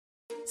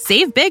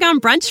Save big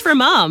on brunch for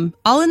mom,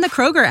 all in the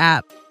Kroger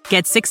app.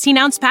 Get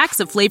 16-ounce packs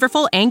of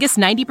flavorful Angus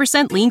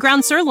 90% lean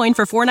ground sirloin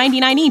for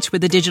 $4.99 each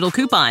with a digital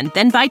coupon.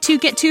 Then buy 2,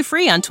 get 2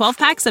 free on 12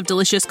 packs of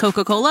delicious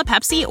Coca-Cola,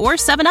 Pepsi, or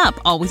 7-Up,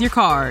 all with your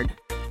card.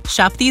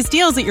 Shop these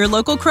deals at your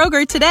local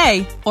Kroger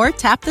today, or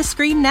tap the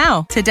screen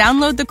now to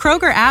download the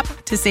Kroger app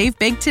to save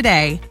big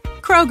today.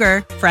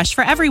 Kroger, fresh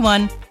for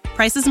everyone.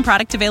 Prices and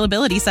product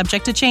availability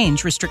subject to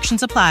change.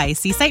 Restrictions apply.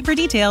 See site for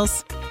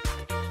details.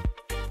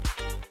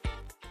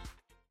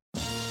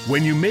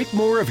 When you make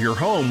more of your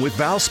home with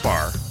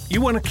Valspar,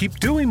 you want to keep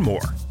doing more.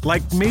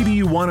 Like maybe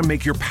you want to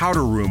make your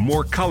powder room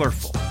more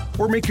colorful,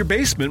 or make your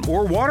basement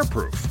more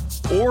waterproof,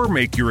 or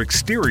make your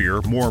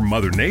exterior more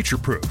Mother Nature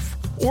proof,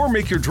 or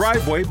make your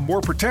driveway more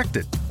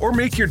protected, or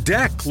make your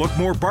deck look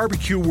more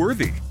barbecue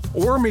worthy,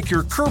 or make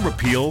your curb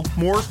appeal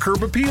more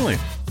curb appealing.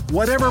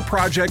 Whatever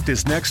project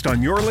is next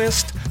on your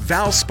list,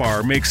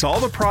 Valspar makes all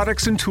the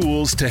products and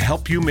tools to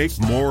help you make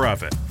more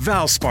of it.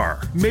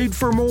 Valspar, made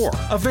for more.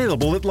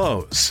 Available at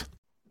Lowe's.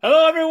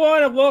 Hello,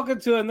 everyone, and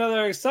welcome to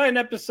another exciting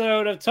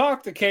episode of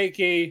Talk to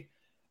Keiki.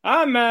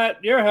 I'm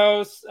Matt, your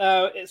host.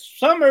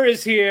 Summer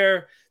is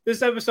here.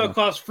 This episode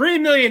costs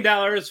 $3 million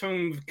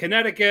from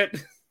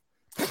Connecticut.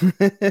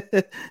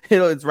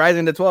 It's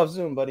rising to 12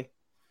 soon, buddy.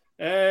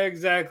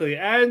 Exactly.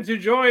 And to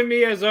join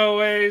me, as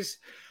always,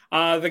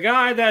 the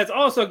guy that's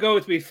also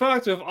going to be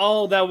fucked with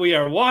all that we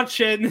are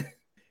watching,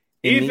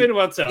 Ethan,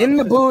 what's up? In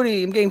the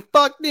booty. I'm getting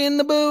fucked in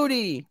the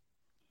booty.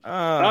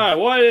 All right,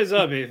 what is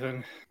up,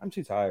 Ethan? I'm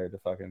too tired to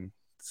fucking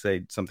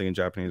say something in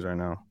Japanese right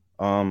now.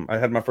 I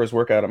had my first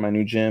workout at my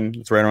new gym.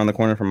 It's right around the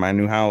corner from my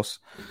new house,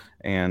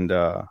 and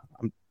my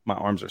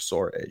arms are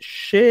sore as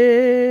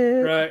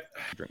shit. Right.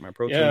 Drink my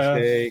protein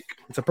shake.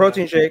 It's a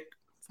protein shake.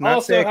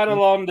 Also had a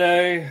long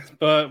day,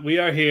 but we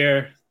are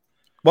here.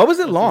 What was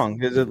it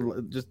long? Is it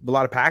just a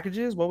lot of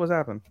packages? What was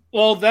happening?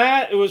 Well,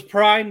 it was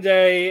Prime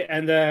Day,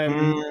 and then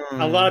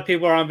a lot of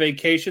people are on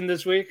vacation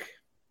this week.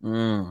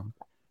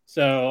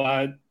 So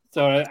I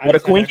what a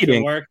quinky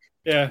dink. Work.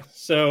 Yeah,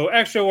 so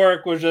extra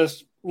work was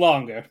just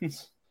longer.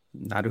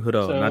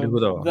 Naruhodo.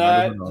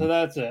 So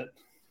that's it.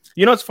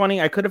 You know, it's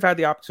funny. I could have had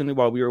the opportunity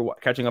while we were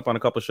catching up on a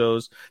couple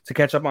shows to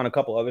catch up on a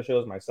couple other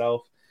shows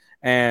myself,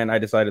 and I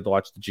decided to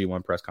watch the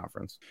G1 press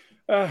conference.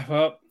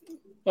 Well,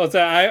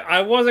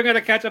 I wasn't going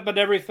to catch up on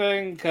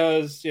everything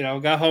because,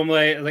 got home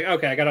late. I was like,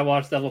 okay, I got to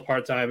watch Devil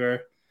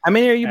Part-Timer. How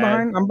many are you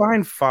behind? I'm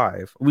behind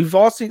 5. We've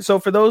all seen. So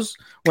for those,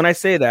 when I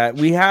say that,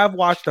 we have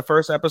watched the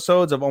first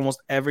episodes of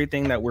almost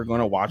everything that we're going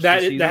to watch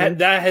this season.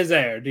 That has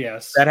aired,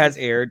 yes. That has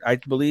aired. I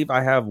believe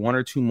I have 1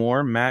 or 2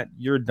 more. Matt,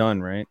 you're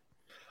done, right?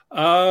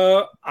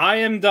 I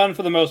am done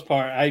for the most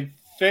part. I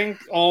think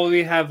all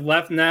we have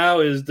left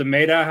now is the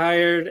maid I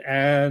hired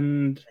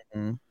and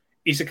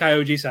Isekai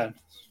Oji-san.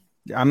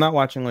 I'm not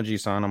watching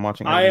Oji-san. I'm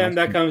watching.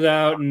 That comes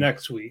out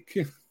next week.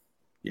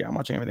 Yeah, I'm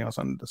watching everything else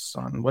under the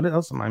sun. What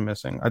else am I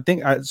missing? I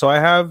think I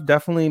have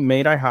definitely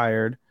Maid I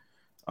Hired.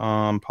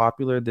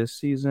 Popular this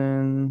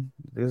season.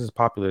 This is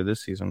popular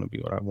this season would be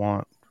what I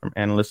want from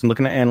Analyst. I'm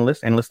looking at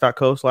Analyst.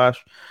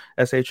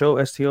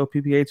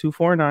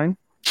 Analyst.co/SHOSTOPPA249.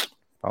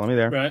 Follow me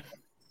there. Right.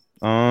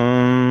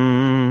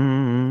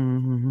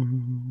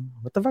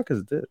 What the fuck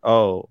is this?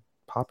 Oh,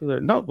 popular.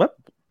 No, what?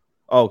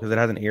 Oh, because it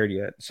hasn't aired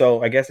yet.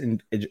 So I guess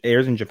it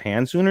airs in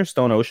Japan sooner.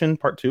 Stone Ocean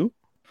Part 2.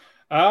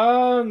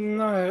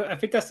 No, I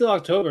think that's still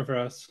October for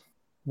us.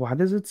 Why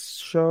does it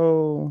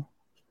show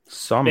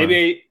summer?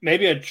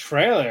 Maybe a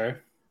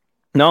trailer.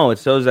 No, it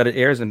shows that it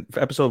airs in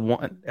episode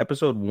 1.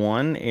 Episode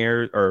 1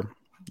 airs, or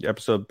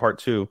episode Part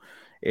 2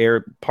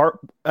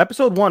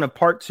 episode 1 of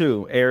Part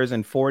 2 airs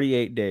in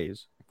 48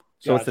 days.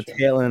 So It's the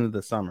tail end of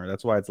the summer.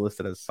 That's why it's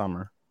listed as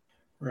summer.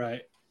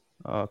 Right.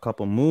 A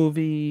couple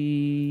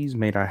movies.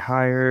 Maid I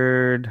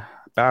Hired.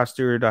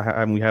 Bastard.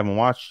 We haven't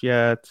watched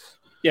yet.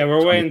 Yeah,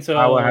 we're waiting until.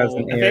 I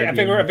think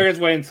it's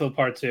waiting until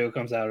Part 2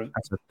 comes out.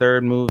 That's the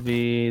third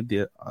movie.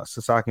 The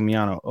Sasaki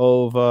Miyano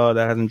OVA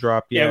that hasn't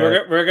dropped yet. Yeah,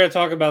 we're gonna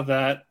talk about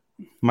that.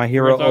 My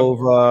Hero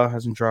OVA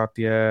hasn't dropped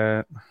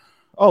yet.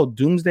 Oh,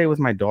 Doomsday with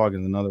My Dog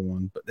is another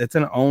one, but it's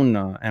an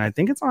Onna, and I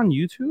think it's on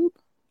YouTube.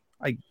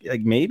 Like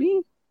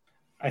maybe.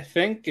 I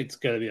think it's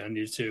gonna be on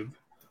YouTube.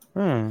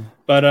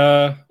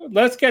 But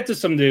let's get to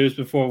some news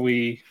before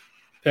we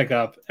pick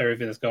up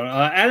everything that's going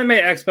on. Anime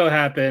Expo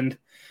happened.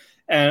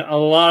 And a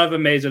lot of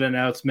amazing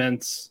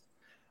announcements.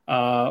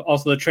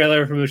 Also, the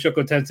trailer for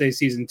Mushoku Tensei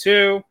Season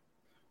 2. Where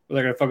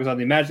they're going to focus on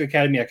the Magic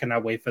Academy. I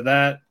cannot wait for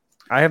that.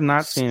 I have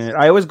not seen it.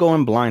 I always go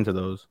in blind to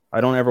those. I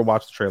don't ever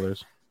watch the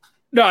trailers.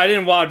 No, I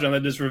didn't watch them.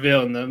 They're just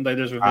revealing them.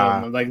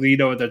 Them. Like, you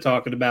know what they're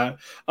talking about.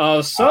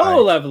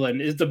 Solo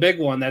Leveling is the big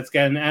one that's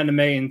getting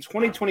anime in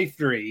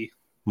 2023.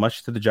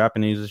 Much to the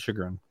Japanese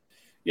chagrin.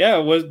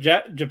 Yeah,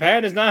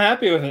 Japan is not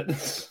happy with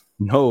it.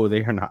 No,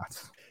 they are not.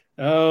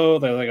 Oh,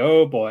 they're like,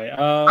 oh boy.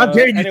 How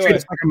dare you treat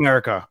us like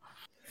America?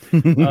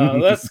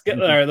 Let's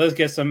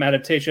get some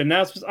adaptation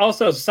announcements.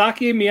 Also,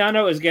 Saki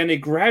Miyano is getting a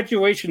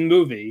graduation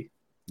movie.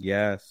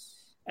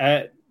 Yes.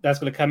 That's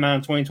going to come out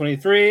in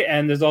 2023,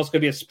 and there's also going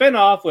to be a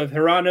spin-off with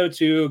Hirano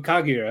to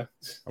Kaguya.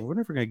 We're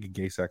never going to get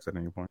gay sex at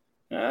any point.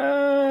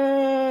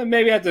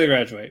 Maybe after they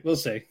graduate. We'll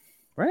see.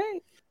 Right?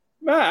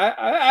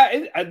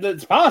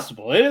 It's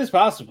possible. It is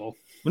possible.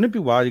 Wouldn't it be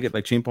wild you get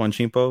like Chimpo and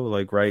Chimpo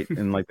like right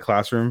in like the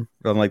classroom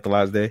on like the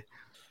last day?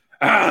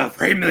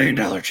 $3 million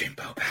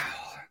Chimpo,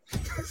 pal.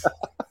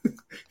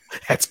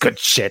 That's good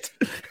shit.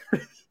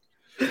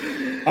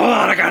 Hold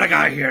on, I got a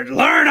guy here.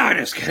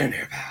 Laurinaitis, get in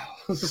here, pal.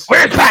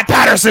 Where's Pat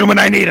Patterson when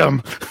I need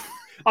him?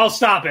 I'll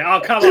stop it.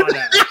 I'll come on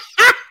now.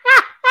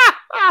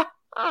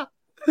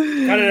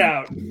 Cut it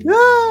out.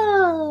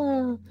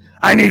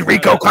 I need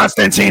Rico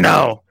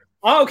Constantino.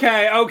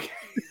 Okay.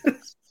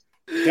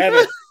 Damn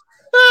it.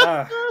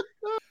 All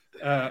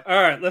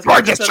right, let's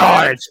Gorgeous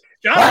George.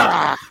 Shut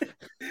up.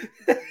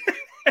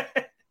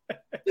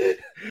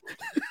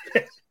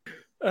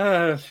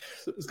 The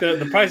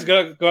price is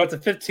gonna go up to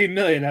 $15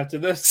 million after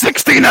this.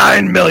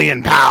 $69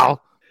 million, pal.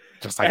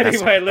 Just like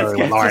anyway, let's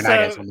get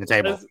to on the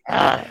table.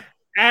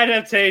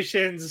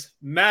 Adaptations.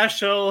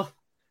 Mashal,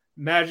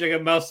 Magic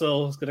and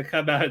Muscle is gonna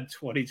come out in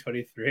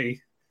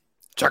 2023.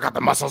 Check out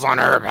the muscles on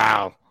her,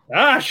 pal.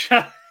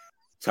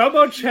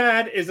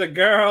 Tomo-chan is a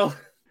girl.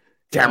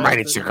 Damn right,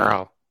 it's your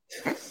girl.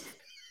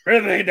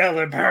 $3 million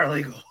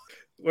paralegal.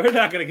 We're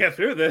not gonna get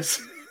through this.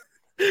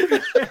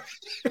 But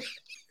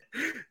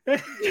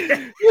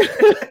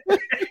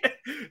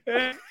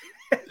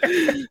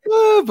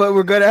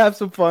we're gonna have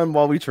some fun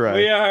while we try.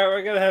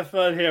 We're gonna have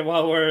fun here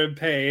while we're in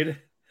pain.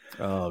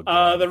 Oh,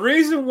 God. The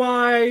reason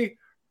why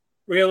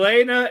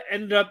Rielena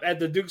ended up at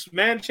the Duke's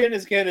Mansion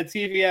is getting a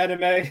TV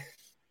anime.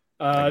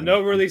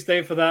 No release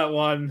date for that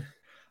one.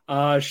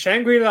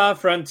 Shangri-La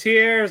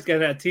Frontier is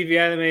getting a TV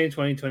anime in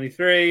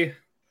 2023.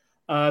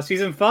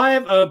 Season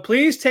 5 of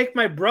Please Take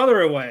My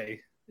Brother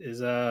Away is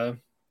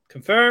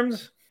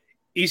confirmed.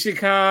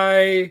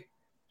 Isekai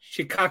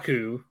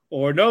Shikaku,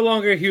 or No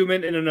Longer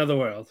Human in Another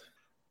World.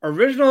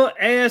 Original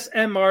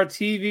ASMR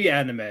TV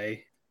anime.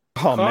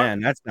 Oh,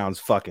 man, that sounds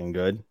fucking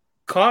good.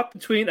 Caught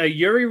between a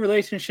Yuri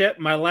relationship,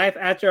 my life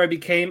after I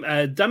became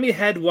a dummy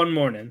head one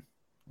morning.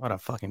 What a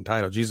fucking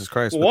title. Jesus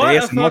Christ. What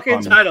a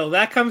fucking title.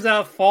 That comes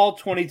out fall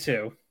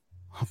 22.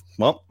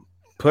 Well,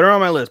 put her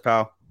on my list,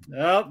 pal.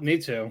 Oh, me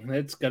too.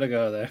 It's got to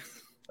go there.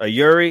 A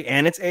Yuri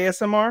and it's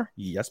ASMR?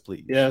 Yes,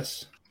 please.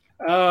 Yes.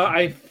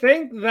 I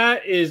think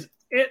that is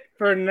it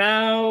for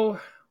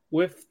now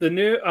with the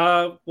new,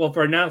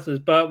 for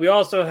announcements, but we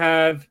also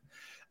have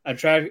a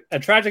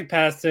tragic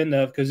passing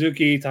of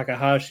Kazuki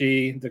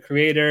Takahashi, the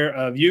creator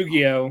of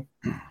Yu-Gi-Oh!,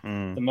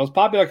 the most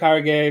popular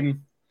card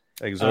game.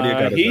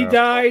 Exodia he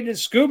died in a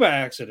scuba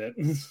accident.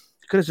 You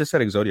could have just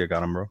said Exodia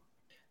got him, bro.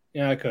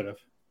 Yeah, I could have.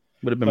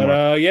 Would have been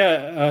more.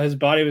 His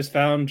body was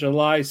found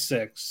July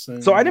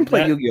 6th. So I didn't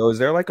play Yu-Gi-Oh! Is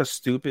there like a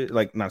stupid,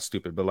 like not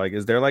stupid, but like,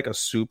 is there like a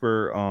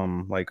super,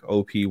 like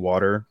OP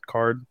water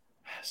card?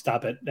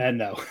 Stop it.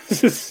 No.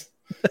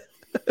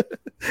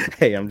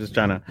 Hey, I'm just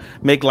trying to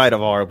make light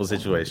of a horrible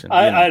situation.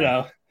 I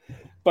know.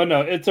 But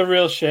no, it's a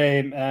real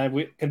shame.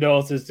 And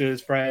condolences to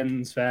his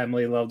friends,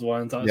 family, loved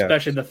ones,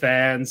 especially the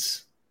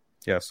fans.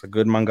 Yes, a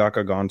good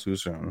mangaka gone too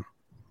soon.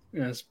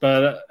 Yes,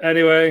 but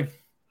anyway.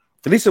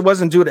 At least it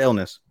wasn't due to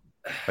illness,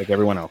 like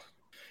everyone else.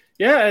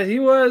 Yeah, he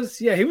was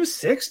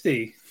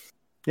 60.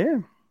 Yeah.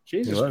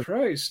 Jesus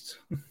Christ.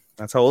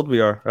 That's how old we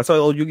are. That's how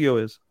old Yu-Gi-Oh!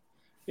 Is.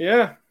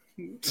 Yeah.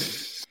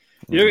 It's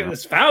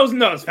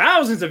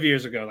thousands of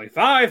years ago, like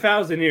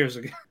 5,000 years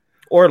ago.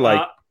 Or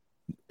like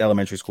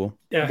elementary school.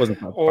 Yeah.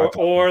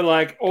 Or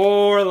like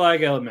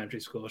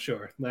elementary school,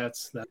 sure.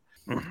 That's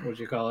what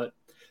you call it.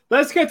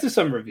 Let's get to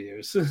some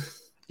reviews.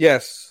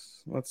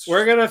 Yes.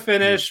 We're gonna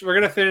finish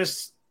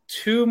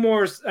two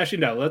more. Actually,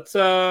 no. Let's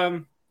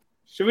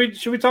should we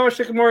talk about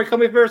Shikimori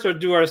Komi first, or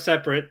do our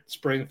separate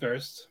spring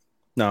first?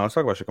 No, let's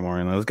talk about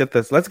Shikimori. Let's get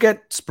this. Let's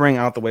get spring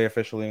out the way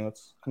officially.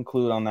 Let's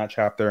conclude on that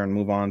chapter and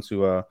move on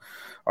to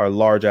our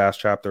large ass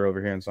chapter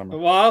over here in summer.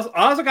 Well,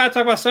 I also got to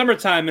talk about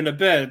summertime in a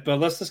bit, but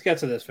let's just get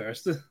to this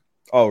first.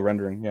 Oh,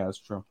 rendering. Yeah, that's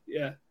true.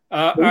 Yeah.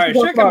 All right,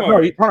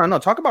 Shikimori. No,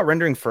 talk about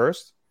rendering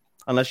first.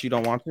 Unless you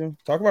don't want to.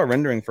 Talk about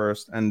rendering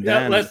first, and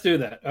then let's do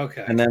that.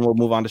 Okay. And then we'll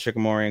move on to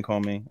Shikimori and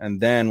Komi,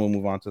 and then we'll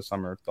move on to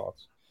summer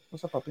thoughts.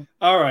 What's up, puppy?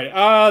 All right.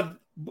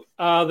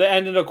 The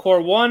end of the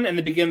core 1 and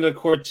the beginning of the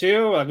core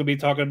 2. I'm gonna be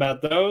talking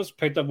about those.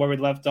 Picked up where we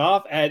left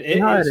off, and it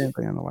is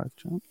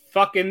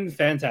fucking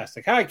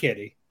fantastic. Hi,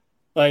 Kitty.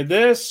 Like,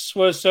 this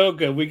was so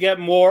good. We get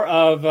more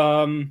of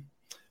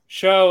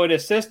Sho and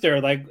his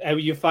sister. Like,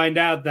 you find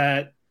out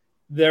that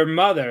their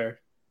mother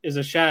is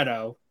a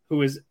shadow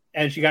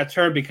and she got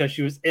turned because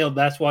she was ill.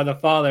 That's why the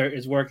father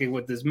is working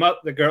with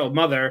the girl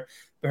mother,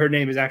 but her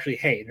name is actually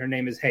Hain. Her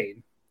name is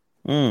Hain.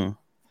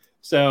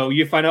 So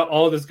you find out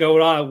all this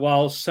going on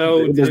while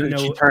didn't know.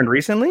 She turned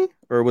recently,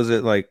 or was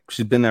it like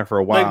she's been there for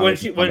a while? Like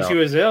when she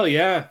was ill,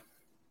 yeah.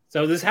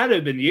 So this had to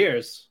have been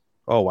years.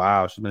 Oh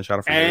wow, she's been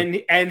shot for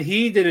years. And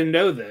he didn't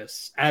know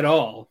this at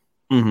all.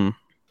 Mm-hmm.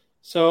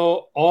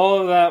 So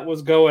all of that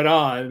was going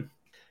on,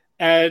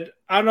 and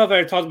I don't know if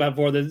I talked about it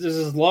before. There's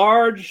this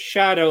large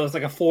shadow that's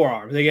like a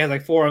forearm. He has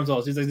like forearms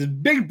also. He's like this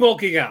big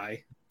bulky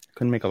guy.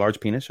 Couldn't make a large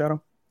penis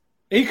shadow?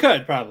 He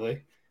could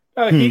probably.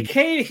 Oh, he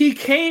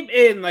came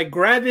in like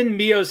grabbing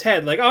Mio's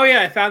head, like, oh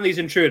yeah, I found these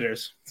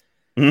intruders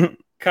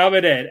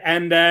coming in,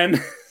 and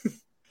then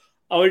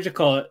what did you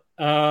call it?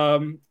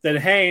 Then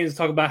Haynes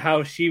talk about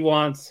how she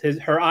wants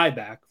her eye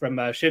back from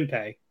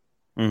Shinpei,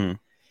 and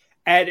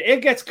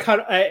it gets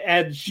cut,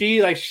 and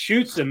she like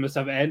shoots him or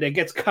something, and it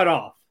gets cut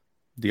off.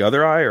 The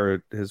other eye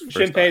or his first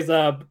Shinpei's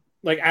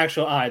like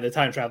actual eye, the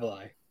time travel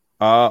eye.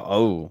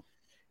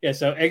 Yeah,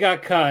 so it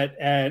got cut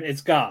and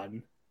it's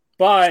gone,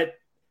 but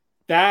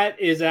that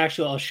is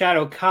actually a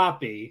shadow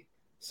copy,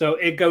 so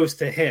it goes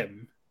to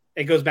him.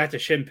 It goes back to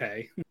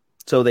Shinpei.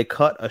 So they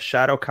cut a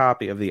shadow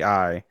copy of the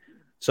eye.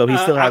 So he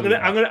still has.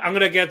 I'm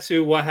gonna get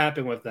to what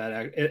happened with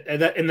that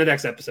in the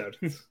next episode.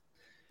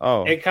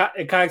 It kind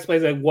of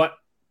explains like what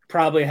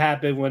probably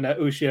happened when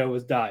Ushio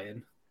was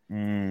dying.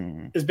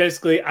 It's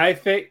basically, I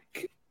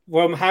think,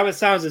 from how it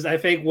sounds is, I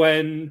think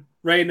when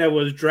Reina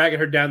was dragging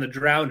her down to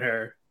drown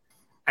her,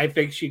 I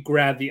think she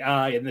grabbed the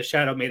eye and the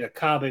shadow made a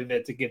copy of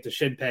it to give to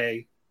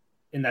Shinpei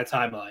in that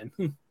timeline.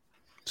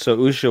 So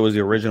Ushio was the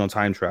original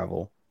time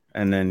travel,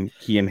 and then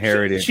he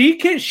inherited.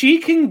 She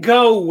can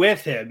go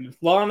with him as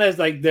long as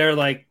like they're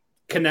like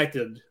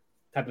connected,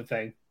 type of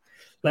thing.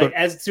 Like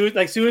as soon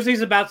as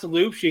he's about to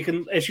loop, she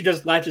can. If she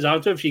just latches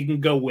onto him, she can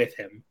go with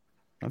him.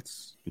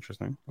 That's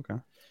interesting. Okay.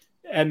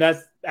 And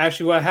that's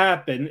actually what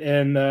happened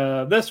in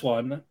this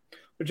one.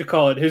 What you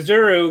call it?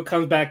 Hizuru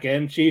comes back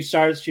in. She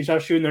starts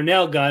shooting her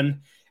nail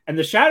gun, and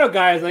the shadow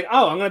guy is like,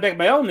 "Oh, I'm gonna make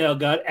my own nail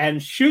gun,"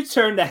 and shoots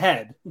her in the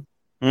head.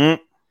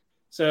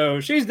 So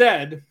she's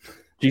dead.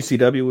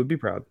 GCW would be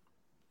proud.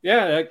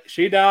 Yeah,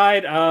 she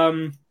died.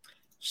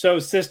 So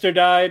sister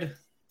died,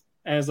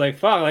 and it's like,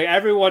 fuck, like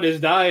everyone is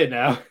dying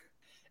now.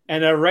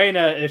 And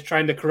Reina is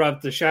trying to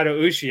corrupt the Shadow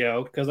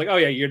Ushio because, like, oh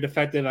yeah, you're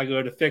defective. I'm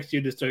going to fix you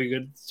just so you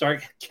can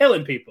start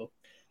killing people.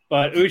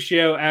 But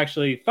Ushio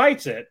actually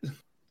fights it.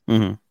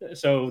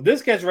 So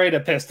this gets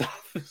Reina pissed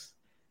off.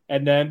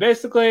 And then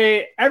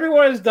basically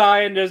everyone is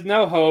dying. There's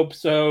no hope.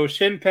 So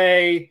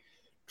Shinpei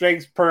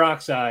drinks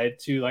peroxide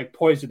to like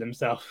poison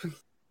himself.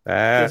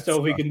 Just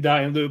so he can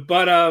die and loop.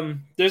 But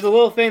there's a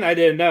little thing I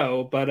didn't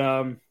know. But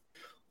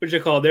what's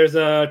it called? There's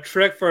a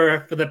trick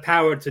for the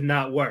power to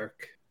not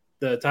work.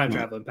 The time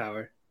traveling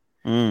power.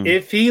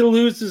 If he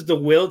loses the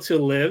will to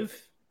live,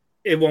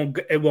 it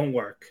won't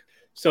work.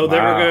 So they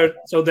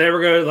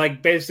were gonna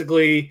like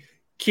basically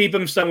keep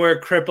him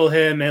somewhere, cripple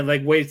him, and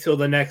like wait till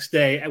the next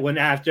day when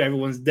after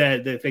everyone's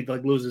dead, they think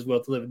like lose his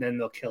will to live, and then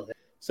they'll kill him.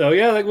 So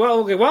yeah, like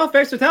well,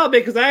 thanks for telling me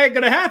because that ain't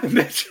gonna happen,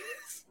 bitch.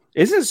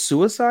 Isn't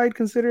suicide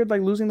considered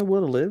like losing the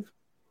will to live?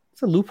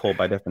 It's a loophole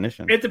by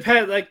definition. It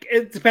depends. Like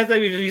if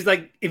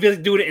he's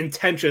doing it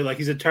intentionally, like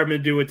he's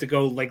determined to do it to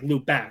go like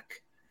loop back.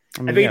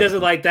 I think he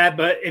doesn't like that,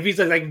 but if he's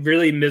like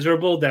really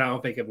miserable, then I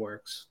don't think it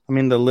works. I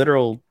mean, the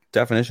literal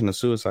definition of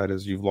suicide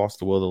is you've lost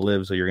the will to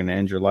live, so you're going to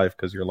end your life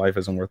because your life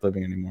isn't worth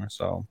living anymore.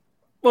 So,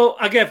 well,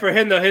 again, for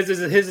him though, his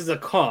is a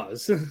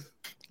cause.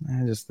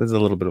 There's a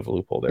little bit of a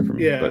loophole there for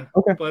me. Yeah, but,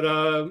 okay.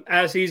 But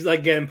as he's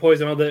like getting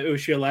poisoned, all the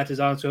Ushio latches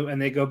onto him,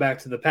 and they go back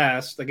to the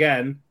past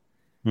again.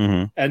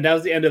 And that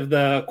was the end of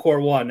the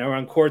core 1. Now we're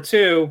on core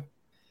 2.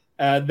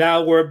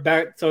 Now we're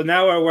back. So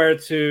now we're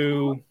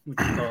to what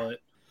do you call it?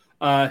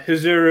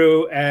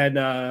 Hizuru and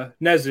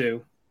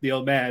Nezu, the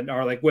old man,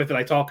 are like with it,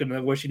 like talking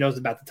to what she knows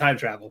about the time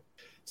travel.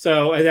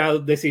 So and now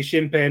they see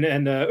Shinpei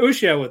and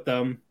Ushio with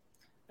them,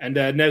 and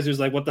Nezu's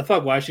like, "What the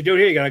fuck? Why is she doing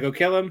here? You gotta go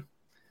kill him."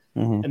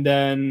 And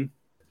then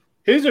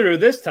Hizuru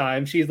this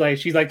time, she's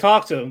like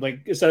talk to him,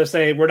 like instead of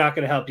saying we're not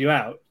gonna help you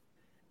out,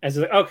 and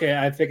she's like, "Okay,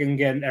 I think I'm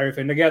getting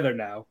everything together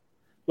now.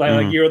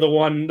 Like you're the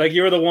one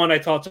I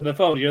talked to on the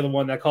phone. You're the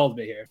one that called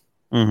me here."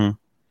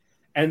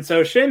 And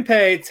so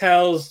Shinpei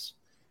tells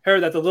her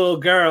that the little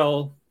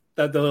girl,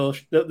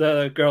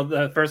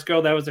 the first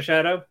girl that was the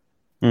shadow,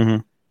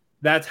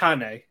 that's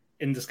Hane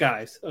in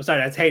disguise. Oh, sorry,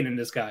 that's Hane in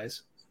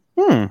disguise.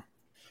 So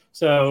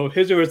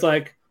Hizuru's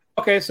like,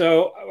 okay,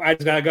 so I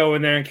just gotta go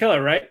in there and kill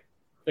her, right?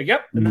 Like,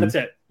 yep, and that's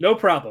it. No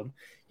problem.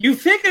 You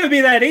think it would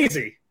be that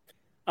easy?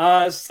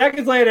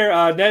 Seconds later,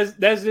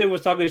 Nezu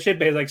was talking to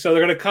Shinpei, like, so they're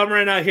gonna come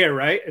right out here,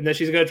 right? And then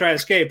she's gonna try to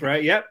escape,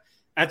 right? Yep.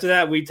 After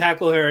that, we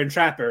tackle her and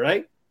trap her,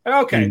 right?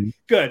 Okay,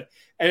 good.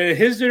 And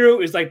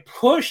Hizuru is like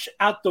pushed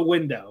out the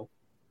window.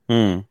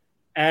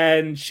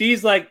 And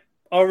she's like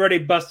already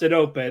busted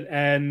open.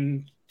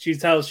 And she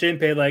tells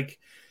Shinpei, like,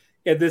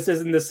 yeah, this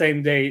isn't the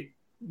same date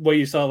what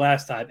you saw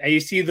last time. And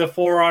you see the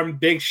four-armed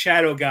big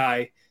shadow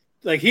guy.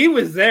 Like, he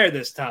was there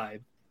this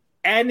time.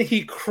 And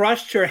he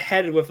crushed her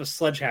head with a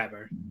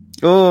sledgehammer.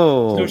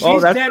 So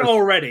she's dead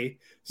already.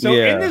 So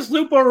in this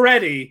loop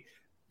already,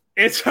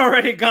 it's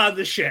already gone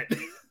to shit.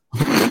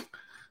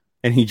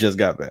 And he just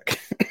got back.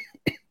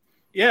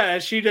 Yeah,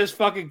 she just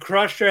fucking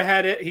crushed her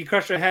head. He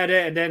crushed her head,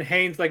 and then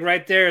Haynes, like,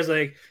 right there is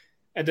like,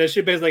 and then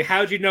Shinpei's like,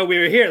 how'd you know we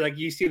were here? Like,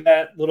 you see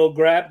that little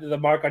grab, the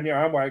mark on your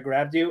arm where I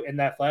grabbed you in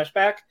that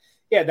flashback?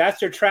 Yeah, that's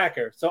your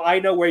tracker. So I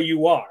know where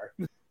you are.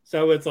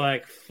 So it's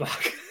like,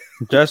 fuck.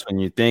 Just when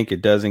you think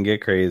it doesn't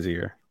get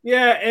crazier.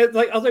 Yeah, it's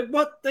like, I was like,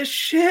 what the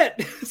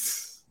shit?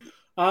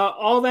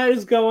 All that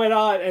is going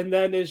on, and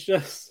then it's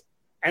just,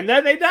 and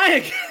then they die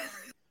again.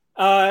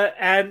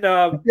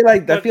 I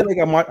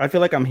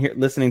feel like I'm here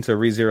listening to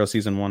ReZero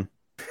season 1.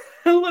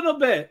 A little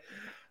bit.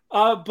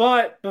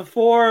 But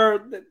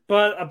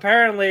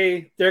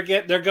apparently they're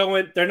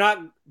not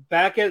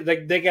back at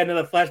they get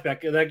another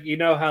flashback. Like, you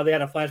know how they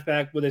had a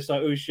flashback where they saw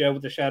Usha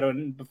with the shadow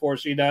before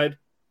she died,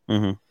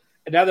 mm-hmm.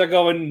 and now they're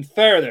going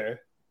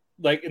further,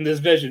 like in this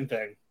vision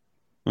thing,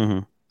 mm-hmm.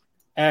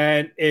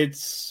 and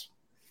it's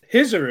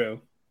Hizuru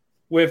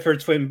with her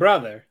twin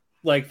brother,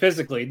 like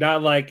physically,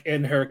 not like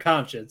in her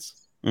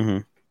conscience. Mm-hmm.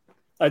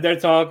 Like they're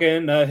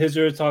talking.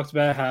 Hizuru talks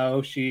about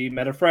how she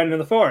met a friend in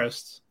the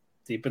forest,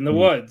 deep in the mm-hmm.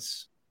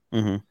 woods.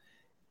 Mm-hmm.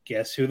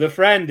 Guess who the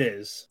friend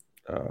is?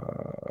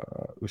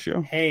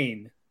 Ushio?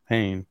 Hain.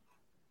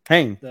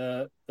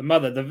 The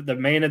mother, the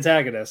main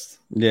antagonist.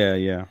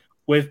 Yeah.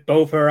 With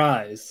both her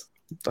eyes.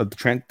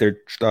 Their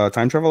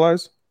time travel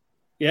eyes?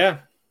 Yeah.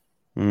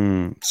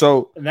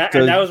 So and that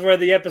was where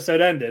the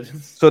episode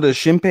ended. So does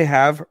Shinpei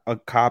have a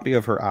copy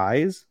of her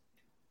eyes?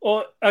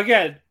 Well,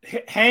 again,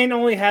 Hain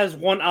only has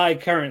one eye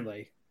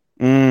currently.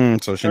 So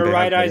Shinpei her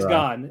right eye's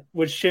gone,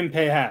 which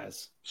Shinpei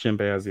has.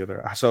 Shinpei has the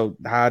other eye. So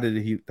how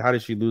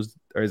did she lose,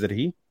 or is it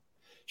he?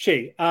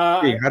 She.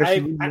 How did she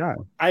lose the eye?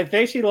 I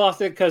think she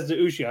lost it because the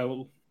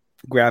Ushio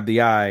grabbed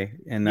the eye,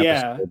 and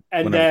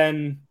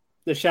then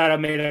the shadow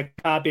made a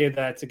copy of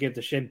that to give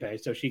to Shinpei,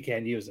 so she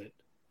can't use it.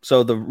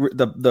 So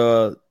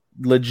the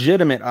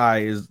legitimate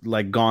eye is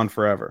like gone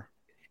forever.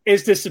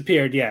 It's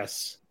disappeared,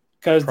 yes.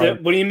 Because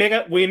when you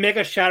make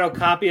a shadow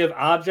copy of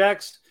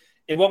objects,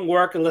 it won't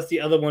work unless the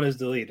other one is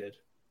deleted.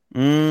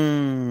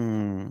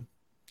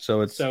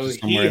 So it's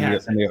somewhere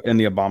in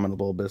the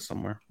abominable abyss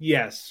somewhere.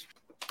 Yes.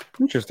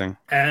 Interesting.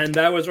 And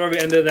that was where we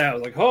ended that. I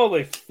was like,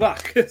 holy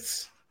fuck.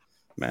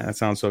 Man, that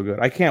sounds so good.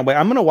 I can't wait.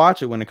 I'm going to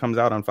watch it when it comes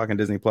out on fucking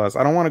Disney Plus.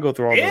 I don't want to go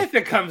through all If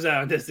it comes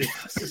out on Disney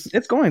Plus.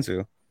 It's going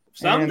to.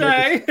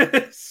 Someday.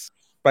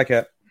 Bye,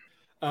 Cat.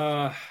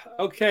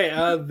 Okay.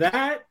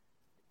 That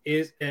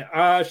is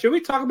it. Should we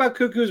talk about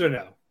Cuckoos or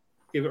no?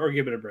 Give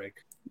it a break.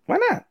 Why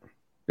not?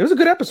 It was a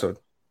good episode.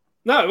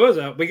 No, it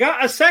wasn't. We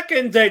got a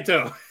second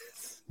Dato.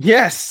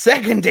 Yes,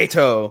 second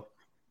Dato.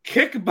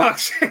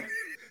 Kickboxing.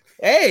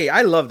 Hey,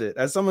 I loved it.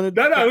 As someone who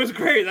it was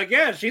great. Like,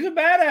 yeah, she's a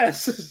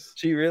badass.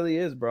 She really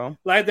is, bro.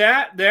 Like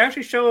that, they're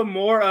actually showing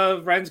more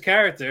of Ren's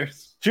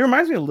characters. She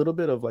reminds me a little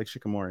bit of like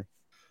Shikamori.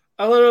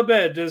 A little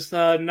bit, just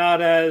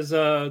not as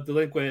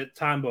delinquent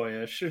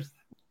tomboyish.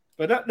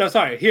 But no,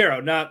 sorry, Hero,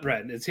 not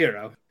Ren. It's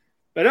Hero.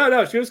 But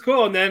no, she was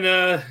cool. And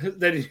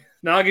then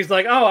Nagi's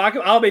like, "Oh,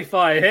 I'll be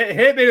fine.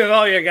 Hit me with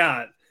all you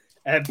got."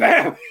 And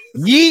bam,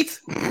 yeet,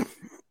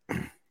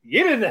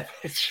 yeeted that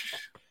bitch.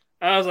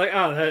 I was like,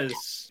 "Oh, that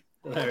is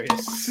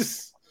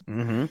hilarious."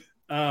 Mm-hmm.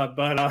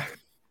 But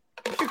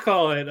what you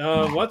call it?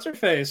 What's her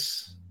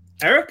face?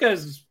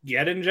 Erica's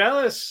getting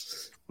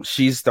jealous.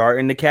 She's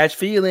starting to catch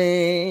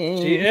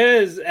feelings. She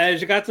is, and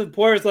she got to the point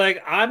where it's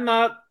like, I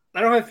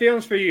don't have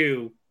feelings for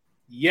you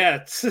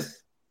yet.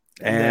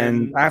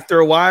 And after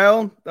a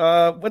while,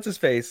 what's his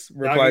face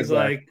replies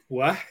like,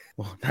 "What?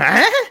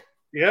 Huh?"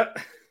 Yep.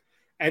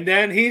 And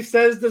then he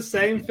says the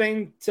same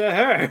thing to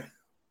her.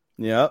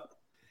 Yep.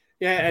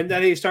 Yeah, and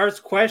then he starts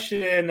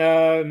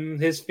questioning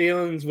his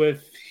feelings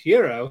with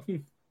Hero.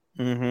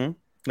 Mm-hmm.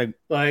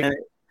 Like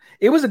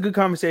it was a good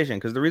conversation,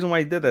 because the reason why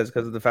he did that is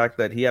because of the fact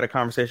that he had a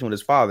conversation with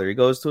his father. He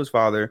goes to his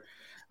father,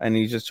 and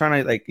he's just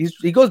trying to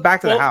he goes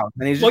back to the house,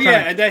 and he's just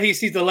and then he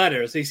sees the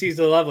letters. He sees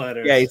the love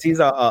letters. Yeah, he sees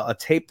a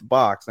taped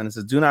box, and it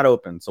says "Do not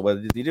open." So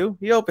what did he do?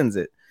 He opens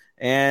it,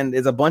 and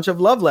it's a bunch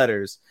of love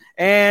letters.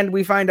 And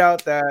we find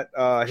out that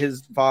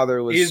his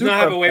father was. He does not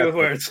have a way with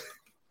words.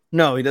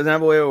 No, he doesn't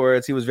have a way with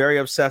words. He was very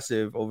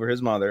obsessive over his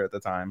mother at the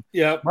time.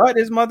 Yeah, but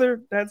his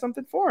mother had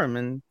something for him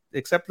and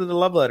accepted the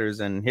love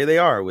letters, and here they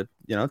are with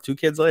 2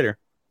 kids later.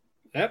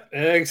 Yep,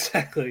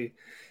 exactly.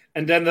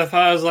 And then the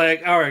father's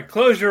like, "All right,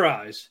 close your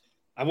eyes.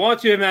 I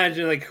want you to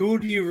imagine, like, who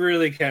do you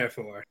really care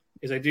for?"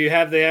 He's like, "Do you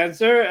have the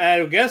answer?"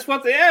 And guess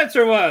what the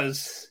answer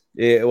was?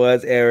 It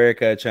was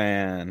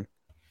Erica-chan.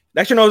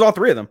 Actually, no, it was all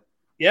 3 of them.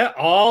 Yeah,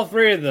 all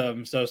 3 of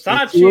them. So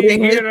Sachi,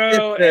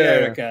 Hiro, and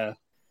Erica.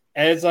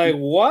 And it's like,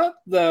 what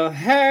the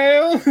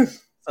hell?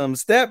 Some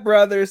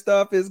stepbrother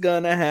stuff is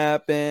gonna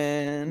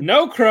happen.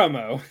 No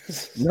chromo.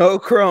 No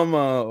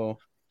chromo.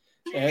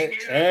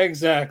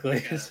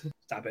 Exactly.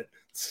 Stop it.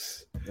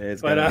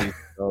 It's gonna be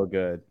so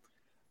good.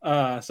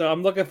 So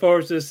I'm looking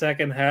forward to the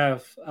second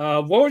half.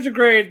 What would you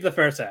grade the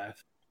first half?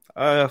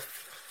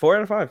 4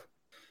 out of 5.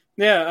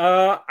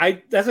 Yeah,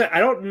 I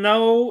don't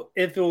know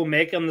if it will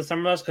make on the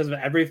summer list because of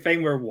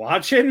everything we're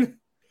watching.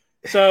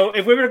 So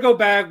if we were to go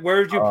back, where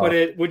would you put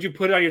it? Would you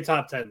put it on your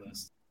top 10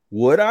 list?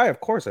 Would I? Of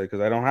course I, because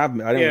I didn't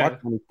watch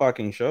any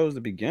fucking shows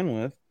to begin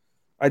with.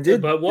 I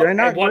did. But what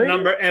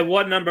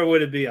number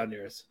would it be on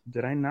yours?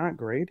 Did I not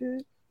grade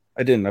it?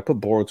 I didn't. I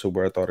put Boruto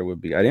where I thought it would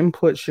be. I didn't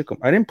put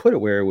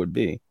it where it would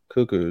be.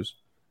 Cuckoos.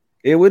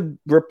 It would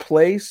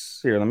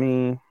replace. Here,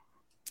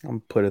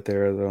 I'll put it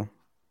there though.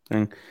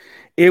 And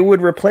it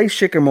would replace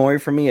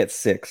Shikimori for me at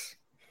 6.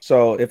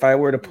 So if I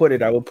were to put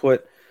it, I would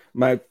put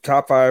My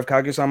top 5: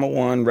 Kaguya-sama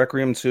 1,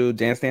 Requiem 2,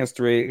 Dance Dance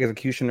 3,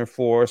 Executioner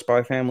 4,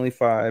 Spy Family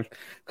 5,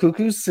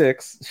 Cuckoo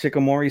 6,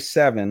 Shikamori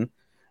 7,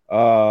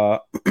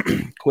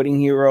 Quitting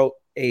Hero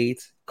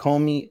 8, Call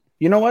Me.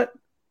 You know what?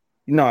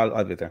 No,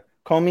 I'll be there.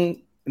 Call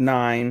Me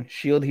 9,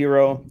 Shield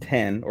Hero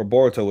 10, or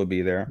Boruto would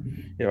be there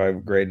if I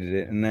graded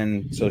it, and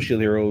then so Shield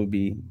Hero would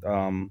be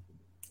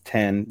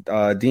 10.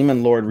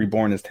 Demon Lord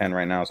Reborn is 10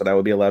 right now, so that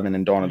would be 11,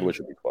 and Dawn of the Witch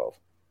would be 12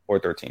 or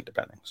 13,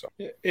 depending. So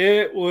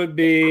it would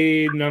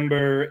be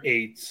number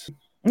 8.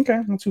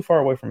 Okay, not too far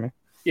away from me.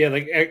 Yeah,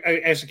 like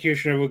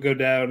Executioner would go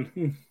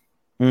down,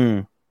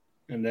 and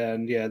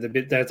then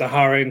that's a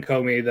Hara and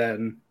Komi,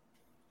 then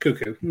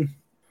Cuckoo.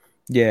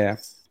 Yeah,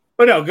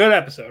 but no, good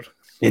episode.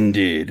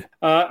 Indeed.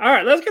 All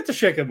right, let's get to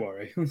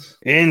Shikamori.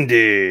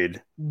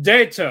 Indeed.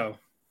 Dato.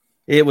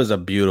 It was a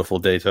beautiful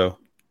Dato.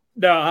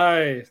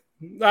 No,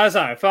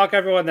 sorry. Fuck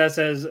everyone that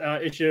says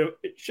what you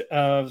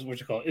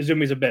call it?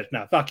 Izumi's a bitch.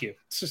 No, fuck you.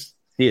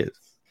 He is.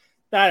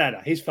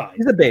 No. He's fine.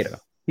 He's a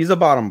beta. He's a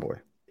bottom boy.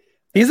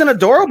 He's an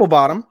adorable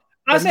bottom.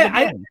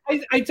 I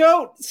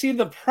don't see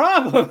the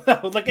problem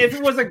though. Like if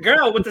it was a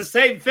girl with the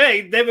same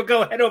thing, they would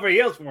go head over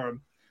heels for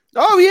him.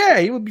 Oh yeah,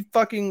 he would be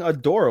fucking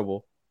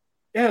adorable.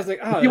 Yeah, it's like,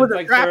 oh, if he was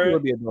like he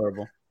would be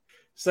adorable.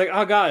 It's like,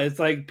 oh god, it's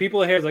like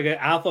people here, it's like an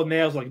alpha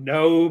male's like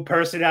no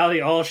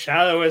personality, all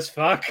shallow as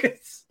fuck.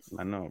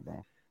 I know,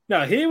 bro.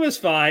 No, he was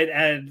fine,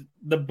 and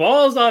the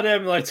balls on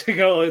him, like to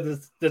go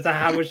to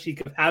how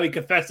he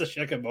confessed to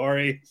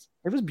Shikamori.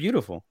 It was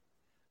beautiful.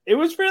 It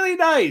was really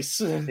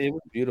nice. It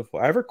was beautiful.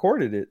 I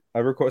recorded it.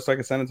 So I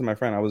could send it to my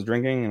friend. I was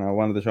drinking and I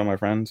wanted to show my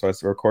friend, so I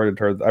recorded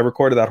her. I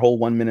recorded that whole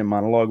 1 minute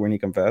monologue when he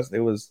confessed.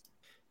 It was.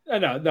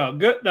 No,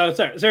 good. No,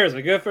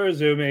 seriously, good for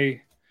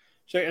Izumi.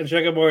 And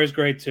Shikamori is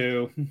great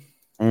too.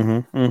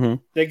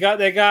 They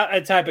got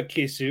a type of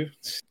kisu.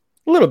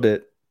 A little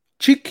bit.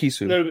 Cheek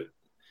kisu.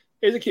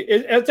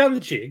 It's on the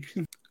cheek.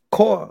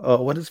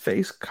 What is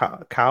face?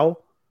 Cow?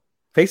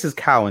 Face is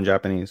cow in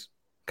Japanese.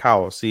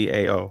 Cow.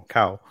 C-A-O.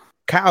 Cow.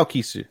 Cow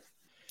kisu.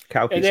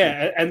 Cow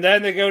kisu. And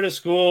then they go to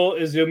school.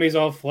 Izumi's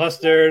all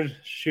flustered.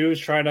 Shu's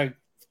trying to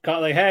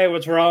call, like, hey,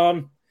 what's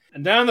wrong?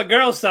 And down the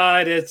girl's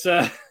side, it's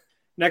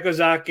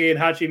Nekozaki and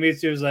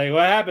Hachimitsu is like,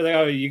 what happened? Like,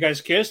 oh, you guys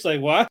kissed? Like,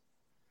 what?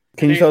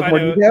 Can you tell us more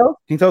details?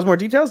 Can you tell us more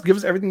details? Give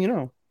us everything you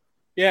know.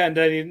 Yeah, and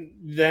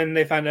then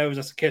they find out it was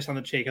just a kiss on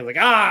the cheek. I was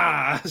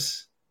like,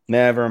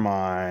 never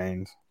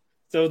mind.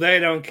 So they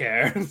don't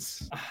care.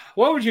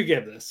 What would you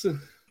give this?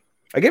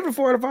 I gave it a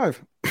 4 out of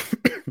 5.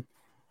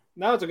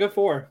 No, it's a good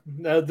 4.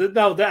 No,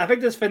 I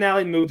think this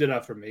finale moved it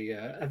up for me.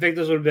 Yeah, I think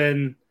this would have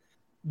been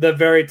the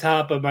very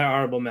top of my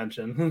honorable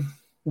mention.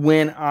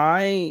 When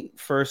I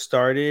first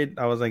started,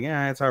 I was like,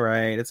 yeah, it's all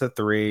right. It's a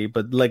 3.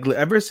 But like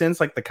ever since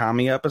like the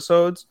Kami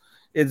episodes,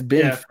 it's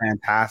been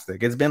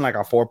fantastic. It's been like a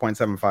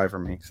 4.75 for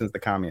me since the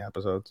Kami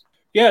episodes.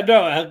 Yeah,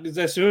 no,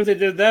 as soon as they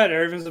did that,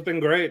 everything's been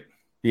great.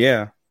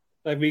 Yeah.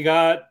 Like we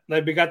got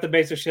the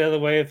basic shit out of the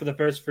way for the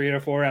first 3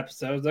 or 4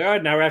 episodes. Like, all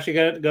right, now we're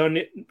actually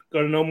going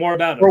to know more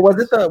about it. Or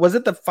was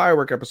it the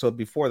firework episode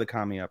before the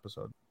Kami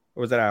episode?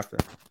 Or was that after?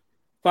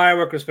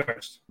 Firework was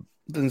first.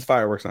 Since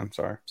fireworks, I'm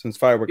sorry. Since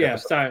firework. Yeah,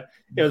 episode. Sorry.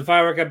 It was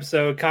firework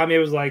episode. Kami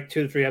was like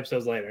 2 to 3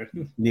 episodes later.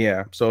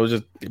 Yeah, so it was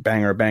just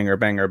banger.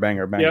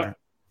 Yep.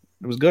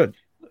 It was good.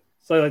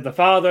 So like the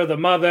father, the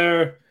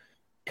mother,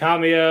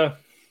 Kamiya.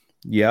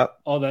 Yep.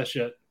 All that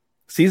shit.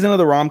 Season of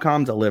the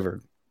rom-com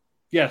delivered.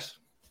 Yes.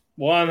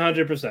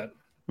 100%.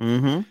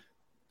 Mm-hmm.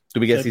 Do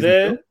we get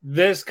season 2?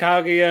 This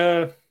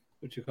Kaguya,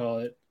 what you call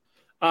it?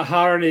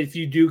 Haran, if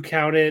you do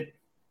count it.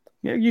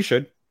 Yeah, you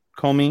should.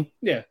 Komi.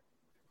 Yeah.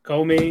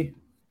 Komi.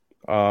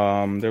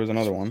 There was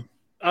another one.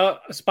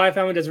 Spy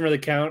Family doesn't really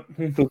count.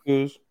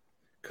 Cuckoos.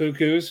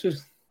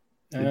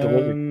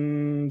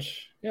 And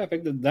yeah, I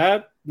think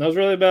that was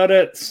really about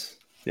it.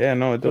 Yeah,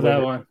 no, it did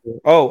that one.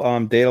 Oh,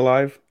 Date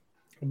Alive.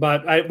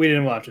 But we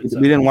didn't watch it. So.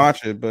 We didn't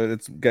watch it, but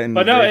it's getting.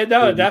 But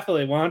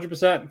definitely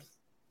 100%.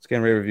 It's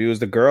getting rave reviews.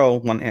 The girl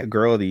won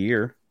Girl of the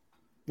Year.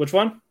 Which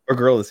one? Or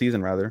Girl of the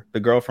Season, rather. The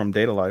girl from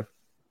Date Alive.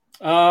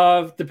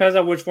 Depends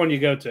on which one you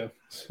go to.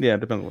 Yeah, it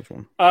depends on which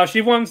one.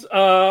 She won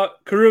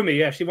Kurumi.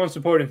 Yeah, she won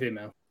supporting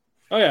female.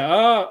 Oh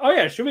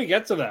yeah. Should we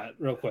get to that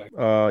real quick?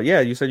 Yeah.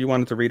 You said you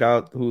wanted to read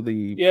out who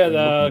the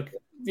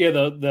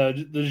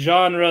the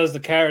genres, the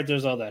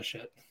characters, all that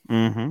shit.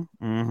 Before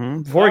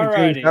we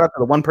continue, shout out to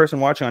the one person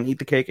watching on Eat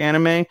the Cake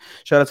Anime.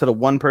 Shout out to the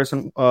one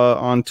person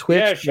on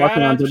Twitch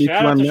watching on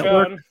WQM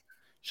Network. Sean.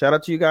 Shout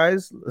out to you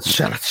guys.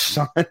 Shout out to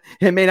Sean.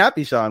 It may not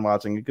be Sean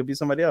watching. It could be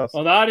somebody else.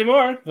 Well, not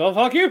anymore. Well,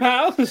 fuck you,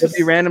 pal. It could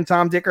be random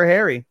Tom, Dick, or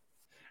Harry.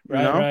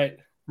 Right.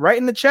 Right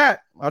in the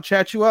chat. I'll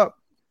chat you up.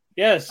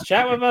 Yes,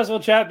 chat with us.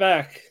 We'll chat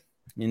back.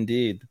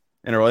 Indeed.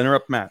 And I'll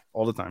interrupt Matt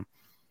all the time.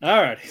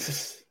 All right.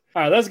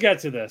 All right, let's get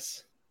to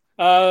this.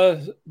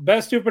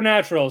 Best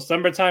Supernatural,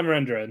 Summertime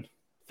Rendering.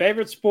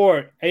 Favorite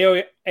sport,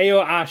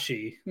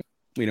 Aoashi.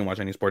 We didn't watch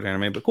any sport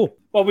anime, but cool.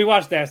 Well, we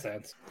watched Dance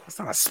Dance. It's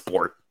not a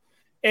sport.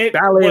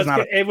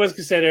 It was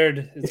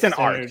considered. It's an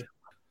art.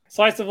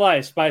 Slice of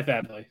Life, Spy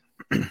Family.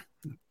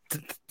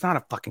 It's not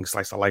a fucking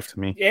slice of life to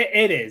me.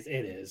 It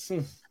is.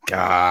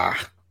 Gah.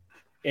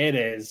 It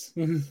is.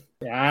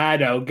 I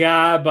know,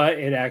 God, but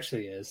it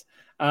actually is.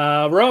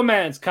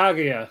 Romance,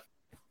 Kaguya.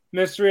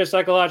 Mystery or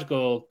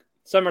psychological,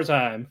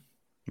 summertime.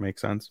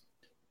 Makes sense.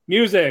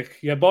 Music,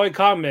 your boy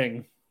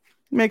Kongming.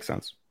 Makes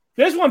sense.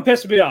 This one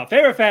pissed me off.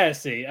 Favorite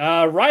fantasy,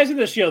 Rise of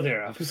the Shield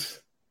Heroes.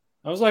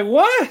 I was like,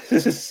 what?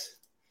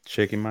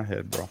 Shaking my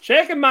head, bro.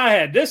 Shaking my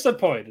head.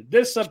 Disappointed.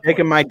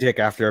 Shaking my dick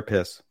after a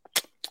piss.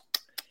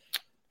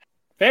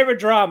 Favorite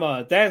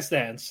drama, Dance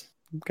Dance.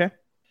 Okay.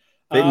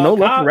 No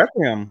Love for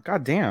Requiem.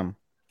 God damn.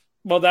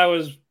 Well, that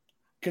was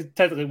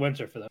technically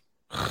winter for them.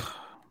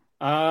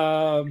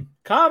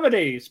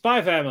 Comedy,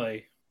 Spy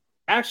Family.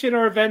 Action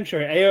or adventure,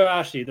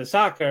 Aoashi, the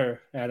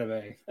soccer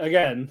anime.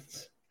 Again.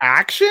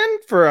 Action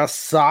for a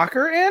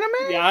soccer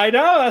anime? Yeah, I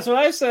know. That's what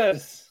I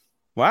said.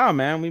 Wow,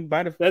 man. We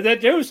might have. They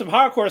do some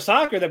hardcore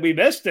soccer that we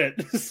missed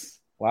it.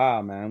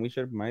 Wow, man. We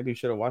should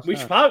have watched we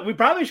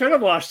probably should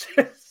have watched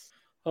it.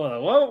 Hold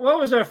on. What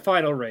was our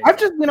final rate? I've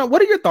just,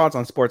 what are your thoughts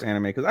on sports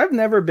anime? Because I've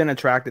never been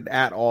attracted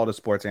at all to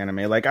sports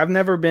anime. Like, I've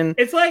never been.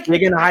 It's like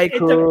big in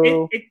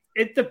haiku.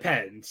 It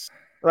depends.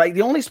 Like,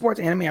 the only sports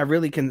anime I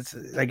really can,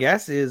 I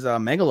guess, is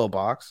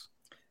Megalobox.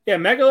 Yeah,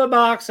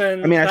 Megalobox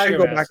and. I mean, I should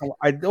go back.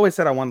 I always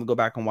said I wanted to go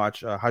back and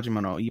watch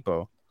Hajime no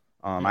Ippo.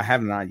 I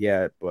have not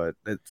yet, but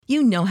it's...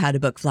 You know how to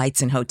book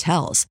flights and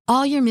hotels.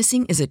 All you're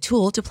missing is a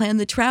tool to plan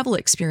the travel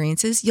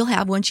experiences you'll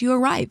have once you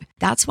arrive.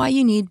 That's why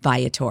you need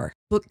Viator.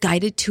 Book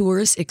guided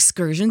tours,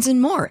 excursions,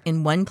 and more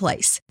in one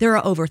place. There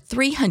are over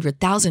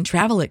 300,000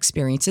 travel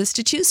experiences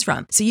to choose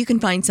from, so you can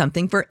find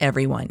something for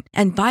everyone.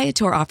 And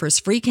Viator offers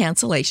free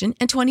cancellation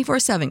and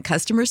 24/7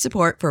 customer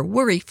support for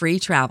worry-free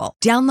travel.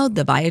 Download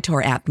the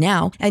Viator app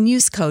now and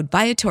use code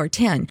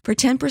Viator10 for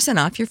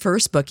 10% off your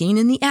first booking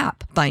in the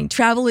app. Find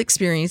travel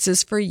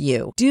experiences for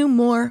you. Do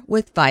more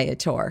with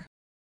Viator.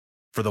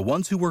 For the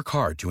ones who work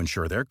hard to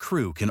ensure their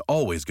crew can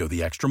always go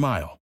the extra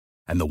mile,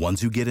 and the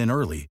ones who get in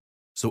early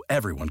so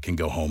everyone can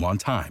go home on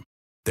time,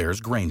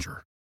 there's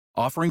Grainger,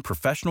 offering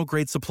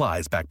professional-grade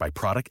supplies backed by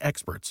product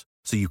experts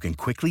so you can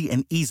quickly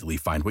and easily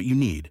find what you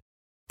need.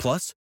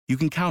 Plus, you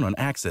can count on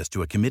access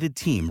to a committed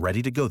team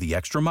ready to go the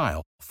extra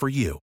mile for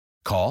you.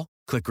 Call,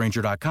 click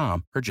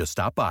Grainger.com, or just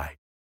stop by.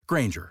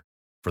 Grainger,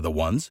 for the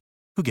ones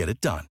who get it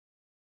done.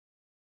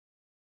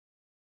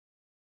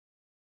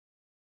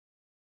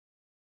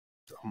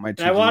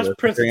 I watched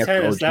Prince of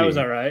Tennis. That was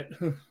all right.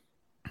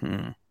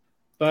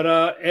 But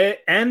it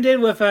ended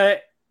with a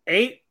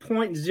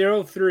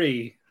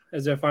 8.03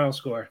 as their final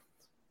score.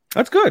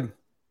 That's good.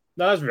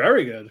 That was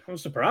very good. I'm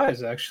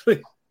surprised,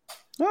 actually.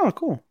 Oh,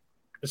 cool.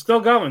 It's still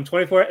going.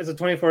 24. It's a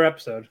 24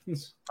 episode.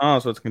 Oh,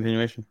 so it's a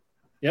continuation.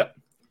 Yep.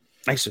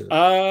 Nice.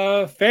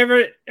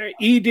 Favorite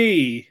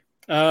ED,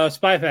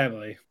 Spy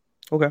Family.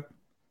 Okay.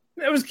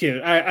 It was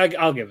cute.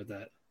 I'll give it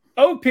that.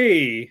 OP,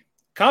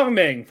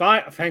 Kongming.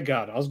 Thank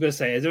God. I was going to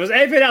say, if there was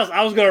anything else,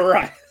 I was going to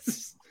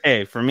rise.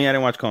 Hey, for me, I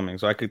didn't watch Kongming,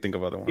 so I could think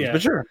of other ones. Yeah.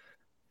 But sure.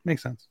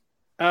 Makes sense.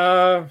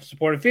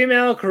 Supporting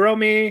female,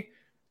 Kuromi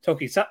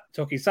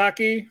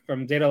Tokisaki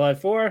from Data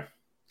Live 4.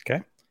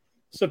 Okay.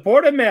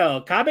 Supportive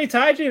male, Kabe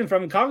Taijin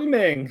from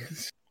Kongming.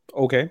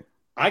 Okay.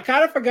 I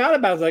kind of forgot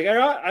about it.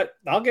 Like,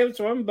 I'll give it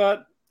to him,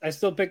 but I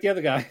still pick the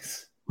other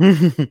guys.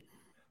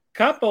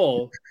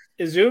 Couple,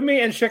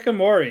 Izumi and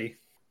Shikamori.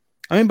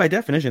 I mean, by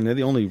definition, they're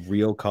the only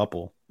real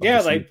couple. Yeah,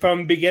 like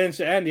from beginning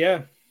to end,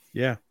 yeah.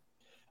 Yeah.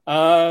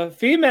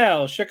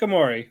 Female,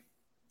 Shikamori.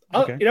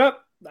 Okay. You know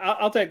what?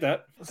 I'll take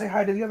that. Say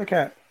hi to the other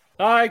cat.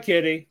 Hi,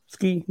 kitty.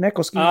 Ski,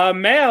 Neko Ski.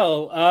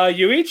 Male,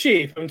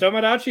 Yuichi from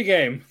Tomodachi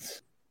Game.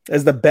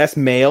 As the best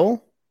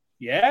male?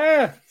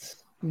 Yeah.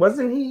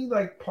 Wasn't he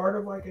like part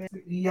of like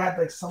he had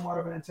like somewhat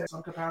of an intense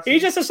capacity?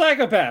 He's just a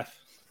psychopath.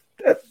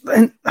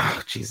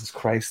 Oh, Jesus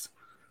Christ.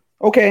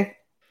 Okay.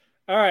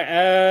 All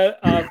right.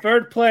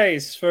 Third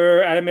place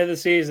for anime of the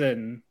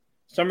season,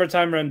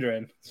 Summertime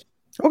Rendering.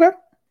 Okay.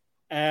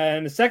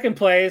 And the second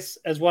place,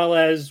 as well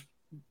as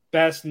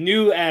best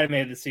new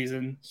anime of the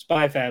season,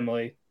 Spy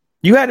Family.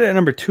 You had it at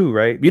number 2,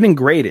 right? You didn't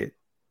grade it.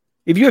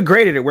 If you had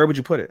graded it, where would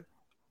you put it?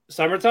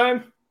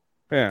 Summertime?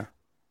 Yeah.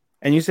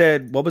 And you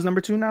said, what was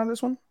number 2 now,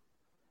 this one?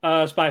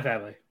 Spy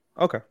Family.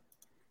 Okay.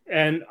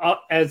 And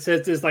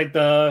since it's like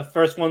the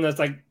first one that's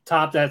like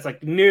top that's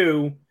like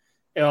new,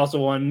 it also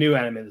won new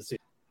anime of the season.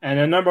 And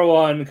then number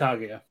 1,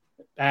 Kaguya.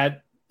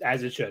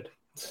 As it should.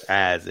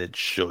 As it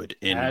should,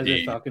 indeed. As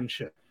it fucking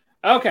should.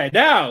 Okay,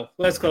 now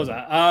let's close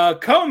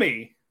out.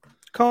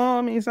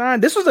 Komi-san.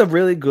 This was a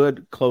really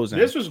good closing.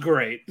 This was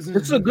great. This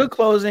is a good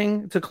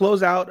closing to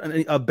close out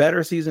a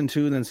better season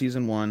 2 than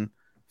season 1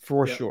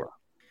 for sure.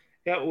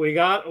 Yeah, we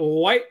got a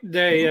White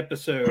Day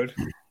episode.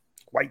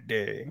 White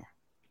Day.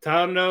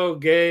 Tano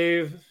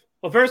gave.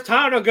 Well, first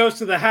Tano goes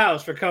to the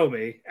house for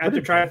Komi after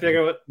trying to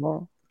figure out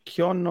what.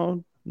 Kyo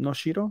no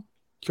Shiro?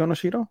 Kyo no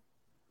Shiro?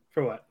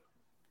 For what?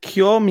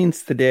 Kyo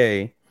means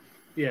today.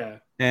 Yeah.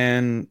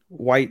 And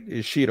white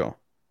is Shiro.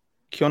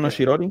 Kyo no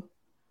Shirori?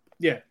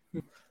 Yeah.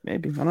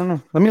 Maybe. I don't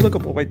know. Let me look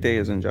up what White Day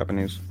is in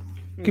Japanese.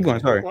 Keep going.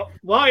 Sorry. Well,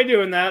 while you're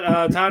doing that,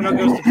 Tano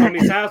goes to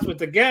Komi's house with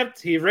the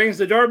gift. He rings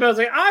the doorbell. He's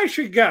like, I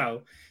should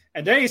go.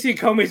 And then you see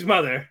Komi's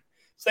mother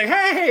It's like,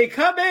 hey,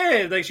 come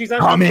in. Like she's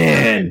come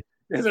in.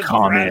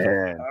 Come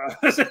in.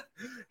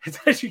 And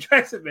then she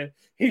drags him in.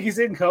 He's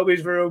in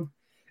Kobe's room.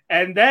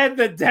 And then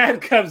the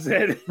dad comes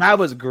in. That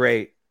was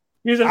great.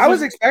 I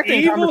was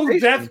expecting evil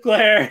death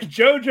glare,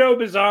 JoJo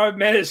Bizarre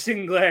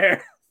menacing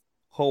glare.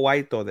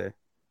 Hawaito de.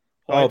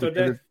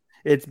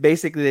 It's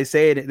basically they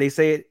say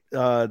it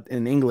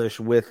in English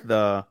with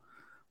the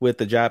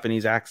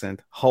Japanese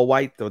accent.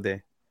 Hawaito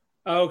de.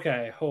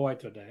 Okay,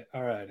 Hawaito de.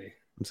 Alrighty.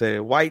 Say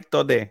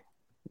Waito de.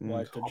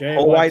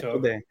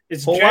 Hawaito de.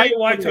 It's Jay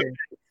Waito.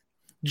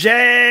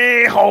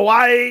 Jay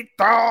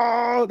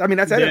Hawaito. I mean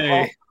that's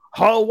it.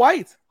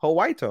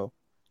 Hawaito.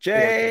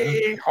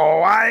 Jay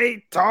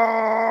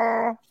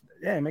Hawaito.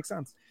 Yeah, it makes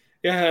sense.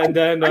 Yeah, and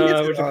then what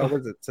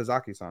is it?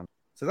 Sasaki-san.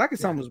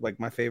 Sasaki-san was like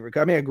my favorite.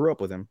 I mean, I grew up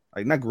with him.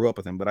 Like not grew up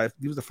with him, but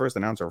he was the first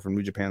announcer from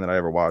New Japan that I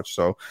ever watched.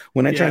 So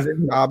when I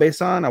transitioned to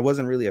Abe-san, I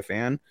wasn't really a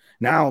fan.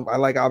 Now I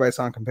like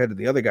Abe-san compared to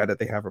the other guy that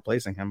they have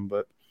replacing him,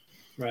 but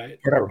right,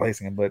 they're not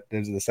replacing him, but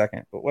this is the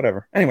second. But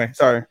whatever. Anyway,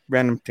 sorry,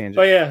 random tangent.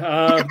 But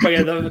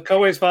the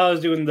Kobe's father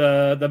is doing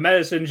the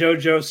medicine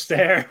JoJo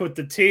stare with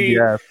the tea.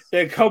 Yeah.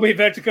 Then Kobe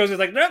Vecticos is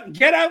like, no,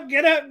 get out.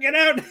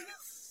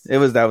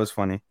 That was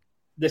funny.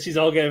 She's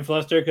all getting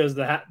flustered because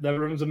the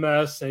room's a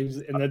mess, and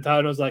then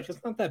Tano's like,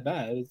 it's not that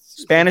bad.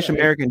 Spanish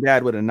American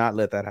dad would have not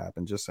let that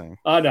happen. Just saying.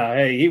 Oh no,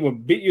 hey, he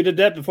would beat you to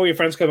death before your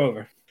friends come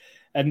over.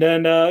 And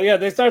then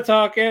they start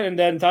talking, and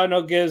then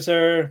Tano gives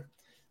her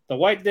the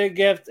White Day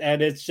gift,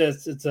 and it's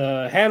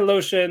a hand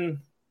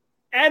lotion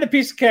and a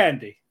piece of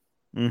candy.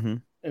 Mm-hmm.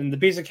 And the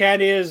piece of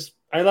candy is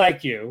I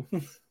like you.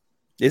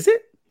 Is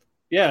it?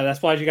 Yeah,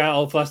 that's why she got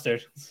all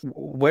flustered.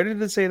 Where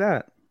did it say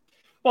that?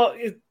 Well,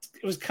 it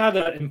was kind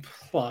of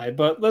implied,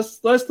 but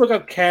let's look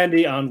up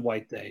candy on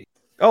White Day.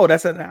 Oh,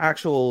 that's an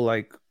actual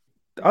like.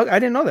 I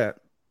didn't know that.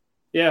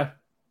 Yeah.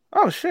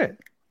 Oh shit!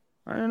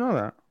 I didn't know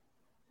that.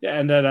 Yeah,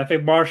 and then I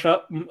think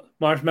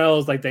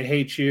Marshmallows like they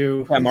hate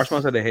you. Yeah,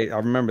 Marshmallows said they hate. I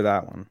remember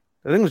that one.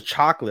 I think it was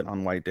chocolate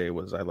on White Day.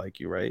 Was I like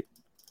you, right?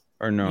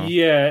 Or no?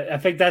 Yeah, I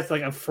think that's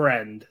like a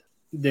friend.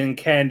 Then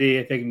candy,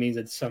 I think means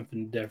it's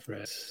something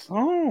different.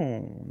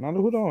 Oh,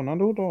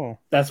 not.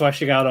 That's why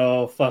she got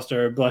all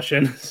flustered,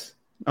 blushing.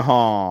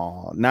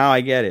 Oh, now I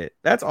get it.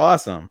 That's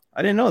awesome.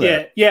 I didn't know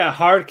that. Yeah.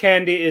 Hard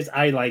candy is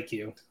I like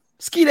you.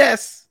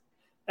 Skides.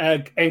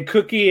 And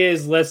cookie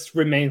is let's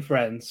remain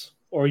friends,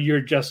 or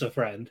you're just a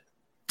friend.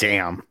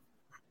 Damn.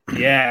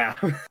 Yeah.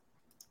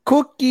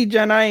 Cookie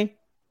Janai.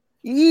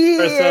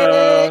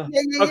 Yeah.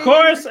 Of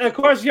course,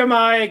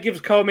 Yamai gives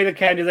Komi the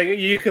candy. Like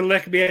you can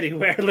lick me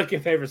anywhere. Lick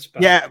your favorite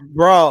spot. Yeah,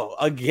 bro.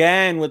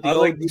 Again with the I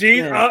was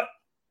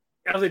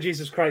like,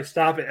 Jesus Christ,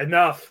 stop it!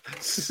 Enough.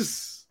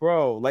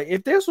 Bro, like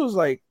if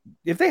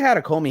they had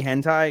a Komi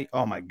hentai,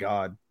 oh my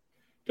god.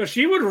 So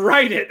she would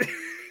write it.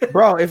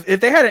 Bro, if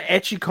they had an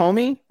ecchi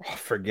Komi,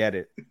 forget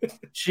it.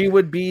 She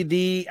would be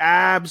the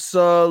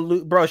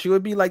absolute bro. She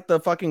would be like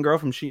the fucking girl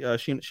from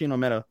Shino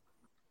Meta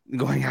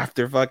going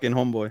after fucking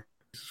homeboy.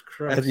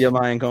 As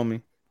Yamai and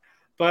Komi.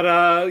 But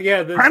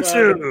this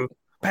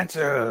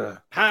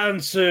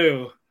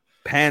Pantsu.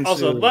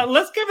 Also,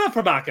 let's give up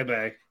for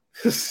Makabe.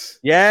 Yes.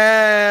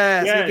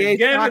 Yeah, give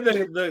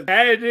him the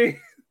candy.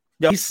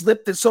 Yo, he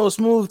slipped it so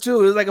smooth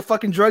too. It was like a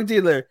fucking drug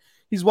dealer.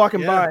 He's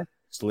walking by,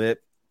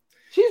 slip.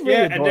 She's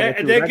really and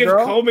then gives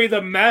Komi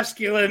the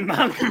masculine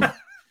manga.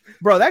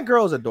 Bro, that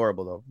girl is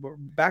adorable though.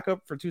 Back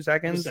up for 2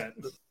 seconds. The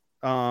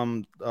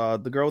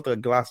girl with the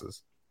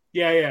glasses.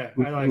 Yeah,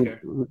 I like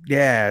her.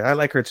 Yeah, I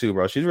like her too,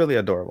 bro. She's really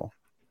adorable.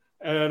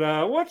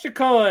 And what you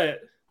call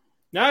it?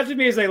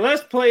 Najimi is like,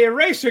 let's play a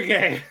racer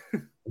game.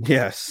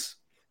 Yes.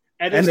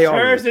 And it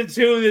turns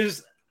into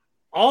this.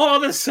 All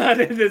of a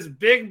sudden, this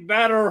big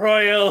battle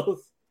royal.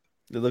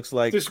 It looks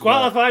like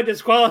disqualified.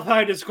 It's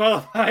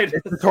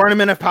a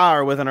tournament of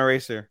power with an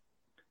eraser.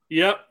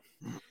 Yep.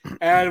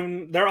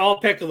 And they're all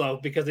Piccolo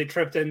because they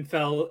tripped and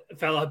fell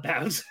out of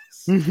bounds.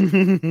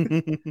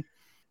 And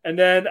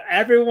then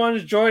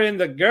everyone's joining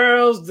the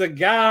girls, the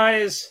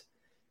guys.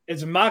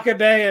 It's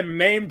Makabe and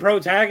main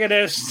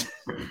protagonist.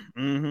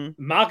 Mm-hmm.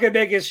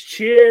 Makabe gets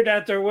cheered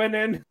after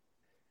winning.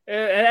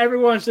 And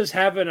everyone's just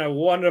having a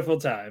wonderful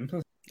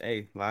time.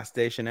 Hey, last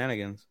day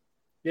shenanigans.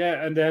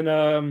 Yeah, and then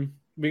I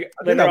think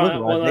that was the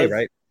last day,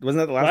 right? Wasn't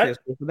that the last day of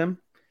school for them?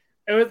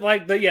 It was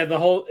like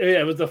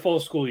it was the full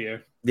school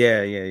year.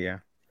 Yeah.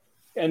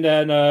 And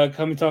then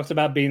Komi talks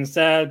about being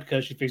sad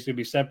because she thinks she'll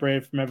be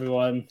separated from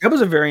everyone. That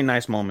was a very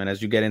nice moment as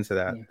you get into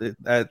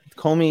that.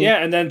 Komi.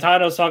 Yeah, and then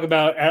Tano's talk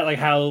about like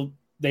how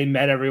they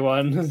met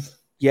everyone.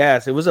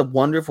 Yes, it was a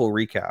wonderful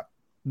recap.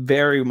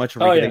 Very much a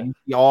recap. You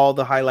see all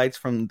the highlights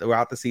from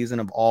throughout the season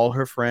of all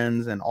her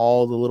friends and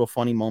all the little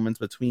funny moments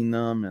between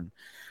them,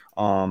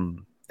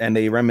 and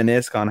they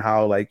reminisce on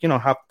how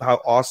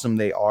how awesome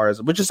they are,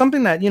 which is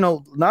something that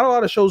not a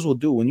lot of shows will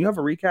do. When you have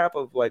a recap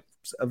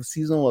of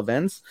seasonal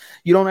events,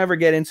 you don't ever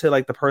get into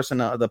like the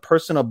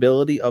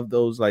personability of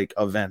those like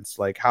events,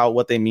 like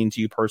what they mean to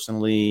you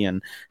personally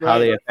and how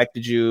they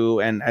affected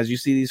you. And as you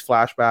see these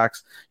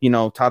flashbacks,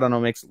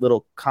 Tadano makes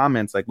little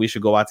comments like we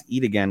should go out to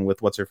eat again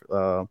with Wolf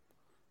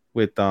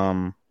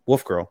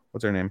Girl.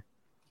 What's her name?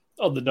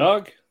 Oh, the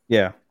dog?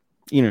 Yeah.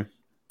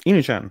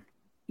 Inu-chan.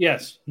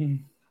 Yes.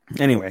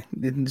 Anyway,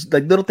 it's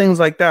like little things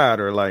like that,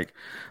 or like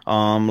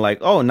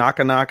Naka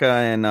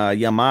and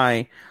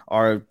Yamai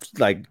are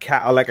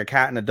like a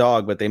cat and a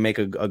dog, but they make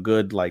a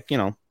good like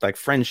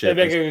friendship.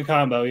 They make a good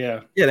combo, yeah.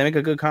 Yeah, they make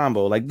a good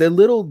combo. Like the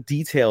little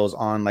details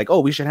on like,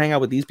 oh, we should hang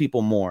out with these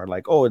people more.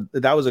 Like, oh,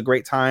 that was a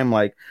great time.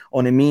 Like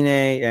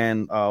Onemine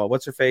and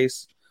what's her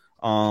face,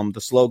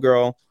 the slow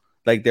girl.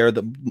 Like they're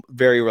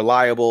very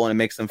reliable, and it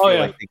makes them feel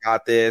like they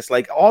got this.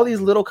 Like all these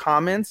little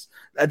comments,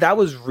 that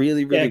was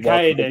really well.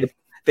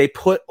 They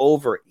put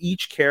over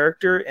each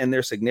character and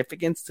their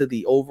significance to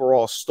the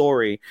overall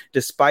story,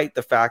 despite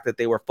the fact that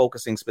they were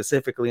focusing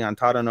specifically on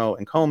Tadano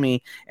and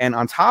Komi. And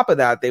on top of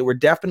that, they were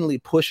definitely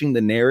pushing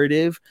the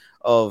narrative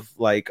of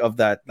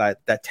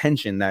that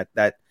tension,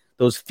 that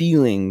those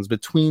feelings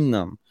between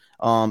them.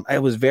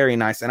 It was very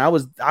nice. And I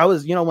was,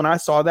 when I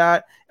saw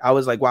that, I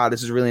was like, wow,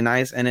 this is really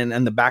nice. And then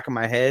in the back of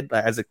my head,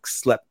 as it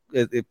slept,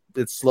 it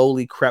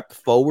slowly crept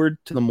forward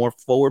to the more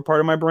forward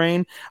part of my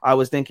brain. I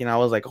was thinking,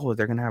 oh, they're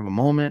going to have a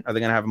moment. Are they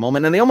going to have a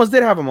moment? And they almost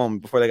did have a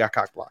moment before they got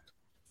cock blocked.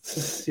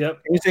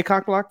 Yep. Can you say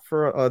cock blocked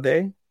for a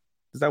day?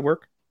 Does that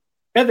work?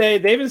 Yeah,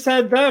 they even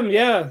said them,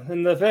 yeah,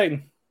 in the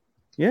thing.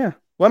 Yeah.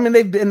 Well, I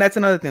mean, and that's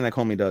another thing that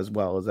Komi does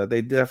well, is that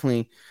they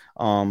definitely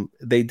allow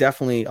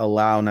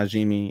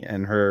Najimi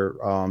and her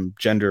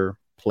gender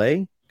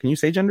play. Can you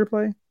say gender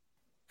play?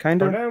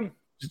 Kind of.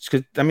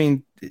 Because I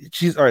mean,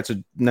 she's all right. So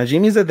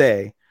Najimi's a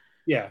they.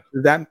 Yeah.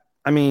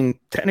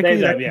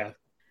 Technically,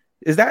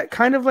 is that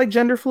kind of like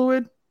gender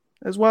fluid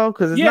as well?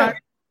 Because it's not.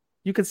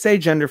 You could say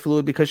gender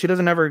fluid because she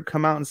doesn't ever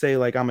come out and say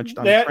like I'm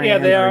trans. They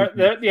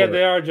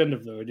are gender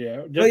fluid.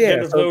 Yeah,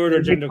 gender fluid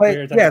or gender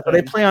queer. So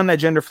they play on that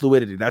gender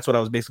fluidity. That's what I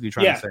was basically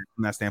trying to say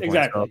from that standpoint.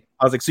 Exactly. So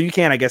I was like, so you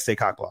can't, I guess, say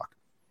cock block.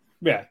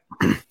 Yeah.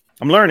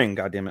 I'm learning.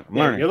 God damn it, I'm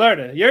learning. You're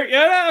learning.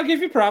 I'll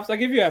give you props. I'll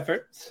give you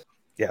effort.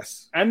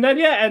 Yes. And then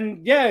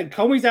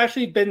Komi's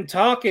actually been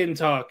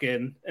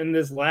talking in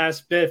this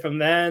last bit from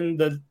then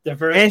the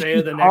first day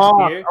of the next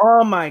year.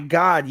 Oh my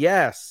God,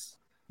 yes.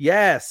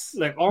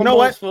 Like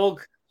almost full.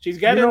 She's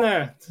getting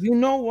there. You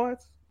know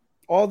what?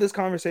 All this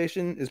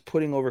conversation is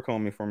putting over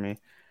Komi for me.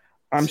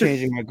 I'm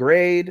changing my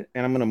grade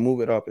and I'm gonna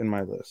move it up in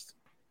my list.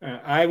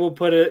 I will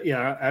put it.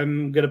 Yeah,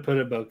 I'm gonna put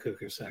it above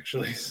Cuckoo's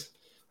actually.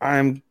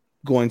 I'm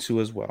going to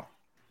as well.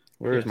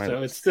 Where is my? So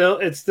list?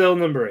 it's still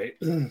number 8.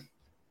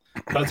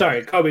 Oh,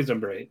 sorry, Kobe's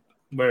number 8,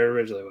 where it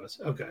originally was.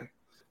 Okay.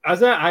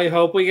 I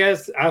hope we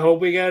get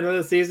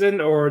another season,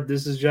 or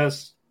this is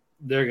just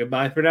their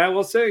goodbye for now.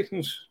 We'll see.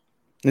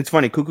 It's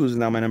funny. Cuckoo's is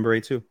now my number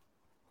 8 too.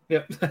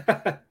 Yep.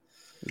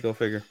 Go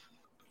figure.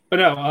 But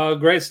no,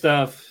 great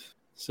stuff.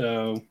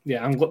 So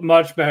yeah, I'm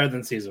much better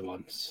than season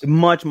 1.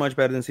 Much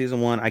better than season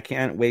 1. I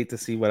can't wait to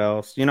see what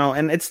else.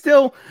 And it's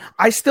still,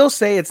 I still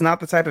say it's not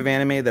the type of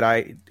anime that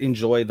I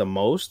enjoy the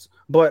most,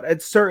 but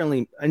it's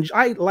certainly. And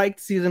I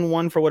liked season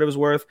 1 for what it was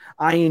worth.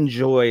 I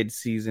enjoyed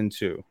season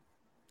 2,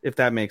 if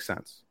that makes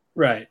sense.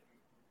 Right.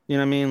 You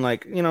know what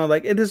I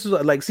mean? This is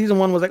like season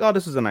 1 was like, oh,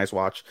 this is a nice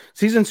watch.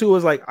 Season 2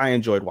 was like, I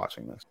enjoyed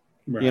watching this.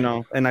 Right.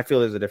 And I feel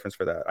there's a difference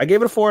for that. I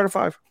gave it a 4 out of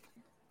 5.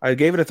 I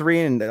gave it a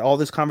 3, and all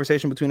this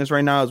conversation between us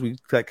right now as we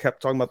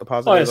kept talking about the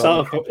positive.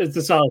 It's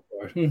a solid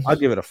 4. I'll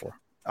give it a 4.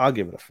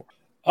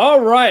 All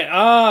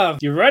right.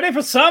 You ready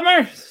for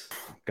summer?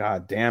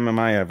 God damn, am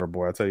I ever,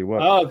 boy? I'll tell you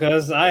what. Oh,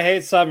 because I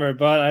hate summer,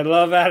 but I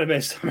love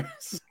anime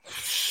summers.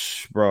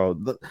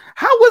 Bro,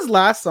 how was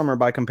last summer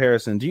by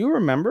comparison? Do you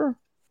remember?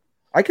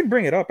 I can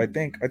bring it up, I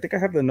think. I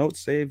have the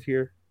notes saved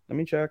here. Let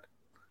me check.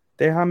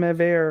 Déjame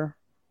ver.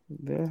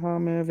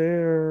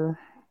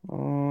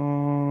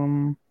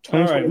 All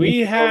right,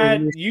 we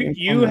had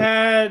you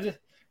had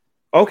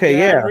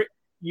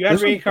you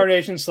had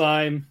Reincarnation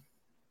Slime.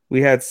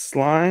 We had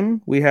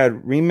Slime. We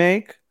had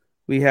Remake.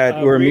 We had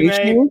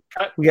Uramichi.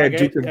 We had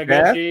Duke of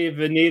Death.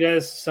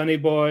 Vanitas, Sunny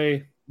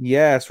Boy.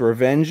 Yes,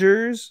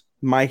 Revengers.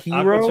 My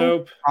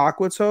Hero.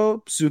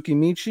 Aquatope.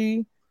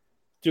 Tsukimichi.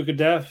 Duke of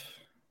Death.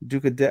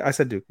 I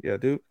said Duke. Yeah,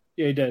 Duke.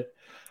 Yeah, you did.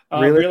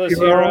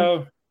 Realist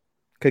Hero.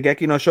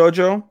 Kageki no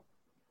Shoujo.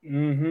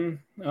 Mm-hmm.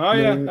 Oh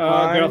yeah.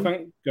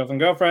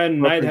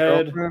 Girlfriend.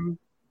 Nighthead.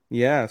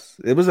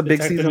 Yes, it was a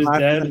big season last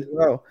season as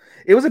well.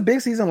 It was a big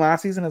season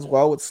last season as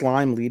well, with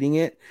Slime leading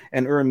it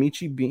and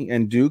Uramichi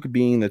and Duke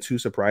being the 2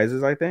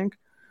 surprises, I think.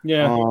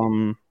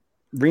 Yeah.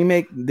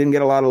 Remake didn't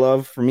get a lot of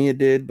love. For me, it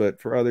did,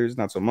 but for others,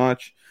 not so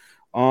much.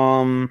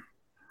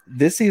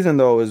 This season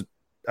though it's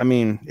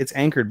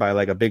anchored by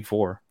like a big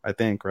 4, I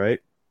think, right?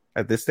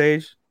 At this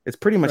stage, it's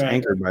pretty much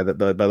anchored by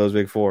by those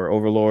big 4: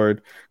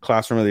 Overlord,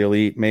 Classroom of the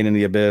Elite, Made in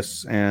the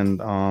Abyss, and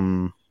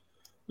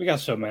we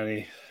got so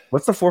many.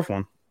 What's the 4th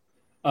one?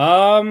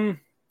 I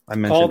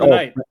mentioned Call of the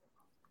Night.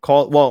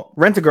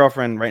 Rent a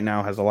Girlfriend right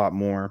now has a lot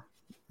more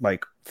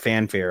like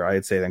fanfare,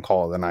 I'd say, than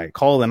Call of the Night.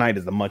 Call of the Night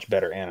is the much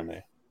better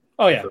anime.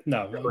 Oh yeah,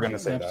 no, we're gonna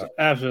say that.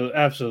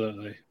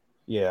 Absolutely.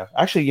 Yeah,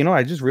 actually,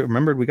 I just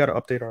remembered we got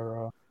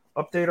to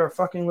update our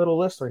fucking little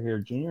list right here,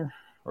 Junior.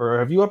 Or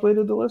have you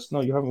updated the list?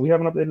 No, you haven't. We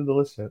haven't updated the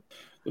list yet.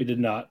 We did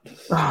not.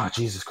 Oh,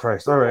 Jesus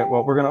Christ! All right,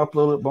 well, we're gonna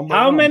upload it.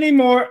 How many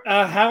more?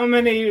 How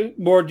many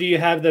more do you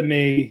have than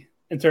me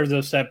in terms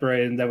of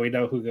separating that we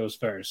know who goes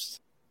first?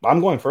 I'm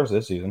going first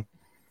this season.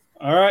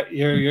 All right,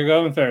 you're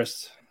going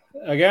first.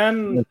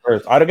 Again,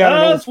 first. I'd have got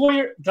tell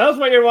us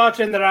what you're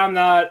watching that I'm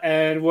not,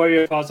 and what are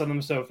your thoughts on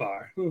them so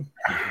far?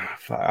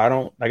 I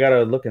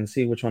gotta look and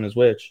see which one is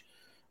which.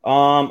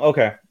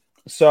 Okay,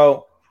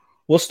 so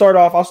we'll start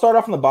off. I'll start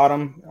off on the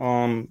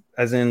bottom.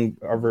 As in,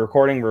 we're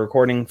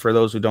recording for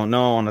those who don't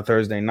know on a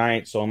Thursday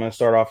night. So I'm gonna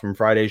start off from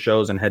Friday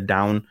shows and head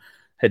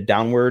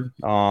downward.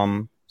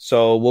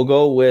 So we'll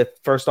go with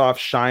first off,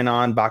 Shine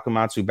On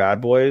Bakumatsu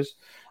Bad Boys.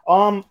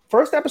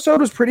 First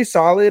episode was pretty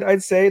solid,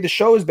 I'd say. The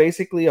show is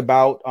basically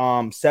about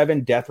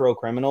 7 death row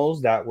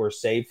criminals that were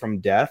saved from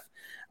death.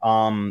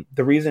 The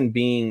reason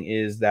being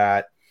is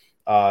that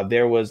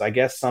there was, I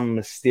guess, some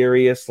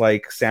mysterious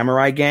like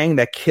samurai gang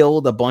that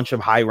killed a bunch of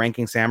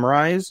high-ranking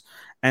samurais,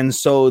 and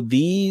so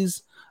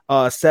these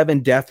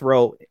 7 death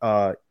row,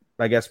 I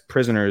guess,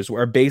 prisoners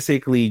were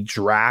basically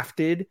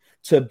drafted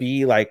to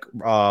be like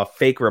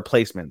fake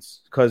replacements,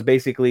 because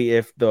basically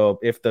if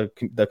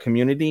the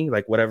community,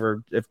 like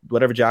whatever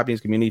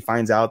Japanese community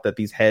finds out that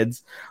these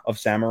heads of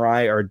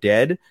samurai are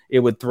dead, it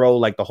would throw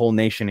like the whole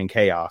nation in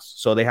chaos.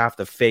 So they have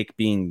to fake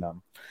being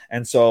them.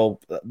 And so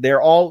they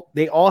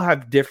all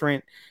have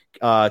different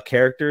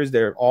characters.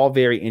 They're all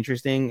very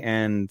interesting,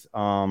 and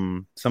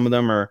some of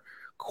them are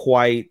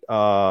quite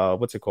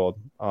what's it called?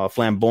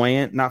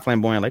 Flamboyant, not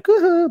flamboyant like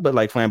but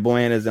like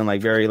flamboyant as in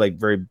like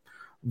very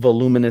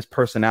voluminous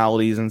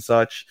personalities and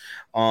such.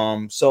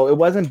 So it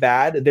wasn't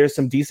bad. There's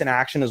some decent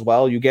action as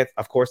well. You get,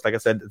 of course, like I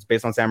said, it's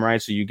based on samurai,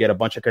 so you get a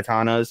bunch of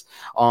katanas.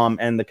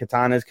 And the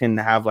katanas can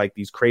have like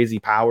these crazy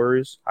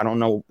powers. I don't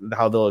know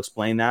how they'll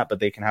explain that, but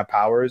they can have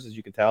powers, as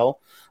you can tell,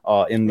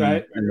 in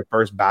the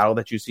first battle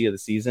that you see of the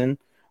season.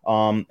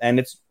 And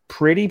it's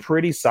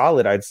pretty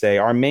solid, I'd say.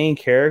 Our main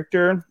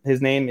character,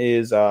 his name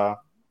is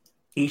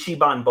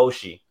Ichiban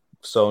Boshi.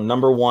 So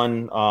number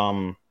one,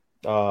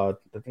 I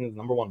think it's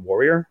number 1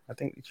 warrior. I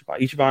think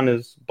Ichiban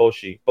is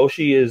Boshi.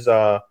 Boshi is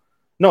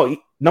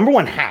number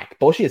 1 hat.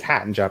 Boshi is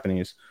hat in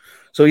Japanese.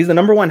 So he's the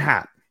number 1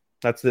 hat.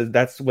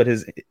 That's what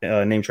his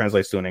name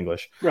translates to in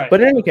English. Right. But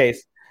in any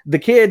case, the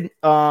kid,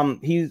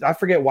 I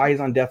forget why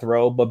he's on death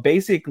row, but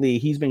basically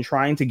he's been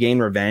trying to gain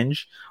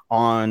revenge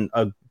on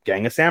a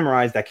gang of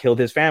samurais that killed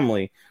his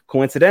family.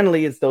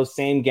 Coincidentally, it's those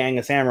same gang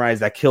of samurais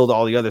that killed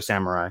all the other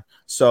samurai.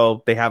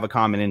 So they have a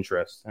common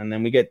interest. And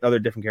then we get other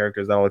different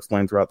characters that I'll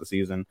explain throughout the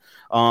season.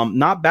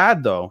 Not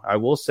bad, though, I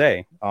will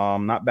say.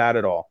 Not bad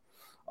at all.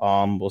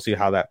 We'll see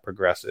how that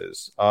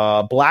progresses.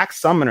 Black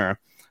Summoner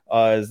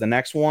is the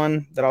next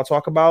one that I'll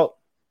talk about.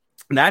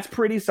 That's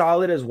pretty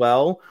solid as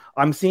well.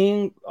 I'm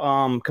seeing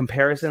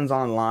comparisons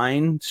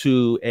online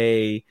to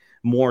a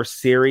more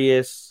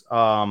serious...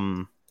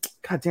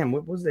 God damn,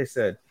 what was they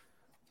said?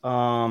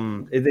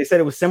 They said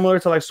it was similar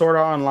to like Sword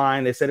Art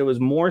Online. They said it was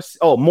more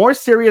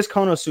serious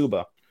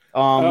Konosuba,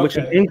 which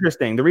is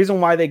interesting. The reason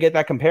why they get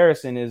that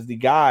comparison is the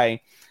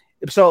guy.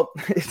 So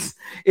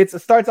it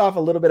starts off a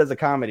little bit as a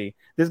comedy.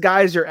 This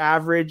guy is your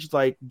average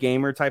like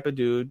gamer type of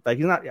dude. Like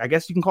he's not. I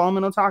guess you can call him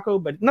an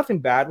otaku, but nothing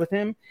bad with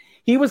him.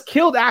 He was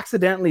killed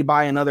accidentally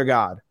by another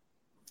god.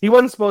 He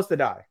wasn't supposed to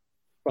die.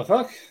 What the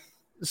fuck?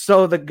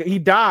 So he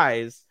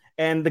dies,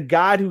 and the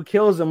god who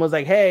kills him was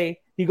like, "Hey."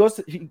 He goes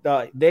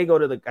to they go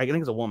to the, I think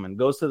it's a woman,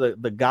 goes to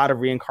the god of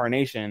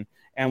reincarnation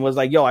and was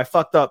like, yo, I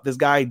fucked up. This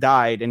guy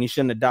died and he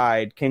shouldn't have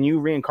died. Can you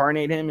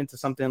reincarnate him into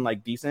something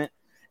like decent?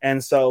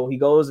 And so he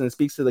goes and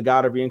speaks to the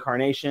god of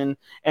reincarnation,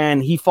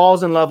 and he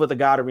falls in love with the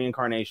god of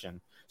reincarnation.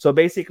 So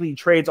basically he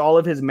trades all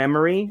of his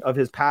memory of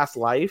his past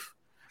life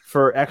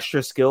for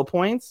extra skill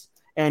points.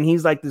 And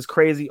he's like this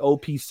crazy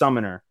OP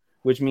summoner,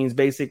 which means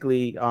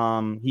basically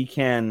he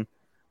can,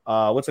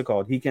 what's it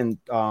called? He can,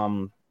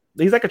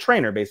 he's like a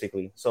trainer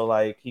basically. So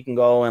like he can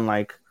go and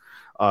like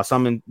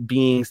summon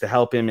beings to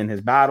help him in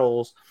his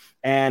battles.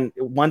 And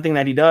one thing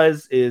that he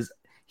does is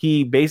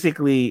he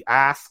basically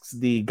asks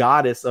the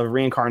goddess of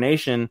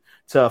reincarnation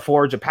to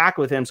forge a pact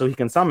with him so he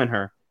can summon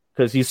her,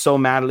 because he's so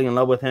madly in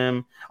love with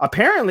him.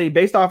 Apparently,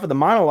 based off of the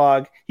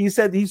monologue, he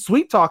said he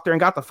sweet talked her and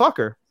got the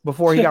fucker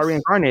before he got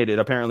reincarnated,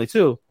 apparently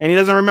too. And he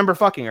doesn't remember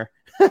fucking her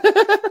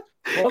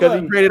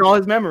because he traded all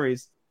his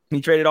memories. He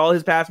traded all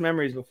his past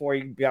memories before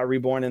he got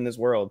reborn in this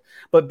world.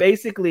 But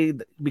basically,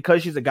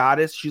 because she's a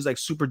goddess, she's like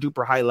super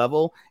duper high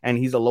level, and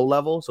he's a low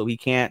level, so he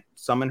can't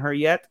summon her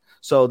yet.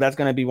 So that's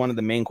going to be one of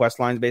the main quest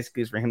lines,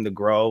 basically, is for him to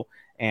grow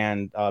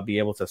and be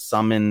able to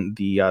summon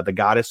the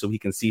goddess so he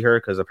can see her,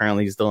 because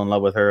apparently he's still in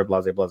love with her,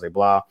 blah, blah,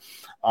 blah,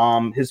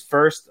 blah. His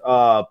first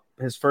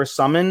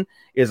summon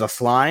is a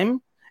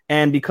slime.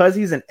 And because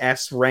he's an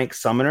S rank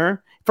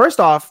summoner, first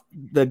off,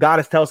 the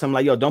goddess tells him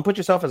like, yo, don't put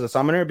yourself as a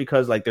summoner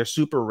because like they're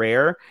super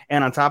rare.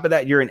 And on top of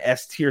that, you're an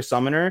S tier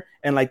summoner.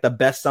 And like the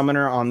best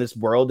summoner on this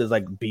world is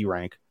like B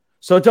rank.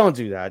 So don't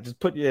do that.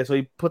 Just so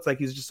he puts like,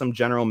 he's just some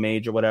general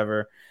mage or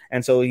whatever.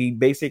 And so he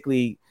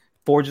basically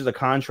forges a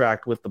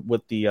contract with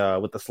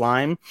the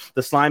slime,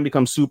 the slime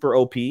becomes super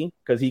OP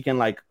because he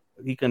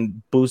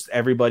can boost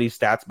everybody's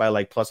stats by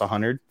like plus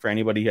 100 for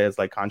anybody who has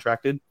like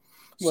contracted.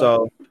 Wow.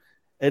 So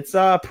it's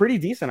pretty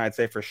decent, I'd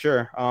say, for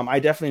sure. I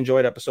definitely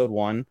enjoyed episode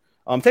 1.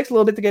 Takes a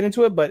little bit to get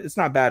into it, but it's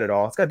not bad at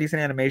all. It's got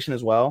decent animation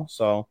as well,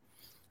 so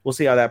we'll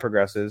see how that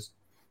progresses.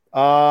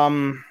 Let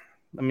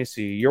me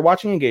see. You're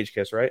watching Engage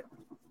Kiss, right?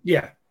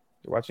 Yeah.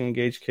 You're watching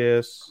Engage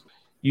Kiss.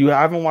 You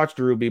haven't watched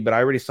Ruby, but I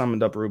already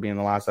summoned up Ruby in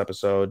the last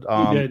episode.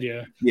 You did,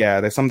 yeah.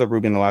 Yeah, they summed up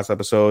Ruby in the last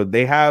episode.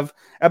 They have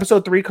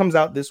episode 3 comes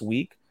out this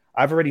week.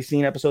 I've already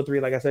seen episode 3,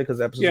 like I said,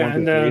 because episode 1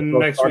 and then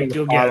next week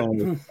you'll get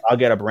it. I'll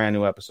get a brand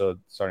new episode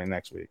starting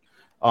next week.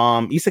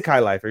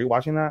 Isekai Life. Are you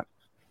watching that?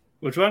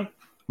 Which one?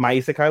 My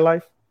Isekai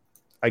Life.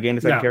 I gained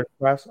a second character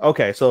class.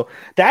 Okay, so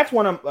that's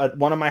one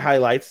of my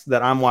highlights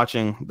that I'm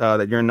watching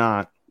that you're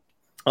not.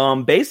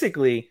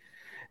 Basically,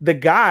 the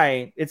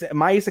guy, it's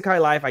My Isekai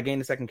Life. I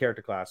gained a second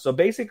character class. So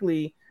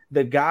basically,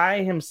 the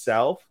guy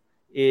himself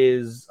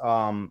is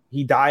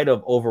he died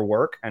of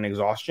overwork and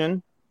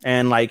exhaustion.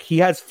 And like he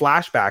has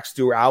flashbacks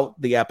throughout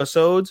the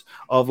episodes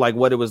of like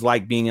what it was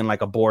like being in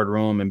like a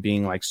boardroom and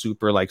being like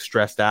super like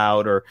stressed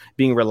out or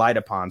being relied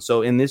upon.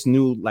 So in this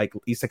new like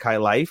Isekai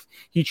Life,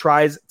 he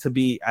tries to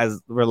be as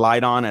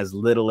relied on as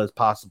little as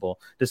possible,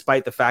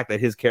 despite the fact that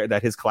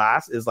his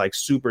class is like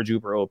super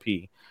duper OP.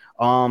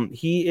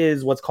 He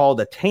is what's called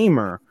a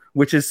tamer,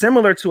 which is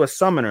similar to a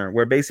summoner,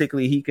 where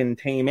basically he can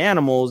tame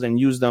animals and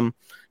use them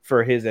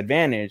for his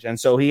advantage. And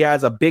so he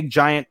has a big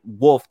giant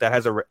wolf that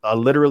has a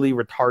literally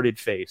retarded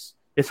face.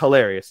 It's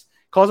hilarious.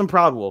 Calls him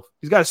Proud Wolf.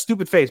 He's got a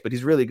stupid face, but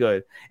he's really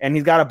good. And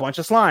he's got a bunch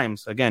of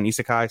slimes. Again,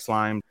 Isekai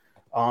slime.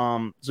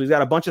 So he's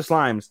got a bunch of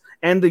slimes.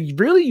 And the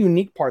really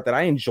unique part that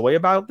I enjoy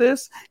about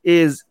this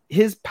is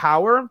his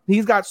power.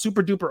 He's got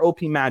super duper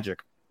OP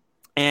magic.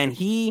 And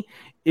he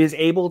is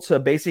able to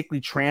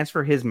basically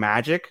transfer his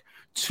magic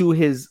to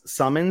his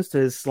summons, to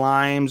his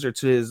slimes, or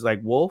to his like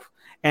wolf.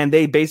 And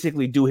they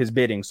basically do his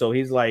bidding. So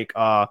he's like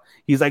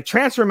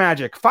transfer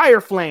magic,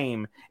 fire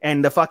flame,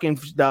 and the fucking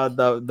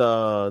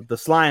the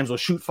slimes will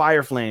shoot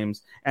fire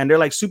flames, and they're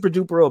like super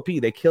duper OP.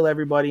 They kill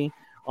everybody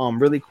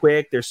really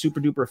quick. They're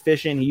super duper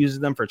efficient. He uses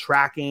them for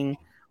tracking.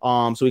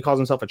 So he calls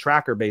himself a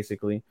tracker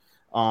basically,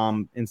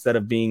 instead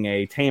of being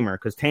a tamer,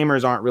 because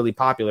tamers aren't really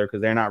popular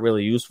because they're not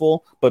really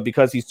useful. But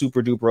because he's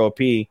super duper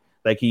OP,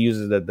 like he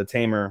uses the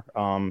tamer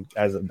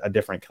as a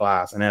different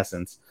class in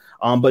essence.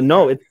 But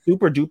no, it's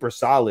super duper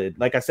solid,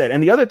 like I said.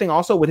 And the other thing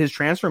also with his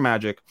transfer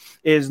magic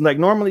is like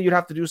normally you'd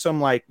have to do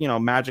some like, you know,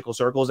 magical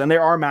circles, and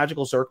there are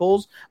magical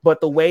circles, but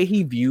the way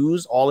he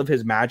views all of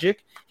his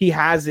magic, he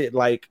has it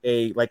like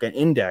an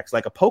index,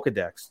 like a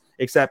Pokedex,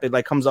 except it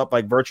like comes up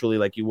like virtually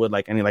like you would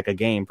like any like a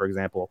game, for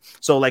example.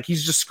 So like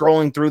he's just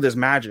scrolling through this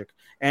magic,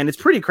 and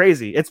it's pretty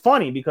crazy. It's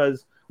funny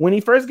because when he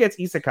first gets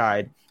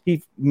isekai'd,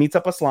 he meets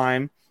up a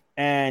slime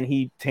and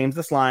he tames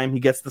the slime, he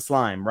gets the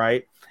slime,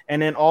 right?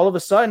 And then all of a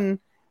sudden,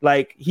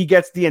 like he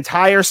gets the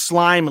entire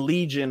slime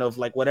legion of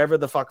like whatever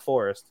the fuck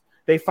forest.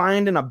 They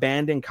find an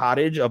abandoned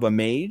cottage of a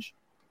mage,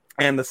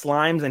 and the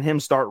slimes and him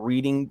start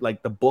reading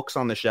like the books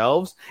on the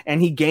shelves,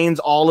 and he gains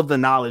all of the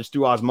knowledge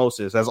through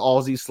osmosis as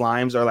all these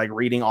slimes are like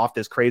reading off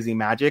this crazy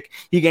magic.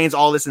 He gains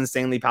all this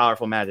insanely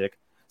powerful magic.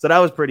 So that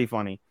was pretty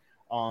funny,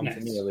 nice. To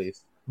me at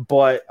least.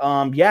 But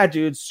yeah,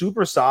 dude,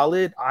 super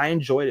solid. I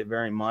enjoyed it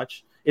very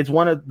much. It's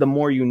one of the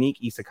more unique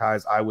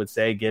isekais, I would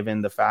say,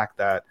 given the fact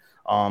that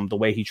the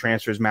way he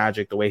transfers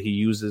magic, the way he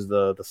uses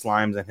the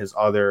slimes and his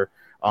other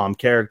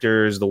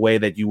characters, the way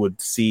that you would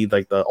see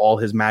like all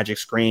his magic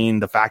screen,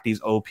 the fact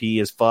he's OP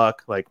as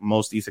fuck, like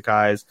most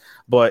isekais,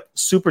 but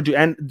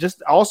and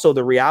just also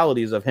the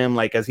realities of him,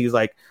 like as he's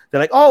like,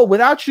 they're like, oh,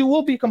 without you,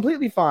 we'll be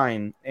completely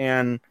fine.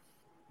 And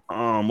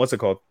what's it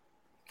called?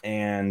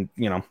 And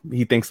you know,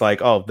 he thinks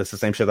like, oh, this is the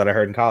same shit that I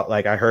heard in college,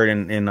 like I heard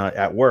in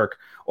at work,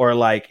 or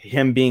like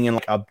him being in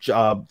like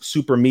a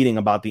super meeting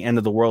about the end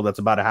of the world that's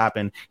about to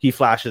happen. He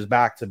flashes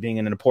back to being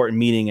in an important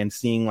meeting and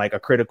seeing like a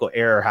critical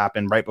error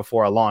happen right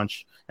before a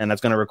launch, and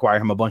that's going to require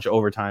him a bunch of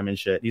overtime and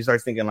shit. He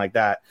starts thinking like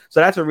that. So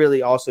that's a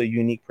really also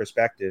unique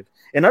perspective.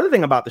 Another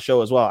thing about the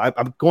show as well,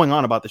 I'm going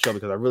on about the show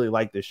because I really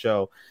like this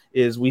show,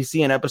 is we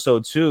see in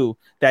episode 2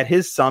 that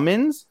his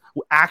summons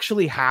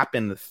actually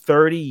happened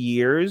 30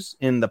 years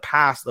in the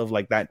past of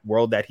like that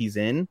world that he's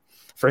in,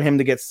 for him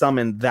to get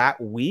summoned that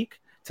week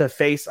to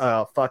face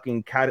a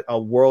fucking a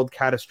world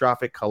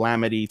catastrophic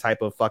calamity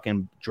type of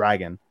fucking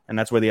dragon. And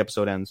that's where the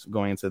episode ends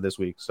going into this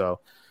week. So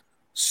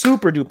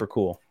super duper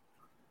cool.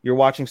 You're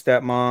watching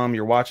Stepmom,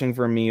 you're watching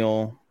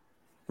Vermeil,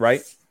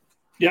 right?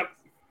 Yep.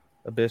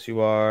 Abyss you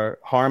are.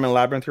 Harm and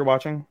Labyrinth you're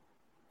watching?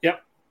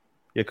 Yep.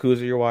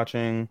 Yakuza you're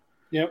watching?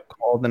 Yep.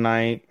 Call of the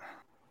Night?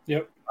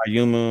 Yep.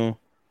 Ayumu,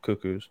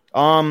 Cuckoos.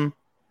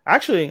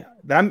 Actually,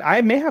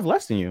 I may have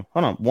less than you.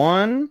 Hold on.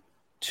 1,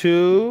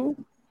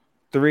 2,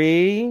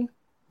 3,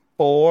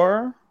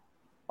 4.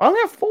 I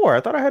only have 4.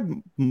 I thought I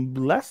had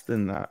less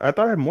than that. I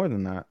thought I had more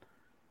than that.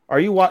 Are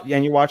you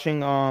and you're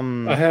watching?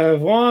 I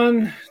have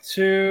 1,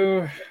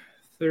 2,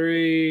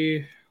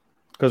 3.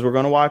 Because we're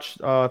gonna watch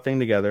thing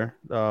together.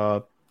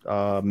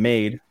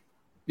 Maid.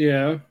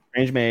 Yeah.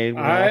 Strange Maid.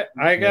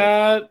 I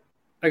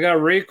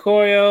got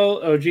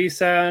Recoil,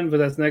 OG-san, but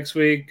that's next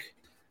week.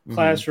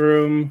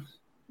 Classroom,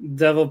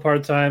 Devil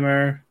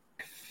Part-Timer.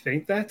 I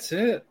think that's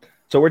it.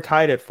 So we're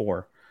tied at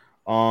 4.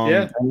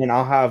 Yeah. And then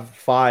I'll have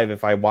 5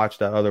 if I watch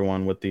that other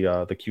one with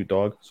the cute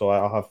dog. So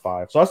I'll have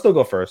 5. So I'll still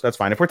go first. That's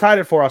fine. If we're tied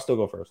at 4, I'll still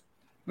go first.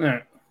 All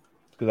right.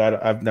 Because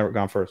I've never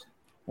gone first.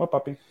 What,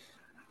 puppy?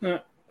 No,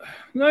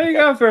 you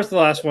got first the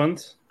last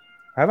ones.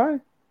 Have I?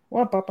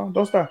 What, papa?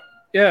 Don't stop.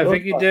 Yeah, I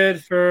think you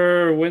did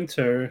for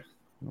winter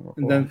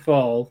and then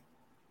fall.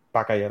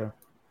 Bacallero.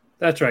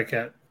 That's right,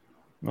 cat.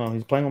 No,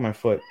 he's playing with my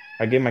foot.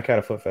 I gave my cat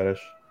a foot fetish.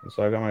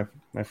 So I got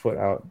my foot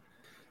out.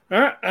 All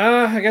right.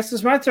 I guess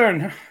it's my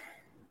turn.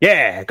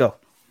 Yeah, go.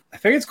 I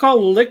think it's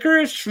called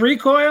Licorice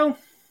Recoil.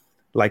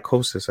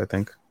 Lycosis, I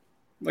think.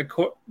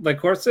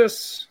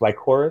 Lycorsis?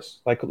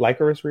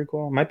 Licorice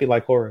Recoil? Might be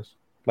Licorice.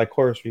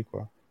 Licorice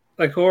Recoil.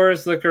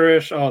 Licorice,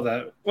 licorice, all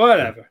that.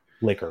 Whatever.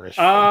 Licorice.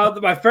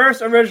 My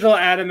first original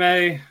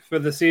anime for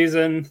the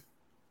season.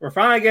 We're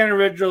finally getting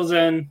originals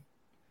in.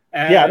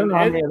 And I don't know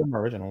how many of them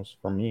are originals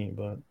for me,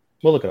 but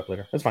we'll look it up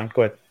later. That's fine.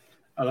 Go ahead.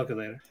 I'll look it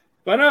later.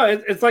 But no,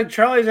 it's like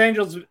Charlie's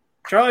Angels.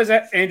 Charlie's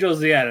Angels,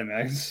 the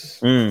anime.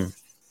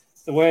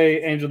 The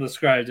way Angel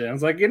described it. I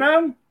was like,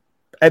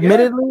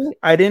 admittedly,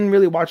 I didn't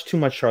really watch too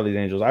much Charlie's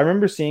Angels. I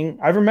remember seeing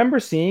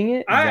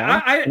it.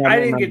 I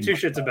didn't get two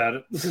shits about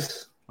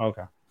it.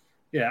 Okay.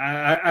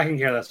 Yeah, I can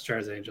care less for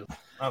Charlie's Angels.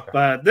 Okay.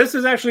 But this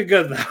is actually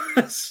good, though.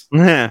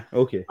 Yeah,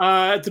 okay.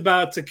 It's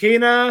about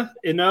Takina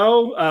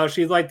Ino.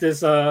 She's like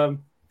this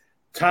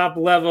top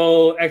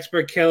level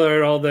expert killer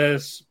and all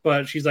this,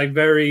 but she's like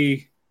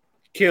very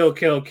kill,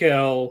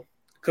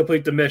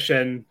 complete the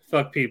mission,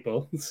 fuck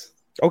people.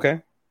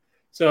 Okay.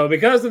 So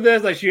because of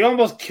this, like she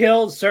almost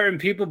killed certain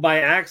people by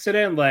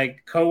accident,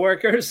 like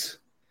coworkers.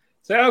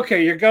 So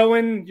okay, you're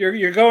going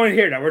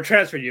here now. We're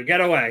transferring you.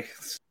 Get away.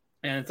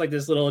 And it's like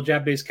this little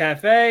Japanese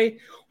cafe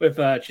with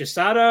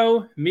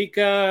Chisato,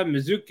 Mika,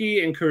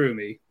 Mizuki, and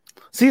Kurumi.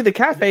 See, the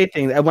cafe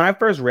thing, when I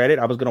first read it,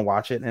 I was going to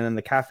watch it, and then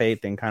the cafe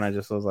thing kind of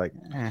just was like,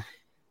 eh.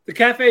 The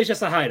cafe is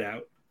just a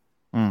hideout.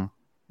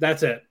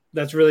 That's it.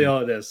 That's really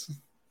all it is.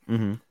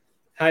 Mm-hmm.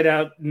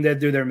 Hideout, and they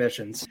do their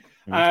missions.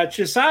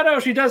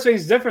 Chisato, she does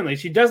things differently.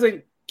 She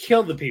doesn't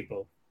kill the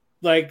people.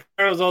 Like,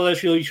 all this,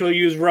 she'll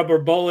use rubber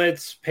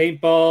bullets,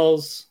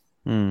 paintballs,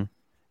 and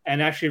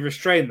actually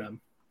restrain them.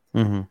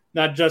 Mm-hmm.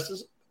 Not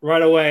just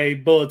right away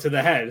bullet to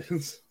the head.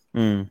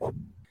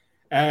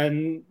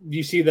 And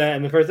you see that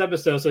in the first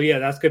episode. So yeah,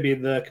 that's gonna be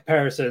the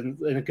comparison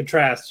and the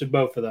contrast to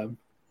both of them.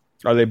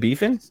 Are they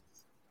beefing?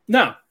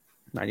 No,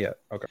 not yet.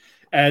 Okay.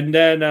 And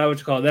then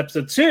in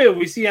episode 2,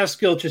 we see how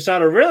skilled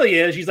Chisato really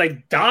is. She's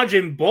like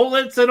dodging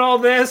bullets and all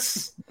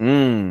this.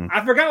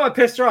 I forgot what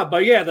pissed her off,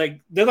 but yeah, like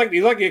they're like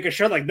you can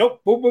shot like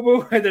nope, boom, boom,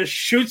 boom, and then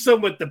shoots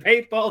them with the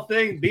paintball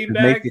thing,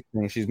 beanbag.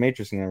 She's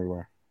matrixing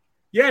everywhere.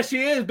 Yeah,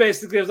 she is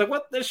basically. I was like,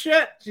 what the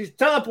shit? She's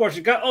teleporting.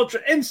 She got Ultra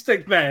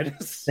Instinct, man.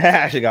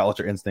 Yeah, she got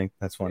Ultra Instinct.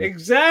 That's funny.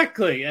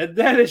 Exactly. And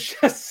then it's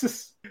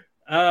just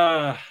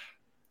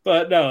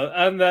but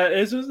no,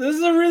 this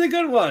is a really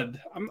good one.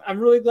 I'm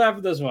really glad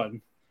for this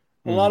one.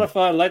 A lot of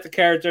fun. I like the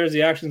characters.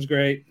 The action's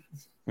great.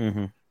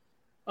 Mm-hmm.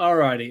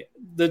 Alrighty.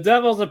 The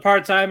Devil's a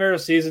Part-Timer,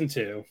 Season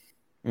 2.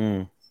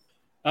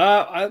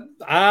 I'll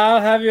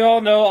have you all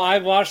know I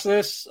watched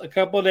this a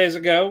couple of days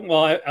ago.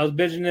 Well, I was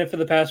binging it for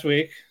the past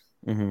week.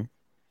 Mm-hmm.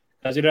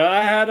 Because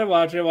I had to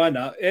watch it. Why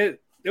not?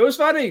 It was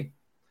funny.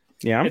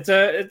 Yeah. It's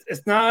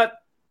not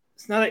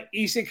an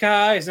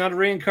isekai. It's not a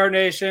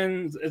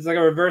reincarnation. It's like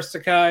a reverse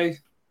isekai.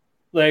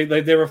 Like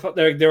they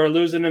were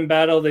losing in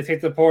battle. They take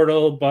the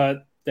portal,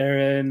 but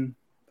they're in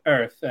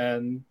Earth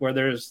and where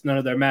there's none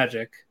of their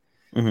magic.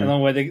 Mm-hmm. And the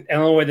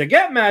only way they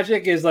get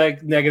magic is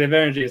like negative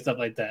energy and stuff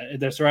like that.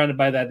 If they're surrounded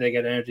by that, they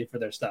get energy for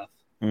their stuff.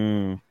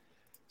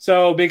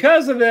 So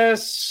because of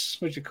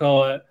this,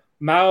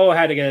 Mao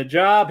had to get a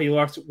job. He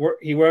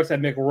works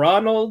at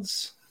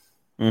McDonald's.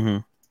 Mm-hmm.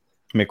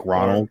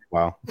 McDonald's.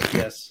 Wow.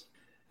 Yes.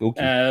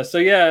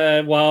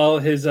 Okay. While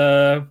his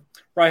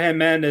right-hand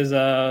man is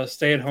a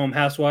stay-at-home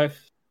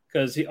housewife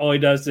because all he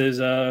does is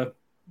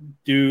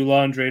do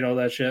laundry and all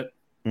that shit,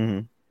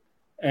 and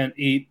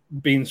eat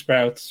bean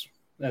sprouts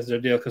as their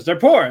deal because they're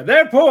poor.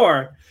 They're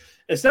poor,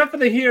 except for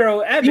the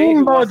hero Emmy.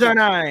 Bimbo,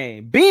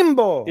 Janai.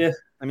 Bimbo. Yeah,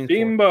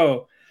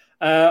 Bimbo.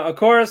 Of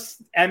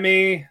course,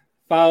 Emmy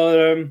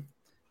followed him.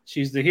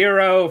 She's the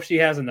hero. She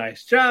has a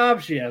nice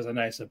job. She has a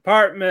nice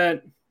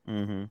apartment.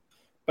 But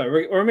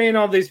we're meeting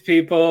all these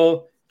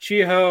people.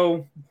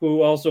 Chiho,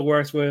 who also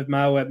works with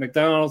Mao at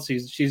McDonald's,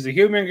 she's a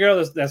human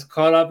girl that's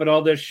caught up in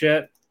all this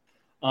shit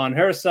on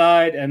her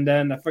side. And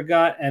then I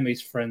forgot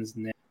Emmy's friend's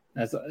name.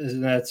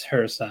 That's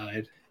her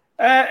side.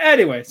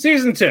 Anyway,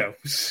 season 2.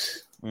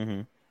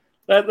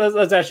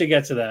 Let's actually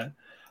get to that.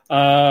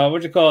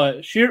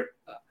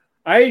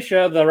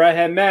 Aisha, the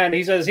right-hand man,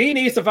 he says he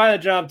needs to find a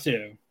job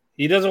too.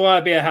 He doesn't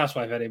want to be a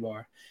housewife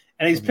anymore.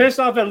 And he's pissed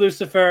off at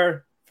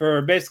Lucifer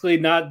for basically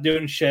not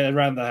doing shit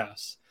around the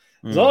house.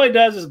 Because all he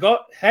does is go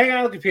hang out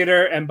on the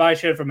computer and buy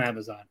shit from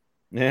Amazon.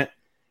 Yeah.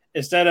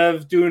 instead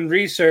of doing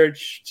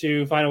research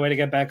to find a way to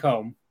get back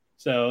home.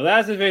 So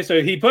that's his face.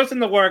 So he puts in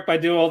the work by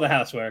doing all the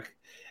housework,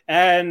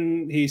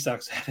 and he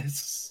sucks at it.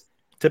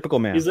 Typical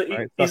man. He's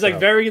like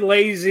very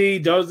lazy,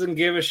 doesn't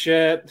give a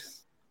shit.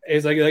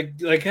 He's like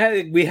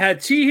hey, we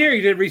had tea here.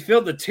 You didn't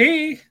refill the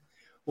tea.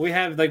 We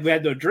had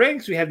no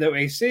drinks. We had no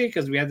AC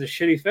because we had the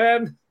shitty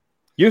fan.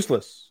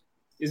 Useless.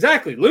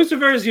 Exactly.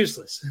 Lucifer is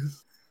useless.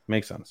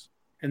 Makes sense.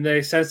 And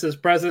they sense this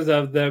presence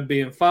of them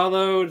being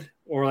followed,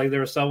 or like there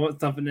was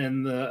something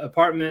in the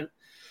apartment.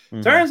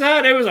 Mm-hmm. Turns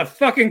out it was a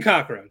fucking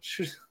cockroach,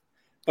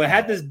 but it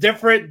had this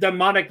different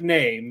demonic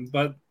name.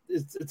 But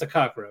it's a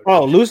cockroach.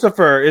 Oh,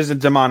 Lucifer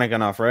isn't demonic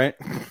enough, right?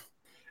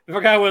 I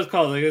forgot what it's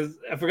called.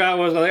 I forgot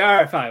what it was called. All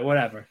right, fine,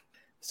 whatever.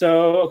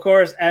 So of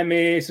course,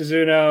 Emmy,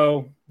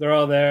 Suzuno, they're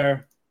all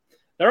there.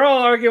 They're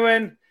all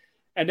arguing,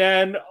 and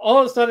then all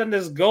of a sudden,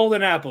 this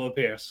golden apple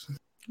appears.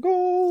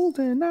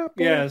 Golden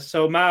apple. Yeah,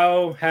 so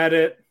Mao had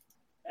it,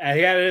 and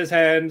he had it in his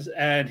hands,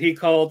 and he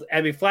called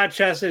Emmy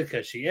flat-chested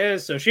because she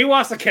is, so she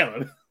wants to kill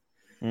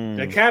him.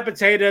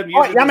 Decapitate him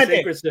using the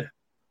secret...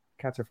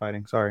 Cats are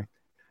fighting, sorry.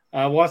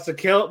 Wants to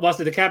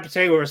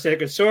decapitate with her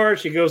sacred sword.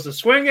 She goes to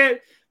swing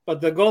it, but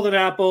the golden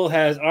apple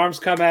has arms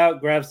come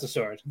out, grabs the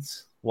sword.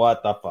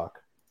 What the fuck?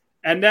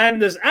 And then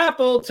this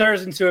apple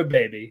turns into a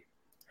baby.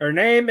 Her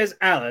name is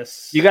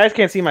Alice. You guys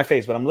can't see my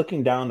face, but I'm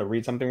looking down to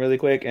read something really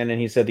quick. And then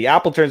he said the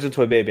apple turns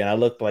into a baby. And I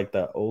looked like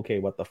okay,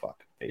 what the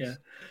fuck face.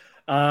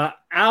 Yeah.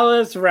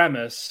 Alice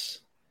Ramis.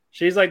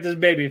 She's like this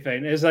baby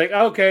thing. It's like,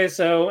 okay,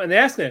 so, and they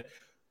ask her,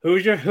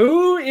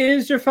 who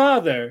is your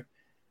father?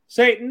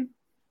 Satan.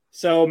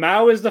 So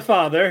Mao is the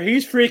father.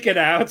 He's freaking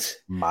out.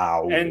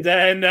 Mao. And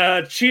then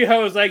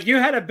Chiho is like, you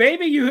had a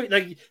baby? You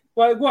like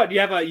what?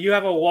 You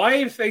have a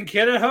wife and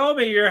kid at home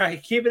and you're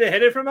keeping it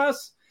hidden from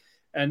us?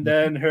 And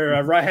then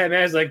her right hand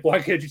man is like,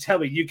 why couldn't you tell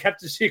me? You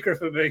kept a secret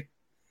from me.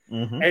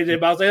 Mm-hmm. And then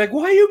Mao's like,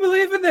 why do you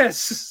believe in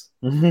this?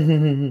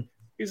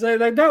 He's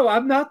like, no,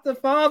 I'm not the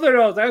father.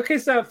 And I was like, okay,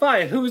 so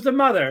fine. Who's the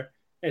mother?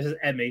 And it says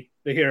Emmy,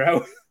 the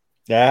hero.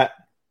 Yeah.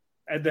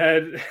 And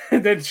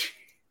then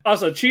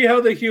also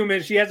Chiho, the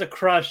human, she has a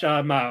crush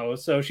on Mao.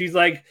 So she's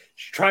like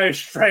trying to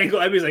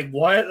strangle Emmy's like,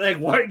 what? Like,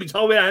 what? You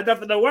told me I had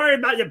nothing to worry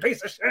about, you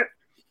piece of shit.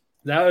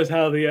 That was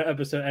how the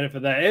episode ended for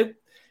that.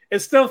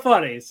 It's still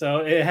funny, so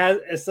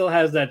it still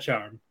has that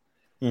charm.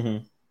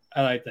 Mm-hmm.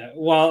 I like that.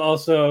 While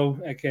also,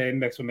 okay,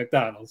 mixed with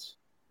McDonald's.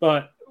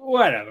 But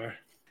whatever.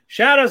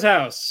 Shadow's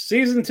House,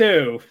 Season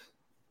 2.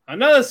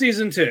 Another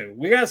Season 2.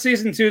 We got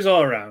Season 2s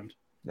all around.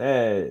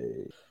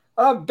 Hey.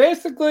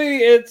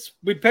 Basically,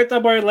 we picked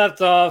up where he left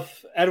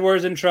off.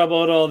 Edward's in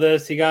trouble and all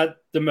this. He got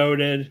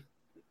demoted.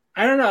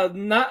 I don't know.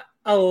 Not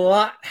a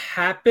lot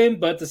happened,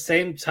 but at the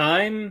same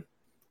time,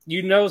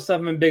 you know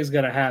something big's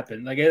going to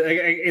happen. Like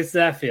it's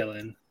that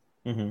feeling.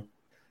 Mm-hmm.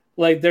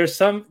 Like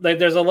there's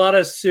a lot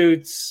of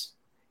suits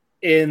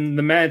in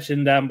the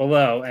mansion down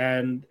below,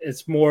 and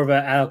it's more of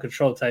an out of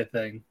control type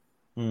thing.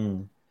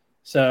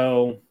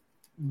 So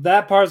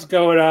that part's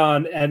going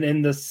on, and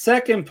in the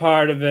second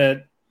part of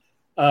it,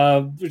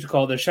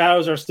 the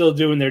shadows are still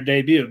doing their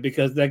debut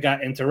because they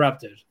got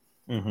interrupted.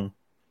 Mm-hmm.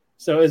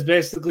 So it's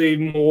basically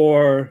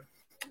more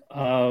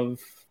of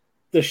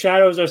the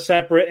shadows are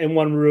separate in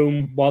one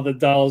room while the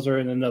dolls are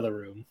in another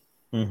room.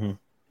 Mm-hmm.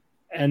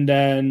 And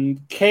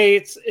then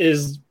Kate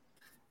is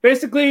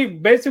basically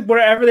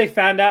wherever they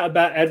found out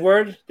about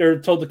Edward,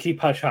 they're told to keep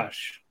hush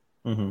hush.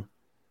 Mm-hmm.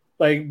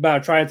 Like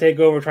about trying to take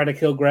over, trying to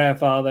kill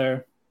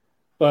grandfather.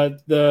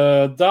 But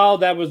the doll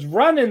that was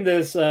running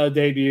this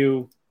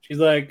debut, she's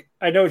like,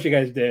 I know what you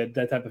guys did,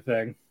 that type of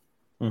thing.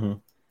 Mm-hmm.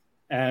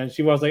 And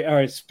she was like, all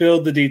right,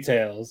 spill the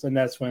details. And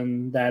that's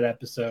when that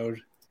episode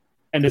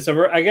ended.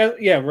 So I guess,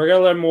 we're going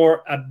to learn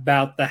more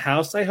about the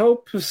house, I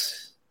hope.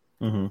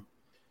 Mm-hmm.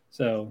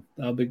 So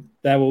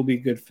that will be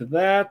good for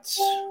that.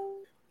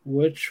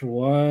 Which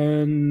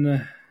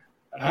one?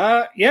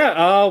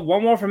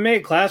 One more from me.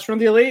 Classroom of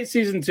the Elite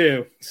Season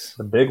 2.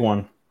 The big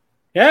one.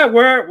 Yeah,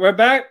 we're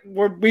back.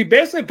 We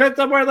basically picked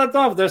up where I left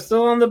off. They're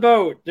still on the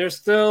boat. They're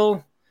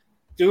still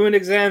doing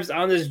exams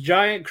on this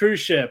giant cruise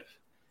ship.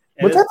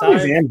 What type of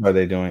exams are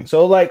they doing?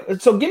 So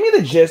give me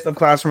the gist of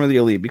Classroom of the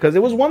Elite, because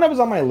it was one that was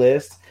on my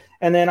list.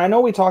 And then I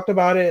know we talked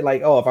about it,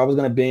 like, if I was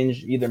going to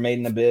binge either Made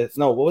in Abyss.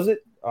 No, what was it?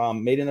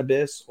 Made in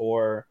Abyss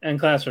and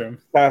Classroom.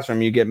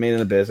 You get Made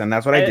in Abyss, and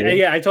that's what I did.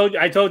 Yeah, I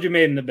told you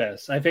Made in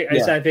Abyss. I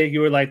think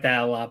you would like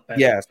that a lot better.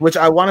 Yes, which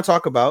I want to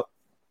talk about.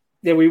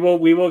 Yeah, we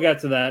will get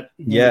to that.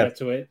 We'll get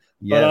to it.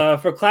 Yeah. But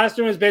for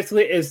Classroom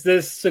is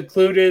this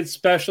secluded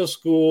special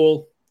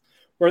school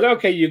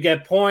where you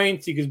get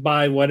points, you can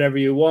buy whatever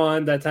you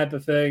want, that type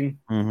of thing.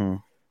 Mm-hmm.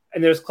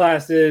 And there's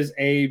classes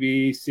A,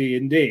 B, C,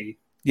 and D.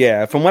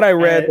 Yeah, from what I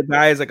read, the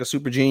guy is like a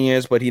super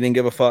genius, but he didn't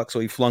give a fuck, so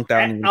he flunked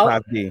out in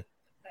class D.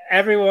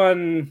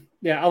 Everyone,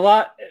 a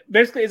lot.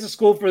 Basically, it's a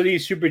school for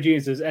these super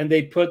geniuses, and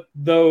they put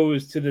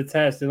those to the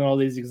test in all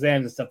these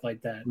exams and stuff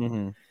like that.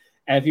 Mm-hmm.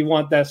 And if you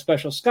want that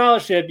special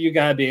scholarship, you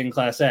gotta be in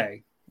Class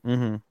A.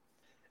 Mm-hmm.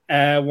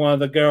 And one of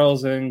the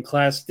girls in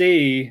Class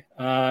D,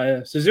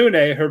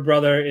 Suzune, her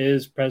brother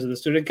is president of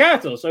the student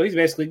council. So he's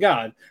basically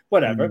God.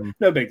 Whatever.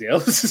 No big deal.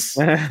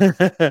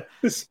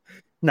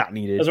 Not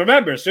needed. Because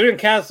remember, student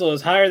council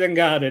is higher than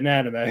God in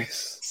anime.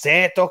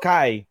 Santo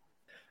Kai.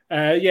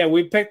 Yeah,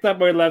 we picked up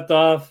where we left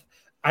off.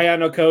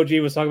 Ayano Koji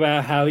was talking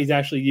about how he's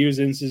actually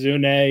using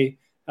Suzune,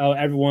 how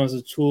everyone's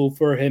a tool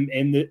for him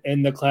in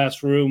the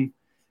classroom,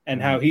 and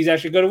how he's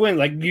actually going to win.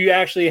 Like you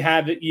actually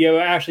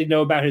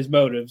know about his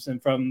motives,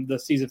 and from the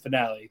season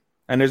finale.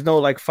 And there's no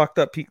like fucked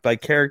up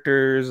like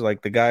characters.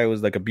 Like the guy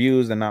was like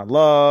abused and not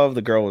loved.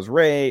 The girl was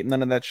raped.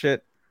 None of that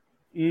shit.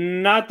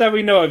 Not that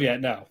we know of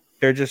yet. No,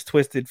 they're just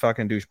twisted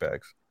fucking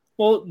douchebags.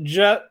 Well,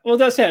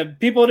 that's it.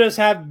 People just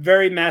have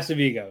very massive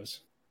egos.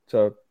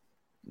 So,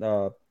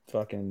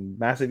 fucking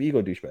massive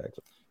ego douchebags.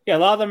 Yeah, a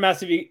lot of them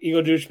massive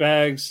ego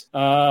douchebags.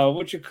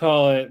 What you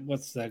call it?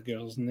 What's that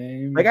girl's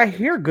name? Like I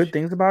hear good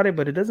things about it,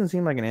 but it doesn't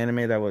seem like an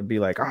anime that would be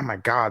like, oh my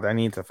god, I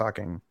need to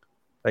fucking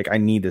I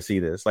need to see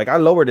this. Like I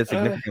lowered it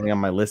significantly on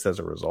my list as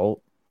a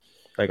result.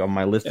 Like on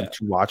my list of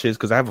 2 watches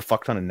because I have a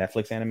fuck ton of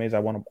Netflix animes I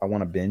want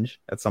to binge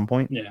at some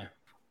point. Yeah.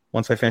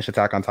 Once I finish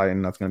Attack on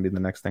Titan, that's going to be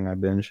the next thing I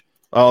binge.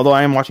 Although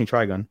I am watching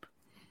Trigun.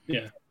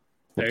 Yeah.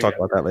 We'll talk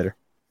about that later.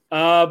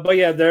 But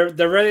yeah,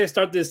 they're ready to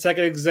start this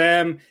second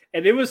exam,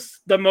 and it was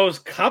the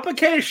most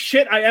complicated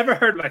shit I ever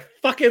heard in my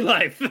fucking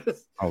life.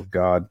 Oh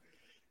God.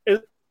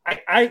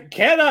 I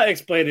cannot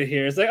explain it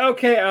here. It's like,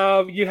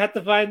 okay, you have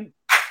to find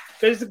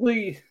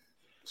basically.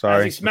 Sorry.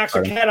 As he smacks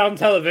a cat on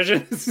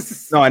television.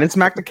 No, I didn't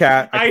smack the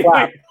cat. I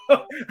clapped.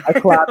 I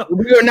clapped.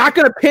 We are not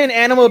going to pin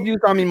animal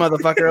abuse on me,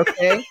 motherfucker,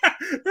 okay?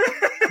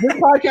 This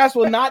podcast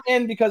will not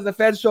end because the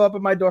feds show up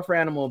at my door for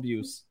animal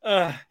abuse.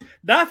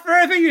 Not for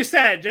everything you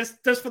said,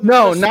 just for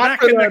the not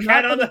for the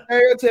cat on the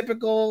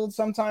stereotypical,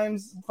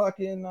 sometimes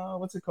fucking,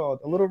 what's it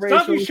called? A little racial.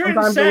 Stuff you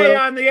shouldn't say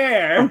on the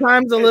air.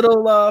 Sometimes a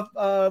little,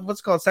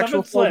 what's it called?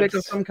 Sexual phobic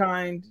of some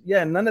kind.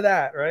 Yeah, none of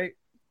that, right?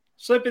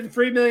 Slipping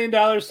 $3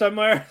 million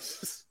somewhere.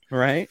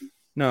 Right?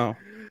 No.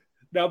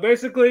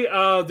 Basically,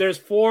 there's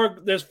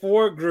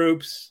four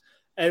groups,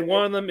 and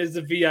one of them is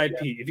the VIP.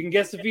 If you can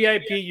guess the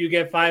VIP, you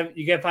get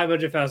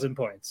 500,000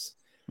 points.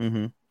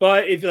 Mm-hmm.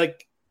 But if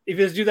you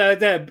just do that like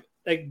that,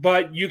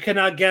 but you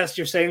cannot guess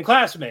your same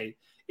classmate.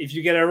 If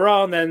you get it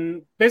wrong,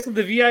 then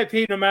basically the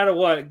VIP, no matter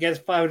what, gets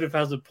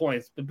 500,000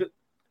 points. But it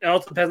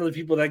also depends on the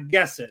people that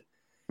guess it.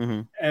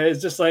 Mm-hmm. And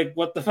it's just like,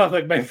 what the fuck?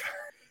 Like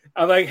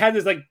I had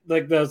this like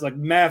those like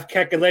math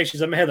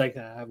calculations in my head, like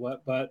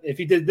what? But if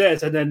he did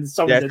this and then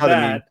someone did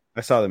that, I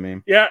saw the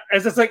meme. Yeah,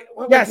 it's just like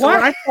So when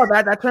I saw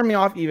that turned me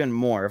off even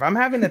more. If I'm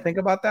having to think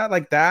about that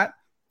like that,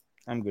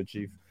 I'm good,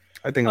 Chief.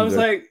 I think I was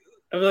like,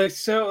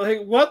 so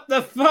like, what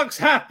the fuck's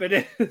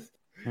happening?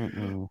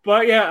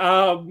 But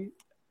yeah,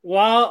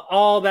 while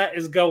all that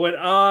is going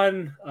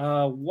on,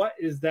 what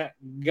is that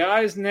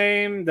guy's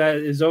name that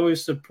is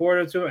always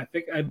supportive to him?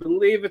 I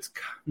believe it's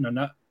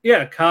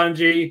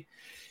Kanji.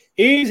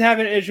 He's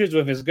having issues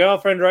with his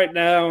girlfriend right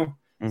now.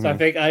 So I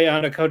think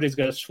Ayano Koji is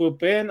going to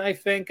swoop in, I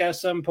think, at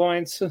some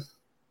points.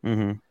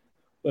 Mm-hmm.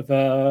 With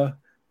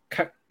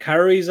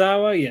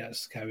Karizawa.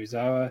 Yes,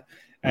 Karizawa.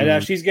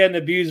 And she's getting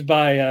abused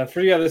by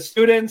 3 other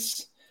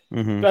students.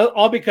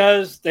 All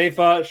because they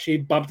thought she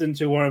bumped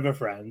into one of her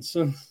friends.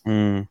 So,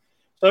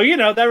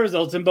 that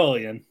results in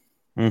bullying.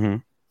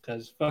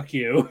 Because fuck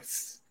you.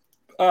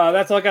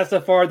 That's all I got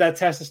so far. That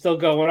test is still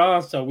going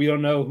on, so we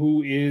don't know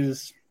who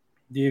is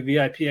the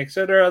VIP,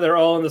 etc. They're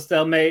all in the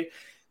stalemate.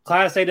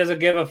 Class A doesn't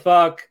give a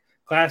fuck.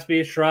 Class B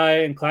is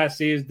trying. Class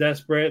C is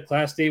desperate.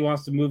 Class D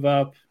wants to move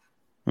up.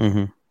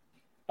 But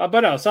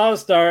no, solid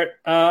start.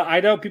 I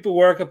know people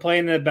were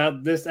complaining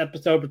about this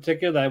episode in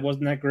particular that it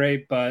wasn't that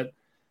great, but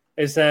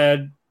they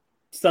said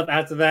stuff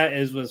after that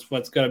was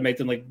what's going to make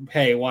them like,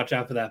 hey, watch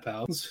out for that,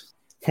 pal.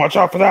 Watch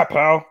out for that,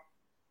 pal.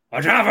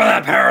 Watch out for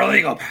that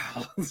paralegal,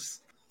 pal.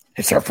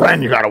 It's their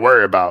friend you got to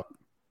worry about.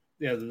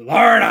 Yeah, the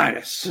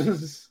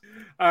Laurinaitis.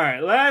 All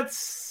right,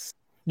 let's...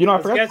 I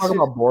forgot to talk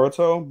about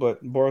Boruto,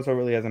 but Boruto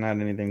really hasn't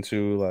had anything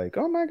to like,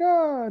 oh my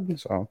god.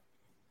 So,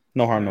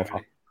 no harm, no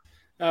foul.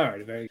 All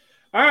right, very good.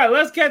 All right,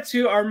 let's get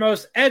to our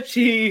most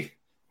ecchi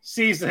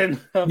season.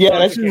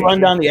 Let's just run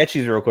down the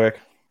ecchis real quick.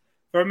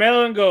 For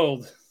Metal and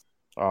Gold.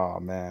 Oh,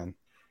 man.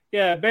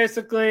 Yeah,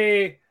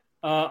 basically,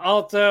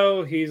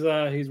 Alto, he's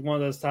one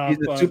of those top... He's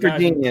a super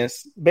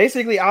genius.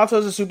 Basically,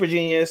 Alto's a super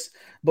genius,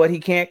 but he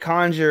can't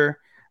conjure...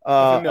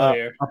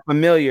 a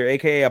familiar,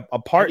 aka a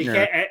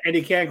partner, and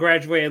he can't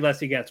graduate unless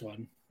he gets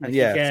one. He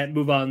can't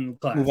move on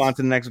to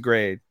the next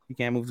grade. He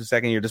can't move to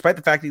second year, despite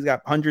the fact he's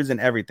got hundreds and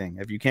everything.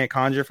 If you can't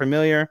conjure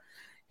familiar,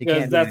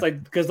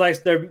 that's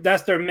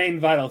their main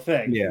vital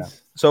thing. Yeah.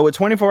 So with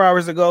 24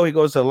 hours to go, he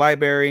goes to the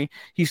library.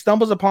 He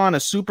stumbles upon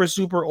a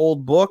super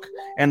old book,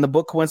 and the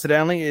book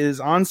coincidentally is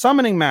on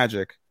summoning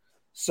magic.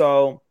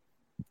 So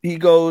he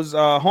goes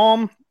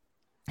home.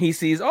 He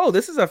sees,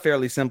 this is a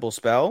fairly simple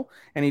spell,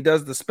 and he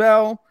does the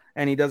spell,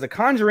 and he does a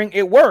conjuring.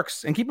 It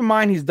works, and keep in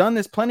mind, he's done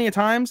this plenty of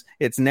times.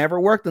 It's never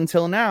worked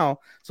until now.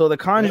 So the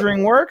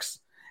conjuring works,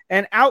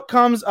 and out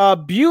comes a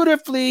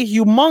beautifully,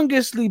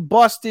 humongously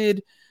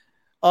busted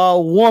a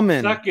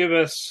woman.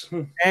 Succubus.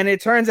 And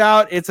it turns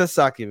out it's a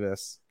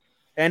succubus.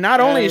 And not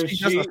only is she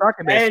just a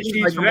succubus,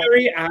 she's like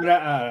very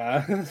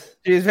ada.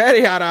 She's very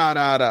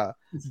ada.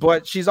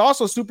 But she's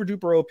also super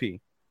duper OP.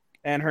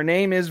 And her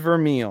name is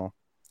Vermeil.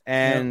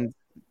 And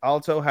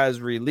Alto has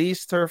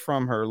released her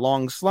from her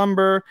long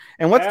slumber.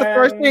 And what's the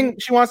first thing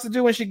she wants to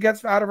do when she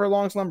gets out of her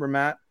long slumber,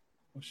 Matt?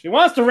 She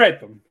wants to rape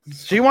him.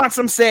 She wants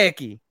some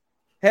Seki.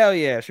 Hell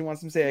yeah, she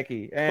wants some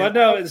Seki. But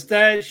no,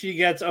 instead she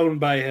gets owned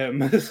by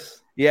him.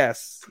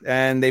 Yes,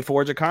 and they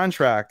forge a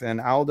contract,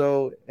 and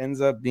Aldo ends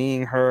up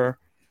being her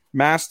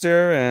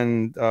master,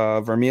 and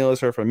Vermeil is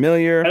her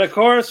familiar. And of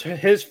course,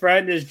 his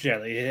friend is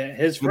Jelly.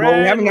 His friend.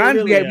 Well, we haven't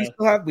gotten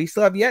yet. We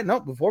still have yet. No,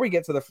 before we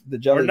get to the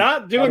Jelly, we're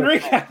not doing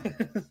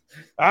recap.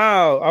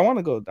 I want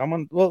to go. A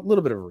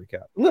little bit of a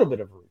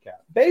recap.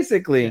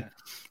 Basically,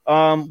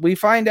 we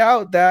find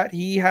out that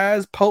he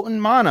has potent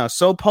mana,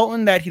 so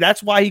potent that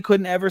that's why he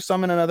couldn't ever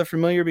summon another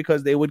familiar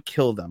because they would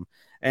kill them.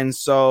 And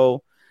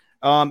so,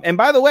 and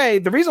by the way,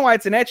 the reason why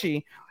it's an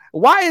ecchi,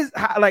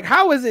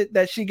 how is it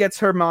that she gets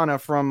her mana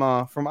from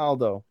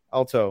Alto,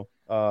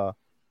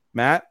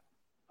 Matt?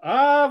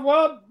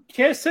 Well,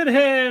 kissing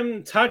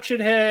him,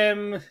 touching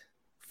him,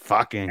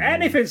 fucking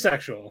anything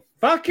sexual,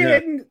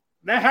 fucking.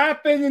 That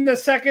happened in the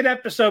second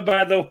episode,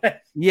 by the way.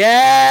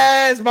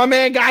 Yes, my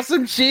man got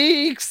some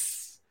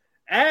cheeks.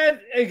 And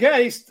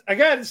again,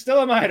 it's still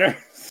a minor.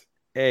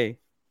 Hey,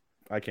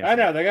 I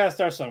know they gotta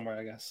start somewhere.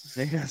 I guess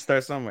they gotta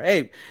start somewhere.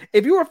 Hey,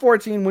 if you were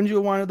 14, wouldn't you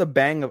have wanted to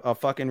bang a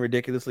fucking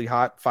ridiculously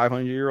hot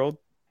 500-year-old?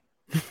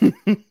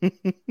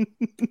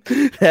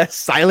 That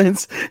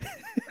silence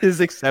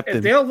is acceptance.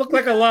 If they don't look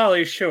like a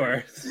lolly,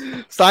 sure.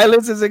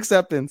 Silence is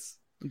acceptance.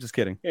 I'm just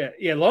kidding. Yeah.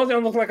 As long as they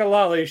don't look like a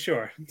lolly,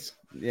 sure.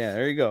 Yeah,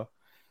 there you go.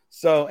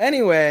 So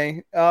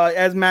anyway,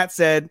 as Matt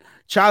said,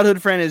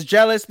 childhood friend is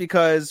jealous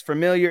because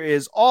familiar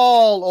is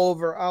all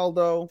over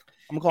Aldo.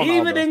 I'm calling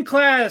even Aldo. In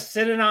class,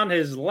 sitting on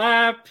his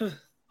lap,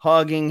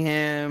 hugging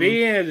him,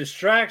 being a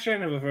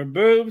distraction with her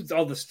boobs.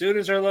 All the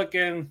students are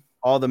looking.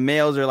 All the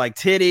males are like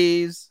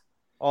titties.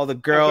 All the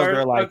girls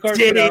are like of course,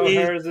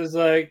 titties. Hers is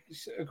like,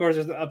 of course,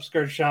 there's an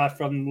upskirt shot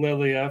from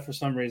Lilia for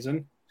some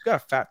reason. She's got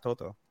a fat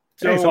Toto.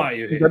 So why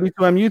you here?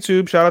 W2M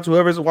YouTube. Shout out to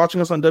whoever's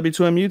watching us on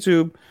W2M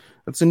YouTube.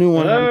 That's a new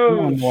one.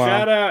 Oh,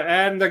 shout out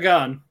and they're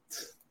gone.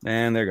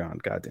 And they're gone.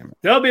 God damn it.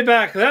 They'll be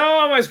back. They'll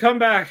always come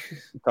back.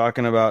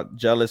 Talking about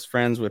jealous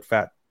friends with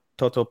fat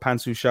Toto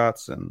pantsu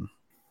shots and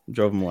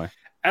drove them away.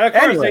 And of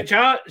course, they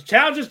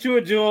challenge us to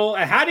a duel.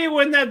 And how do you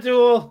win that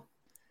duel?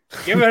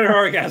 Give it an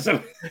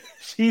orgasm.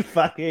 She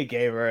fucking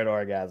gave her an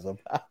orgasm.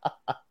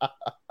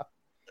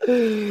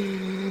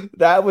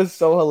 That was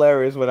so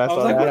hilarious when I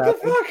saw like, that.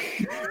 What the fuck?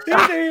 They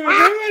didn't even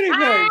do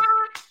anything.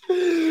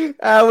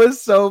 That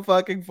was so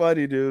fucking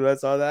funny, dude. I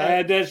saw that.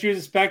 And then she was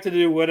expected to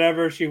do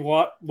whatever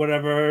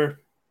whatever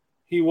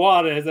he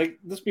wanted. It's like,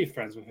 let's be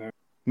friends with her.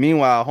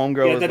 Meanwhile,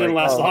 homegirl was that didn't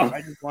last long.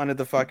 I just wanted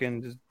to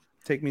fucking just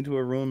take me to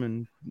a room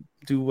and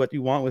do what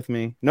you want with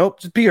me.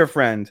 Nope, just be her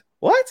friend.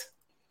 What?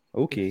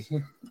 Okay.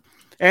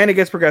 And it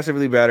gets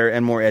progressively better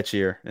and more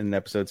etchier in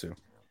episode 2.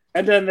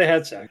 And then they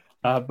had sex.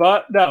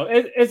 But no,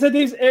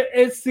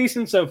 it's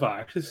decent so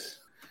far.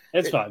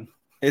 It's fun.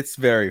 It's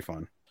very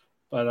fun.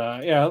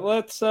 But yeah,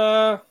 let's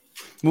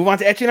move on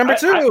to ecchi number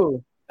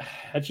 2.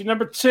 Ecchi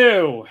number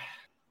 2,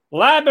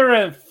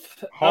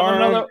 Labyrinth.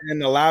 Harm in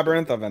the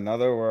Labyrinth of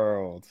Another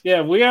World.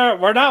 Yeah,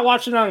 we're not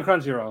watching it on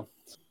Crunchyroll.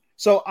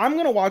 So I'm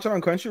gonna watch it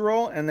on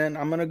Crunchyroll, and then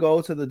I'm gonna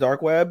go to the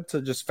dark web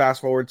to just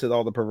fast forward to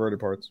all the perverted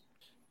parts.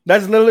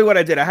 That's literally what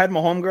I did. I had my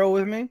homegirl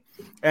with me,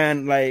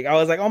 and like I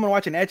was like, "Oh, I'm gonna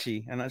watch an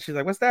ecchi," and she's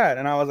like, "What's that?"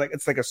 And I was like,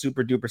 "It's like a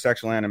super duper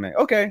sexual anime."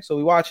 Okay, so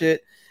we watch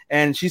it,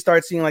 and she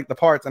starts seeing like the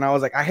parts, and I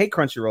was like, "I hate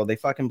Crunchyroll. They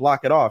fucking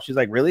block it off." She's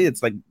like, "Really?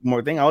 It's like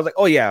more thing." I was like,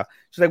 "Oh yeah."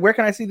 She's like, "Where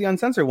can I see the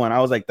uncensored one?" I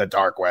was like, "The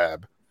dark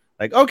web."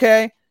 Like,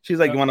 okay. She's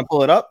like, "You want to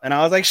pull it up?" And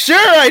I was like, "Sure,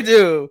 I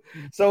do."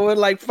 So with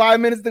like 5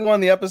 minutes to go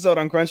on the episode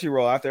on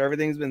Crunchyroll, after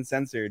everything's been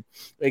censored,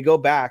 they go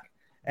back.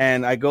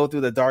 And I go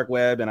through the dark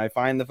web and I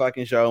find the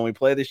fucking show and we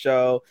play the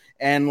show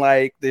and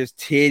like there's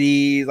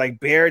titties, like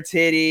bare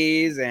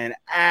titties and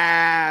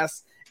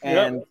ass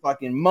and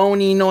fucking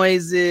moaning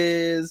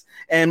noises.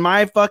 And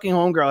my fucking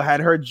homegirl had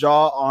her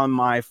jaw on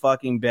my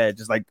fucking bed,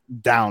 just like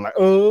down, like,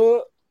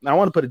 oh. I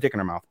want to put a dick in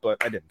her mouth, but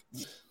I didn't.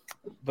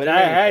 But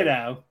I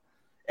know.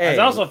 It's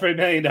also $3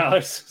 million.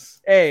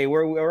 Hey,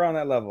 we're on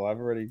that level. I've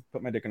already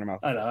put my dick in her mouth.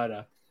 I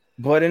know.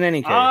 But in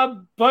any case.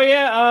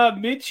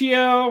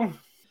 Michio.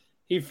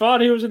 He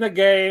thought he was in a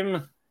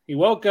game. He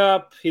woke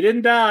up. He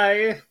didn't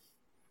die.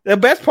 The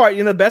best part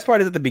is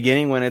at the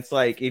beginning when it's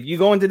like, if you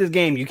go into this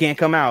game, you can't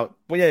come out.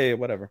 Well, yeah,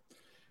 whatever.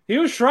 He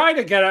was trying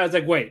to get out. I was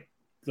like, wait,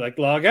 like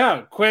log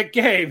out, quick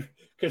game,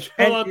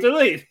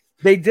 Control-Alt-Delete.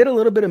 They did a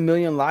little bit of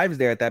Million Lives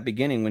there at that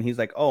beginning when he's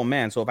like, oh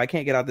man, so if I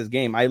can't get out this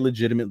game, I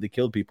legitimately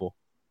killed people.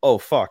 Oh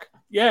fuck.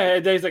 Yeah,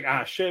 and he's like,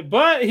 shit,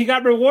 but he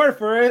got reward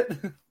for it.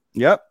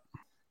 Yep.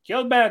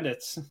 Killed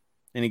bandits.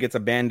 And he gets a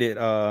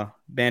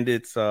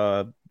bandit's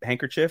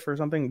handkerchief or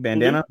something,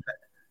 bandana,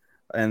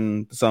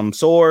 and some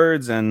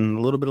swords and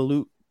a little bit of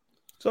loot.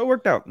 So it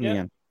worked out in the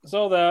end.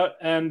 sold out.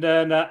 And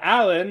then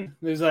Alan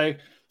is like,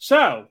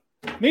 so,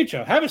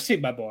 Micho, have a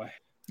seat, my boy.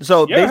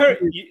 So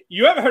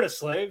you ever heard of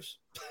slaves?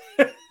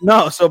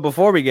 No, so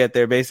before we get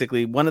there,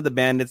 basically one of the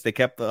bandits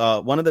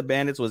one of the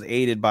bandits was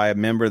aided by a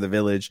member of the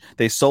village.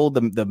 They sold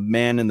the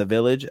man in the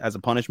village as a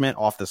punishment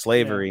off the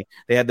slavery. Yeah.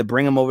 They had to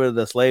bring him over to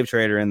the slave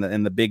trader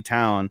in the big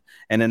town.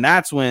 And then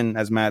that's when,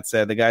 as Matt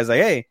said, the guy's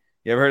like, hey,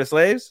 you ever heard of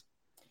slaves?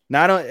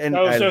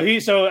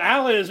 So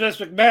Alan is Vince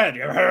McMahon.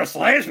 You ever heard of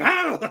slaves,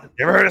 pal?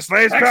 You ever heard of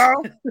slaves,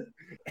 pal?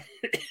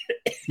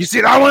 You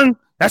see that one?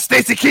 That's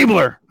Stacy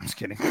Keibler. I'm just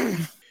kidding.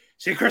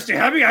 See, Christy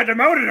Hemme, I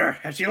demoted her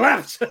and she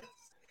left.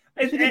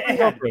 It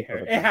had to be her.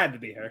 It had to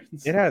be her.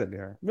 It had to be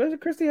her.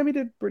 But Christy Hemme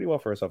did pretty well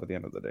for herself at the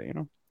end of the day, you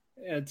know?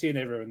 Yeah,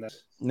 TNA ruined that.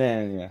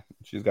 Yeah.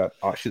 She's got...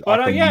 she's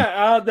but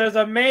there's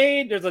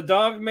a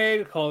dog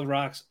maid called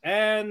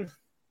Roxanne.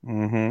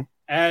 Mm-hmm.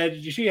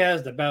 And she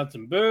has the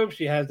bouncing boobs.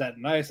 She has that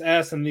nice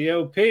ass in the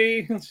OP.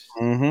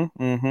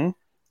 Mm-hmm.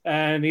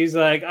 And he's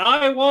like,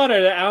 I want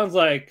it. Alan's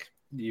like,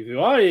 if you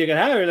want it, you can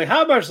have it. Like,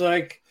 how much?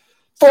 Like,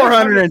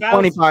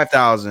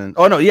 425,000.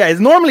 Oh no, yeah,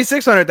 it's normally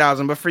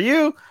 600,000, but for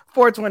you,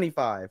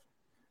 425.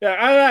 Yeah,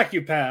 I like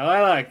you, pal.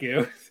 I like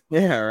you.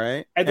 Yeah,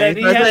 right. And then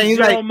he has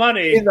zero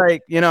money. He's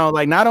like,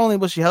 like, not only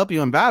will she help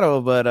you in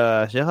battle,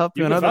 but she'll help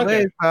you in other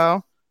ways,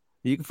 pal.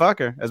 You can fuck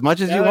her as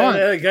much as you want.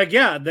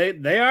 Yeah,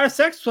 they are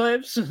sex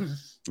slaves.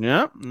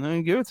 Yep,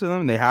 then give it to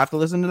them. They have to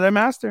listen to their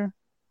master.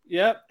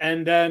 Yep,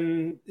 and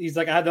then he's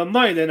like, I have no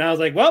money. Then I was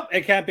like, well,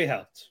 it can't be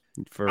helped.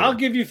 I'll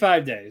give you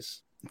 5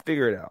 days.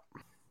 Figure it out.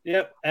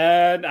 Yep,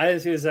 and I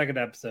didn't see the second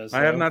episode. So.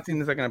 I have not seen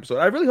the second episode.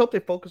 I really hope they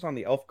focus on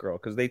the elf girl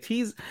because they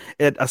tease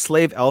it a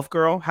slave elf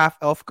girl, half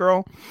elf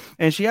girl,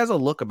 and she has a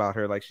look about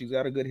her like she's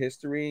got a good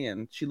history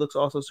and she looks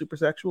also super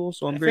sexual.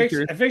 So I'm very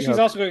curious. I think she's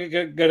also going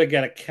to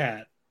get a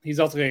cat. He's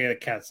also going to get a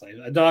cat slave,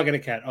 a dog and a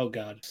cat. Oh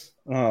god.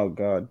 Oh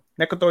god.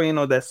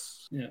 Nekotorino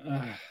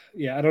desu.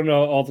 Yeah. I don't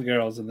know all the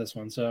girls in this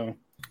one, so.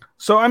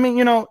 So I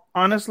mean,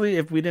 honestly,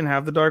 if we didn't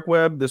have the dark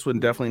web, this would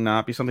definitely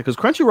not be something because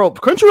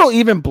Crunchyroll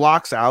even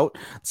blocks out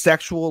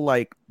sexual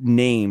like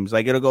names.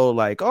 Like it'll go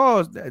like,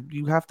 oh,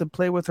 you have to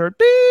play with her.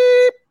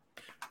 Beep.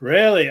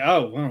 Really?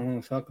 Oh,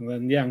 well, fuck.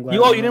 Then yeah, I'm glad.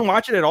 You didn't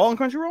watch it at all on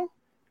Crunchyroll?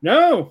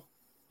 No.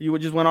 You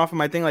just went off of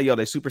my thing like, yo,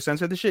 they super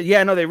censor the shit.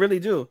 Yeah, no, they really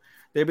do.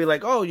 They'd be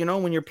like, oh,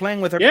 when you're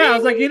playing with her. Yeah, I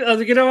was like, you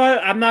know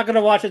what? I'm not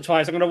gonna watch it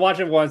twice. I'm gonna watch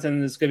it once,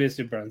 and it's gonna be a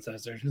super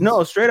uncensored.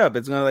 No, straight up,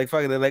 it's gonna like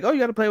fucking. They're like, oh, you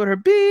got to play with her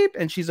beep,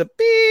 and she's a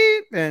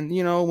beep, and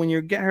when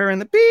you get her in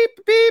the beep,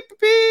 beep,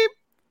 beep,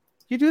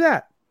 you do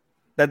that.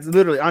 That's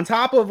literally on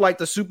top of like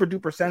the super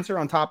duper sensor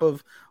on top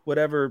of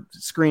whatever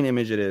screen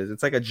image it is.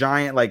 It's like a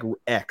giant like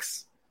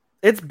X.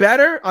 It's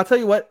better. I'll tell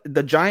you what,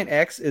 the giant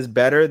X is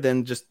better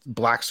than just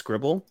black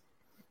scribble,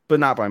 but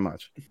not by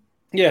much.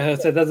 Yeah,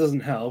 that doesn't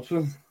help.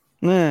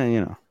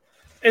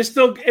 It's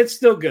still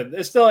good.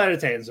 It's still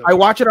entertaining. I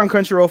watch it on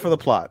Crunchyroll for the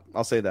plot.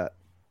 I'll say that.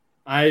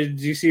 Are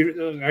you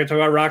talking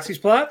about Roxy's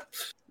plot?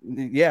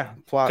 Yeah,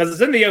 plot. Because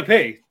it's in the OP.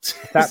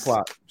 Fat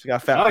plot. She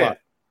got a fat plot. Yeah.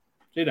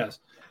 She does.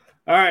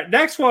 All right,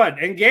 next one.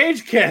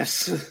 Engage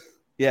Kiss.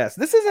 Yes,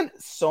 this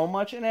isn't so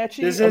much an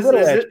ecchi.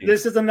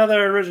 This is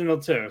another original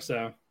too.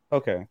 So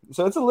okay,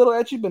 so it's a little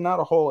ecchi, but not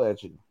a whole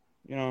ecchi.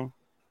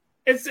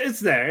 It's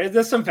there.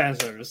 There's some fan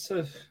service.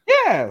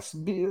 Yes,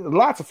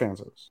 lots of fan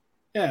service.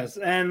 Yes,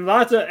 and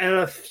lots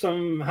of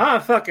some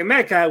hot fucking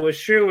mecha with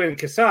Shu and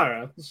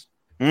Kisara.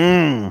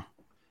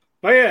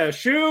 But yeah,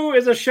 Shu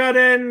is a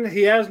shut-in.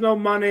 He has no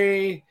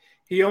money.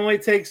 He only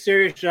takes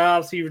serious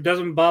jobs. He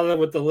doesn't bother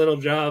with the little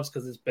jobs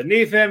because it's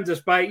beneath him,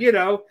 despite,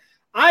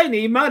 I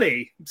need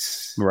money.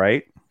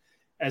 Right.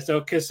 And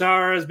so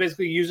Kisara is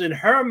basically using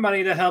her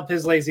money to help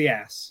his lazy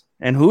ass.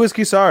 And who is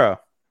Kisara?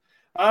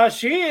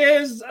 She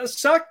is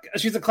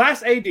she's a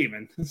class A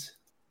demon.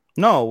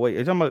 No, wait.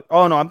 You're talking about?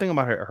 Oh no, I'm thinking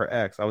about her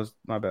ex.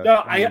 My bad.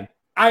 No, I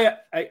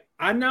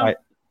know.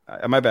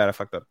 My bad. I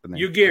fucked up the name.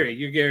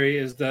 Yugiri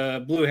is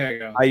the blue hair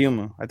girl.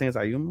 Ayumu. I think it's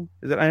Ayumu.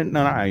 Is it?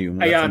 No, not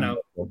Ayumu.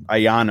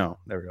 Ayano.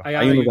 There we go.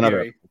 Ayano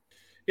Yugiri.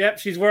 Yep,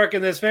 she's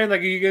working this thing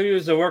like you can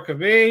use the work of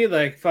me.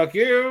 Like fuck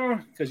you,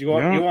 because you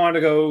want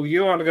to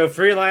go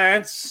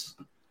freelance.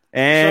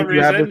 And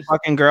you have this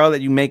fucking girl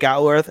that you make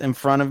out with in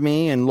front of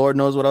me, and Lord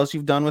knows what else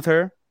you've done with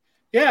her.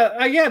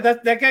 Yeah,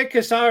 that guy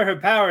Kisara her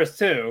powers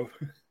too.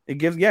 It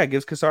gives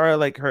Kisara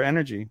like her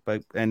energy,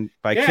 kissing.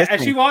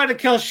 And she wanted to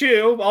kill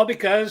Shu all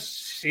because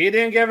she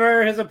didn't give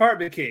her his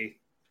apartment key.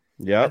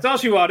 Yeah, that's all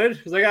she wanted.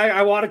 She's like,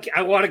 I want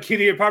a key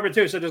to your apartment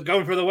too, so just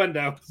going for the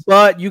window.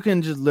 But you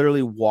can just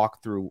literally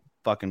walk through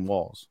fucking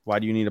walls. Why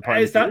do you need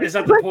apartment? It's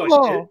not the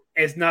point.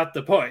 It's not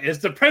the point. It's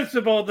the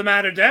principle of the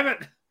matter. Damn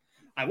it!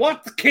 I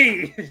want the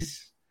key.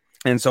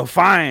 And so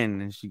fine,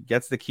 and she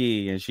gets the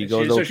key, and she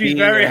goes. So she's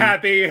very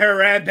happy. Her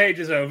rampage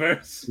is over.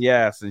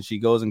 Yes, and she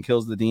goes and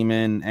kills the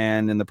demon,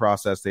 and in the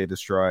process, they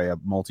destroy a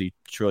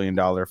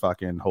multi-trillion-dollar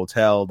fucking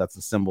hotel. That's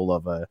a symbol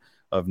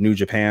of New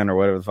Japan or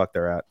whatever the fuck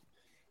they're at.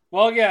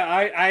 Well, yeah,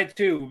 I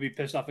too would be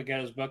pissed off at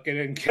Getta's bucket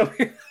and kill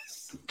him.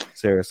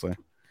 Seriously.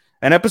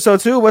 And episode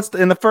 2, what's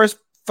in the first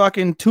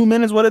fucking 2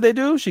 minutes, what did they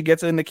do? She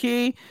gets in the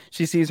key.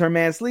 She sees her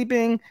man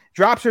sleeping,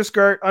 drops her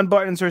skirt,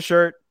 unbuttons her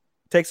shirt,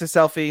 takes a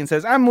selfie, and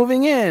says, "I'm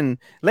moving in."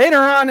 Later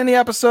on in the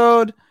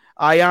episode,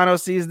 Ayano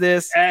sees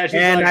this, and she's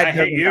like, "I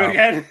hate you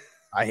again."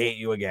 I hate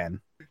you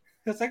again.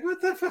 It's like,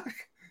 what the fuck?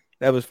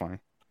 That was funny.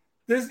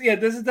 This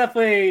is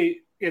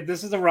definitely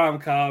this is a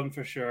rom-com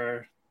for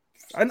sure.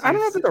 I don't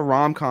know if it's a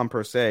rom-com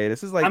per se.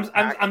 This is like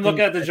I'm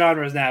looking at the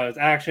genres now. It's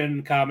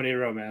action, comedy,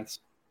 romance.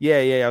 Yeah.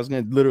 I was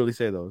gonna literally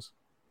say those.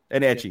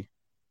 And ecchi.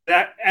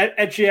 That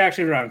ecchi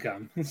action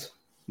rom-com.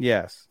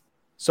 Yes.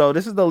 So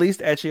this is the least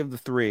ecchi of the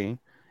three.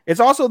 It's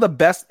also the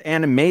best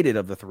animated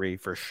of the three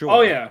for sure.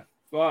 Oh yeah.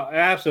 Well,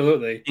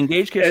 absolutely.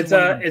 Engage Kiss.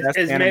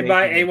 It's made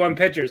by A1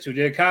 Pictures, who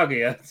did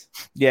Kaguya.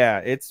 Yeah,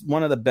 it's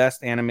one of the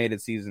best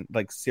animated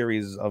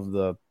series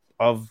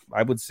of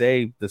I would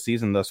say the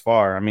season thus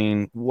far. I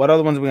mean, what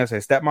other ones are we gonna say?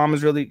 Stepmom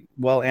is really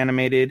well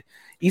animated.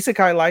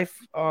 Isekai Life,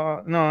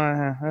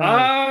 Overlord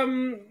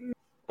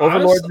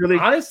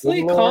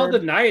honestly, Call of the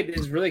Night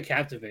is really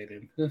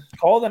captivating.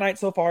 Call of the Night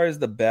so far is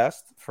the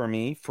best for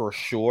me for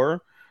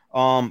sure.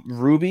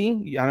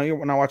 Ruby, I know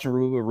you're not watching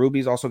Ruby, but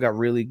Ruby's also got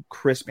really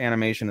crisp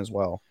animation as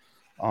well.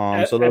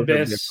 So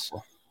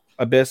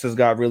Abyss has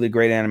got really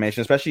great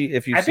animation, especially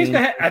if you. I think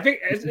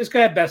it's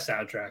gonna have best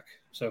soundtrack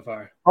so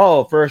far.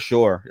 Oh, for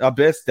sure,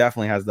 Abyss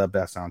definitely has the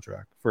best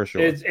soundtrack for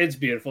sure. It's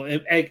beautiful.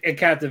 It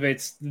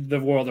captivates the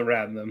world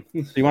around them.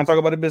 Do you want to talk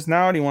about Abyss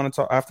now? Or do you want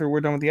to talk after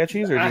we're done with the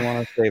ecchis, or do you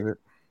want to save it?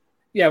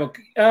 Yeah,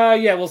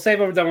 we'll save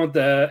when we're done with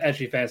the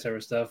ecchi fan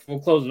service stuff. We'll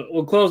close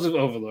with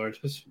Overlord.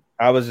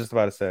 I was just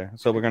about to say.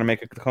 So we're gonna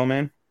make it the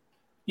co-main?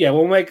 Yeah,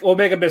 we'll make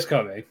Abyss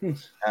co-main.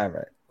 All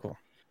right, cool.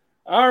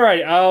 All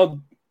right,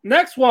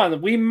 next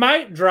one. We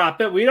might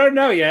drop it. We don't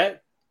know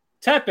yet.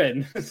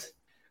 Teppen.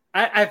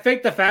 I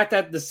think the fact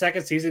that the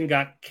second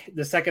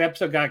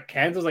episode got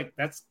canceled, like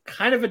that's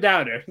kind of a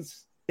downer.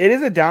 It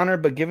is a downer,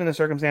 but given the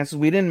circumstances,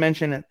 we didn't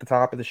mention at the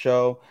top of the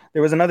show,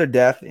 there was another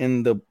death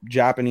in the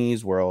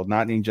Japanese world,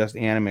 not in just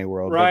anime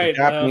world. Right,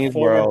 but the Japanese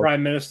former world,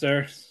 Prime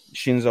Minister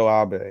Shinzo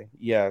Abe.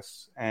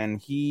 Yes, and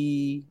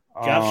he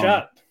got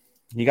shot.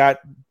 He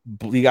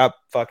got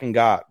fucking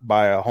got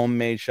by a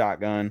homemade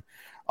shotgun.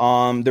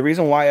 The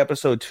reason why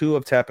episode 2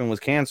 of Teppen was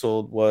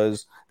canceled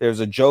was there's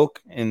a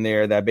joke in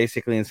there that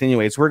basically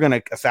insinuates we're going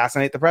to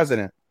assassinate the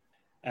president.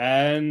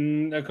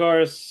 And of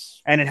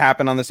course, and it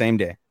happened on the same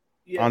day.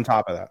 Yeah, on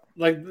top of that,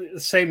 like the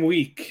same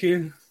week.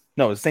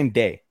 No, the same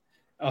day.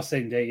 Oh,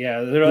 same day.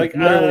 Yeah, they're like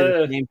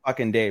the same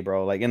fucking day,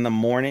 bro. Like in the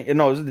morning.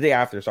 No, it was the day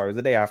after. Sorry, it was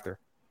the day after.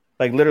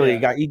 Like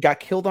literally, he got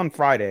killed on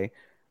Friday.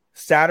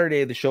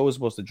 Saturday, the show was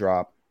supposed to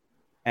drop,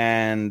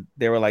 and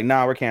they were like,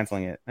 "Nah, we're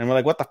canceling it." And we're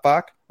like, "What the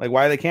fuck? Like,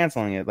 why are they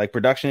canceling it? Like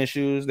production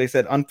issues?" They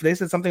said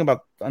something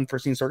about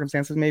unforeseen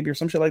circumstances, maybe, or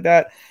some shit like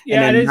that.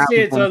 Yeah, I didn't see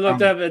it, so I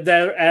looked up at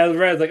that. I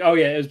read like, "Oh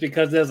yeah, it was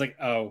because there's like,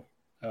 oh."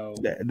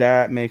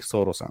 That makes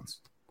total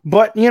sense.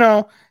 But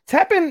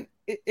Teppen,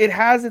 it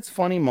has its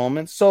funny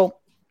moments. So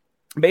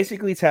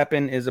basically,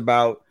 Teppen is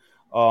about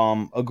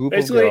a group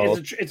of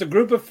girls. It's a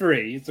group of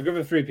three. It's a group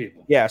of three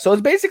people. Yeah, so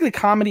it's basically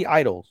comedy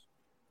idols.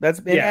 That's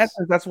in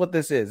essence, that's what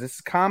this is. It's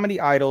comedy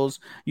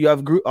idols. You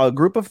have a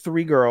group of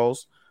 3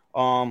 girls.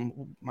 Might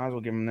as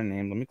well give them their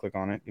name. Let me click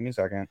on it. Give me a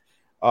second.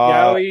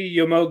 Yaoi,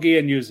 Yomogi,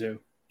 and Yuzu.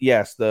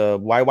 Yes, the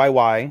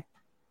YYY.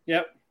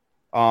 Yep.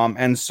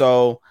 And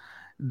so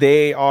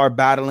they are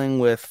battling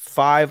with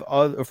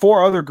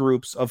 4 other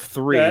groups of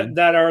 3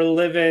 that are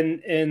living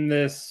in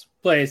this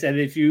place, and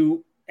if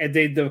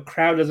the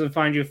crowd doesn't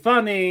find you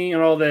funny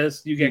and all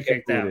this, you get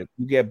kicked out.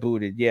 You get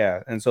booted,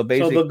 yeah. And so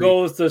basically, the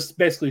goal is to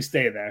basically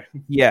stay there.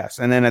 Yes,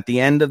 and then at the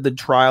end of the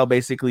trial,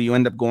 basically, you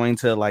end up going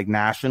to like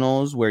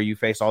nationals where you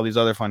face all these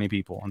other funny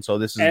people, and so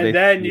this is. And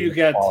then you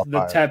get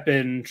the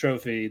Teppen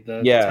trophy,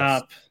 the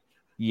top.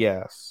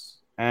 Yes,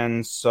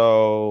 and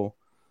so.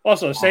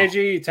 Also,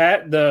 Seiji,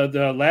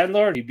 the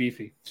landlord, he's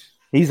beefy.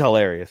 He's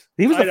hilarious.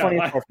 He was the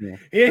funniest part for me.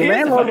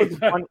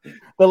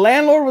 The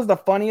landlord was the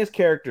funniest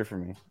character for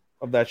me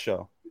of that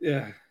show.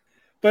 Yeah.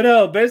 But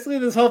no, basically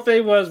this whole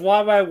thing was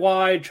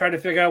why trying to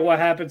figure out what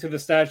happened to the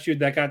statue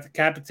that got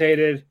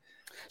decapitated.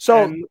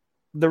 So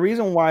the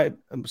reason why,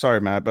 I'm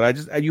sorry, Matt,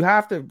 but you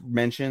have to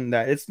mention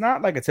that it's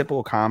not like a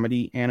typical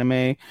comedy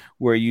anime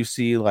where you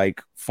see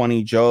like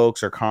funny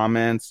jokes or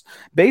comments.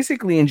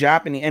 Basically in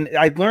Japanese, and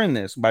I learned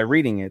this by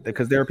reading it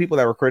because there are people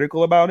that were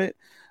critical about it.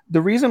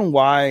 The reason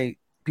why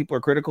people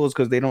are critical is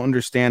because they don't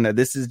understand that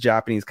this is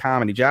Japanese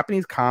comedy.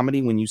 Japanese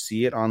comedy, when you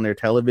see it on their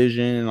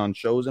television, on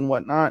shows and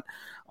whatnot,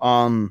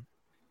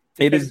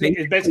 it's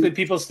basically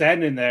people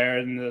standing there,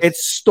 and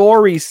it's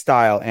story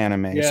style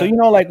anime. Yeah. So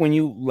like when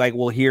you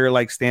will hear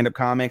like stand-up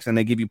comics and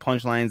they give you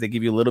punchlines, they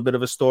give you a little bit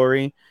of a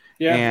story.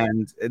 Yeah.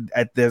 And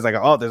there's like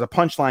there's a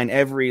punchline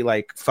every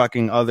like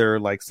fucking other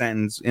like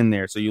sentence in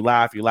there. So you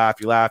laugh, and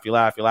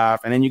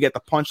then you get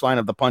the punchline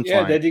of the punchline.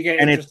 Yeah, then you get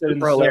and it's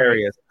super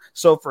hilarious.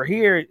 So for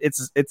here,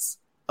 it's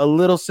a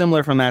little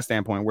similar from that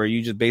standpoint, where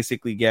you just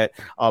basically get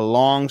a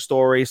long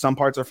story. Some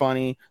parts are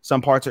funny,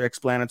 some parts are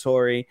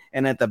explanatory,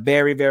 and at the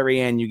very, very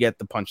end, you get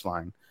the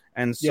punchline.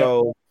 And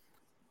so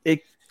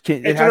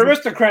It's an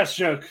aristocrat's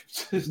joke.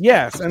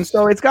 Yes, and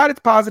so it's got its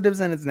positives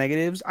and its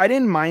negatives. I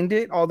didn't mind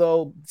it,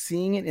 although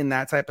seeing it in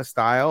that type of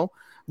style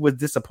was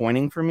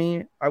disappointing for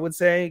me, I would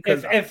say.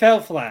 It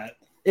fell flat.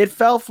 It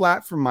fell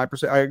flat from my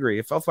perspective. I agree.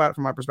 It fell flat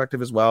from my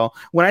perspective as well.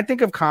 When I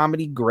think of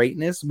comedy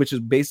greatness, which is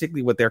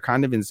basically what they're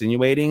kind of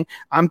insinuating,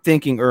 I'm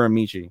thinking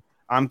Uramichi.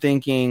 I'm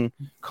thinking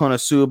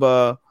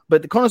Konosuba,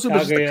 but the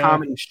Konosuba is just a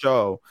comedy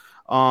show.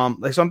 So I'm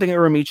thinking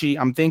Uramichi.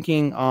 I'm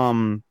thinking,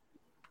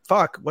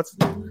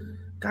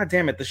 God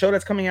damn it, the show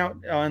that's coming out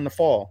in the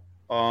fall,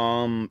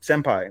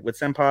 Senpai, with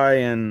Senpai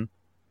and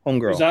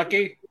Homegirl.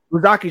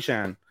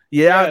 Uzaki-chan.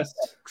 Yeah, yes.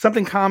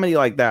 Something comedy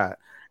like that.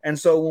 And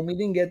so when we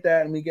didn't get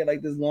that, and we get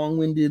like this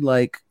long-winded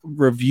like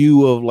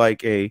review of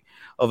like a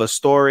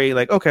story,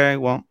 like, okay,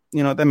 well,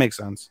 you know, that makes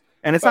sense.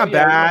 And it's not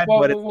bad,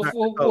 but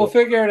we'll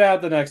figure it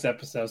out the next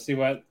episode. See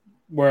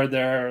where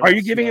they're. Are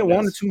you giving it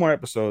 1 or 2 more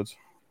episodes?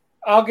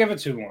 I'll give it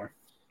 2 more.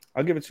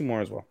 I'll give it 2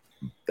 more as well.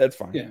 That's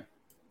fine. Yeah.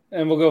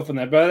 And we'll go from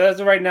there. But as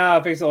of right now, I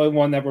think it's the only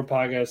one that we're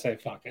probably going to say,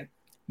 fuck it.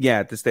 Yeah,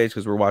 at this stage,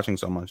 because we're watching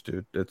so much,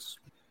 dude. It's.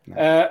 No.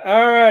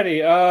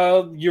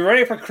 Alrighty. You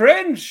ready for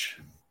cringe?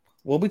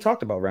 Well, we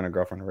talked about Rent a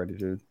Girlfriend already,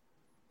 dude.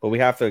 But we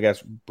have to, I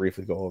guess,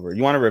 briefly go over it.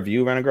 You want to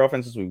review Rent a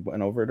Girlfriend since we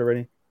went over it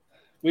already?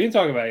 We didn't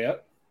talk about it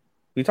yet.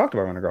 We talked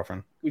about Rent a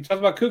Girlfriend. We talked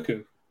about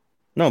Cuckoo.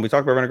 No, we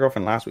talked about Rent a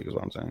Girlfriend last week is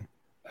what I'm saying.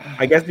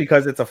 I guess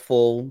because it's a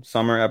full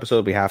summer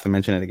episode, we have to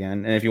mention it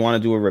again. And if you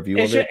want to do a review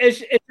of it...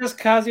 It's just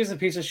Kazuya's a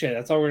piece of shit.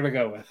 That's all we're going to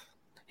go with.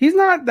 He's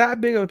not that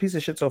big of a piece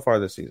of shit so far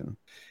this season.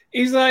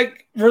 He's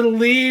like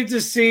relieved to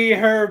see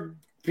her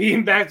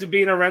being back to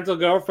being a rental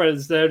girlfriend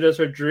instead of just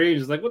her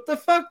dreams. Like, what the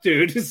fuck,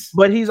 dude?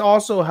 But he's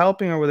also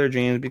helping her with her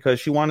dreams because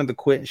she wanted to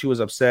quit and she was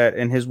upset.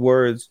 And his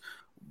words,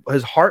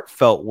 his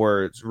heartfelt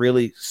words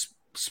really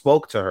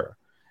spoke to her.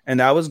 And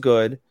that was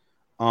good.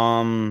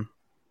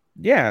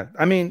 Yeah,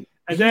 I mean...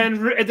 And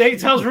then he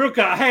tells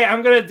Ruka, hey,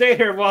 I'm going to date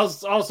her while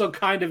also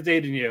kind of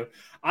dating you.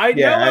 I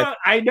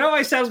know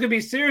I said I was going to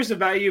be serious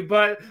about you,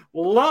 but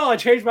I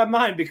changed my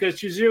mind because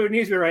Chizuru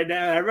needs me right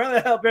now. And I'd rather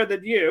help her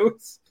than you.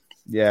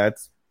 Yeah,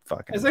 it's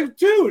fucking... It's like,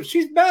 dude,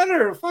 she's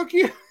better. Fuck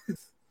you.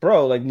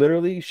 Bro, like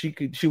literally she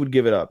would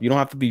give it up. You don't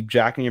have to be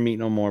jacking your meat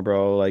no more,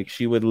 bro. Like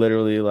she would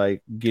literally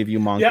like give you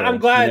Monko. Yeah, I'm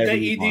glad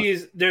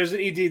that there's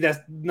an ED that's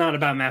not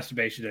about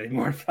masturbation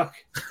anymore. Fuck.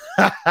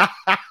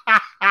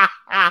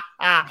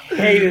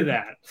 Hated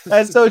that.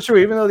 That's so true.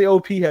 Even though the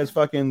OP has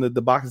fucking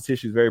the box of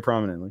tissues very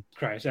prominently.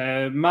 Christ,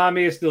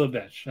 mommy is still a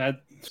bitch.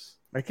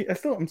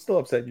 I'm still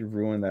upset you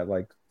ruined that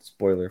like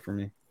spoiler for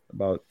me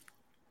about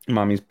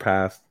mommy's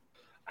past.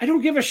 I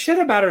don't give a shit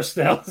about her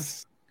still.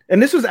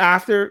 And this was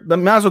after.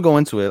 Might as well go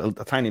into it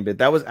a tiny bit.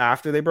 That was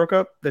after they broke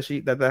up.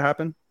 That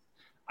happened.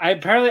 I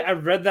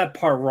read that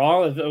part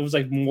wrong. It was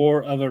like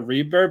more of a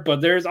rebirth,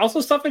 but there's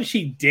also stuff that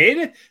she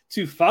did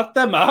to fuck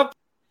them up.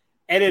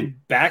 And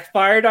it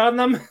backfired on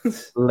them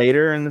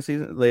later in the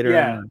season.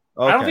 Yeah,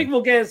 Okay. I don't think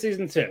we'll get it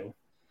season 2.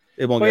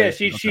 It won't. But yeah,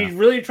 she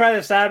really tried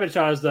to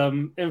sabotage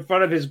them in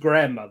front of his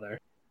grandmother,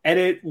 and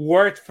it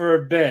worked for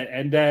a bit.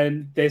 And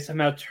then they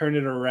somehow turned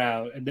it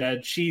around, and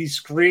then she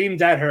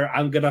screamed at her,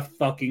 "I'm gonna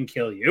fucking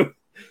kill you."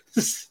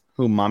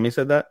 Who, mommy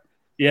said that?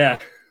 Yeah,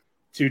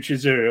 to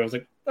Chizuru. I was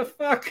like, "The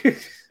fuck."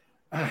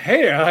 I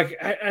hate her.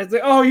 I was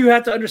like, "Oh, you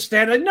have to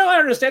understand." Like, no, I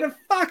understand it.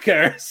 Fuck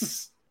her.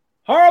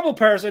 Horrible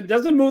person,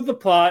 doesn't move the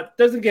plot,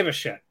 doesn't give a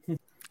shit.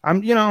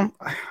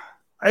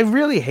 I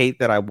really hate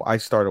that I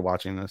started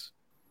watching this.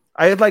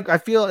 I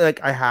feel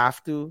like I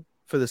have to,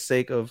 for the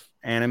sake of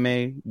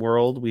anime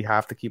world, we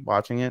have to keep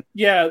watching it.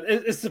 Yeah,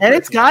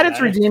 it's got its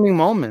redeeming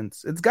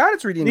moments. It's got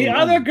its redeeming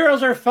moments. The other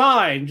girls are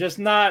fine, just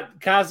not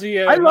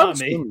Kazuya. I love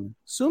Sumi.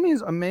 Sumi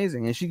is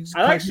amazing, and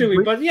I like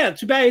Sumi, but yeah,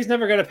 too bad he's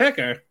never gonna pick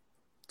her.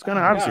 It's gonna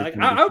obviously.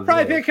 I would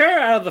probably pick her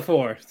out of the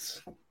 4.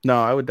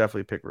 No, I would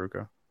definitely pick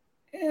Ruka.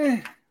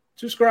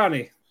 Too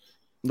scrawny.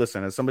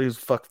 Listen, as somebody who's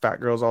fucked fat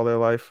girls all their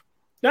life.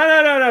 No.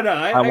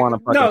 I want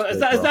to. No,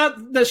 it's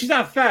not that she's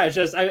not fat. It's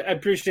just I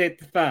appreciate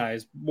the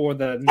thighs more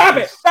than.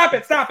 Stop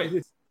it!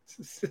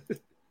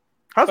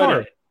 How's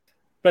Haru?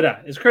 But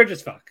it's cringe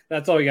as fuck.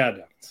 That's all you gotta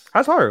do.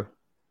 How's Haru?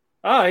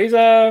 Oh,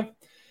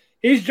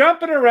 he's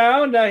jumping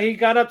around. He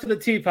got up to the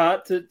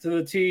teapot to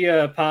the tea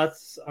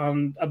pots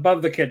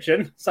above the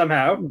kitchen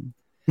somehow.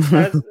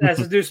 That's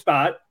his new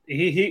spot.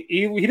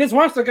 He just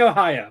wants to go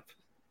high up.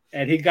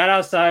 And he got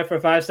outside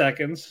for 5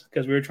 seconds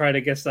because we were trying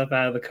to get stuff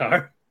out of the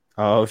car.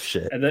 Oh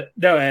shit! And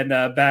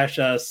Bash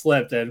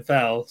slipped and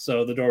fell,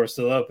 so the door was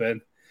still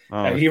open.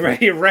 Oh, and he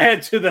ran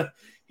to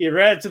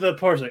the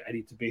porch like, I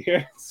need to be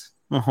here.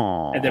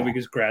 Aww. And then we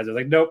just grabbed it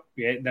like, nope,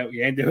 you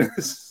ain't doing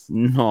this.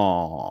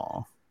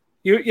 No.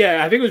 I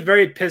think it was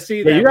very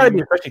pissy. Yeah, you gotta be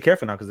especially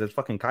careful now because there's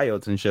fucking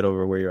coyotes and shit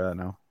over where you're at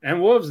now.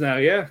 And wolves now,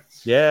 yeah.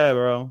 Yeah,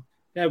 bro.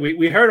 Yeah,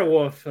 we heard a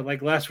wolf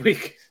like last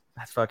week.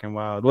 That's fucking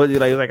wild. What you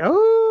like?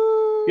 Oh.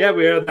 Yeah,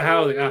 we heard the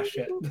howl. Like, oh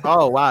shit.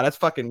 Oh wow, that's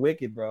fucking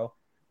wicked, bro.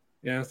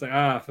 Yeah, it's like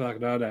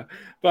fuck, no.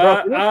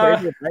 But bro,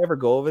 if I ever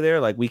go over there,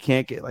 like we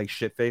can't get like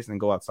shit faced and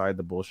go outside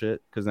the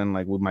bullshit because then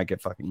like we might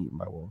get fucking eaten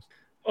by wolves.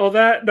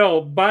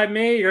 Oh, by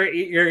me, you're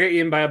getting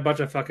eaten by a bunch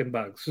of fucking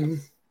bugs.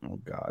 Oh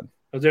God.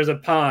 Because there's a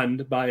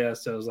pond by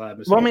us, so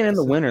well, I mean, in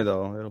the winter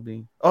though, it'll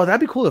be. Oh,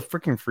 that'd be cool. A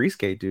freaking free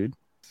skate, dude.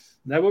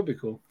 That would be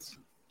cool.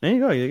 There you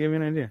go. You gave me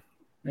an idea.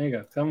 There you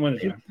go. Tell them when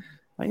it's time.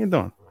 How you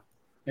doing?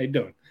 How you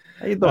doing?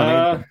 How you doing?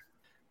 All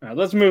right,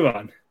 let's move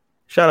on.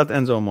 Shout out to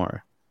Enzo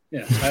Amore.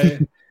 Yeah,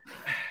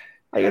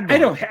 I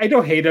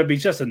don't hate him.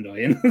 He's just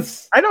annoying.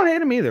 I don't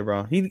hate him either,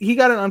 bro. He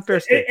got an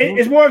unfair stick.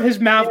 It's more of his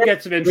mouth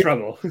gets him in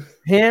trouble.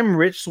 Him,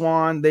 Rich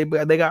Swann, they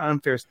got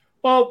unfair.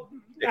 Well,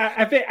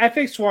 I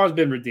think Swann's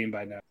been redeemed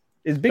by now.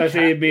 Is Big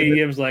Especially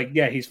he was like,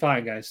 yeah, he's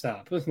fine, guys.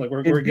 Stop. Listen, like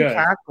we're good. Big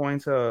Cat going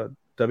to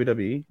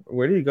WWE?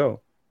 Where did he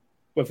go?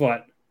 With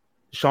what?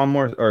 Sean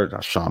Morris or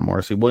not Sean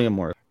Morrissey? William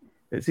Morris.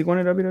 Is he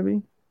going to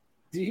WWE?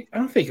 I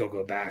don't think he'll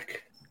go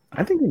back.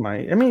 I think he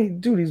might. I mean,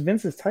 dude, he's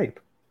Vince's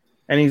type,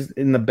 and he's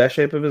in the best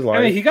shape of his life.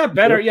 I mean, he got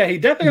better. Yeah, he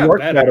definitely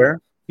got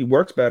better. He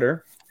works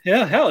better.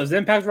 Yeah, hell, his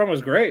Impact run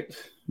was great.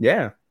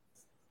 Yeah,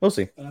 we'll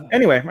see.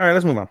 Anyway, all right,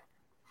 let's move on.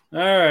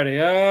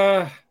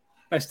 Alrighty.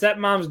 My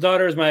stepmom's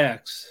daughter is my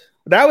ex.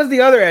 That was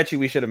the other ecchi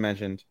we should have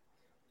mentioned.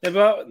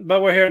 Yeah,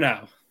 but we're here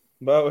now.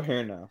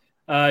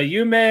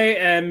 Yume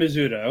and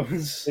Mizuto.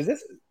 Is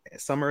this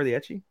Summer of the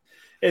Ecchi?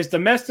 It's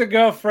domestic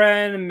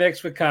girlfriend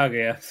mixed with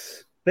Kaguya.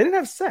 They didn't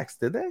have sex,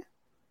 did they?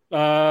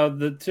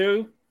 The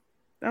two?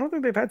 I don't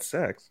think they've had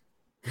sex.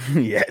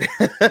 Yet.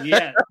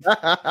 Yeah.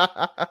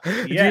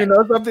 Do you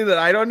know something that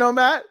I don't know,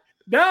 Matt?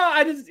 No,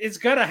 it's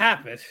gonna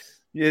happen.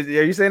 Are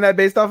you saying that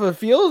based off of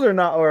feels or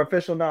not, or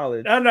official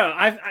knowledge? No,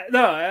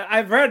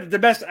 I've read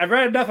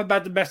enough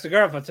about Domestic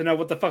Girlfriend to know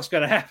what the fuck's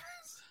gonna happen.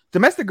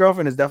 Domestic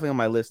Girlfriend is definitely on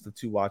my list of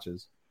 2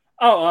 watches.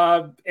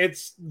 Oh,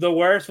 it's the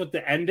worst with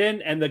the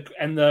ending, and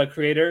the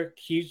creator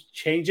keeps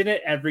changing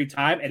it every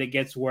time, and it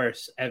gets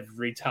worse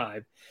every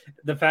time.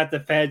 The fact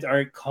that fans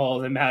aren't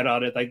calling him out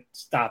on it, like,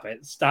 stop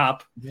it,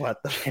 stop.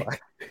 What the fuck?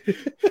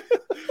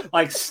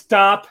 Like,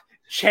 stop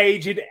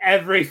changing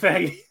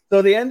everything.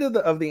 So the end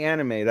of the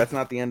anime, that's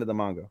not the end of the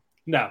manga.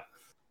 No,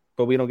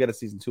 but we don't get a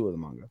season 2 of the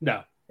manga.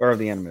 No, or of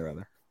the anime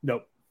rather.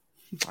 Nope.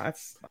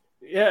 That's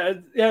yeah.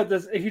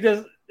 If he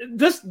does.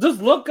 Just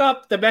look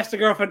up Domestic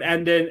Girlfriend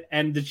ending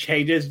and the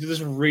changes.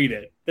 Just read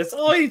it. That's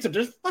all you need to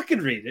just fucking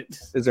read it.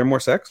 Is there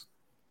more sex?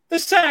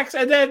 There's sex,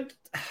 and then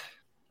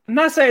I'm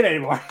not saying it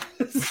anymore.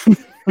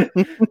 I'm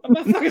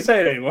not fucking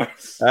saying it anymore.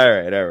 All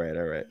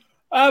right.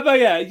 But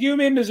yeah,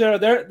 Yumi and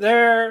Mizuno,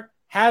 they're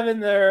having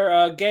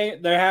their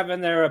game. They're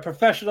having their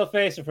professional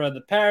face in front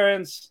of the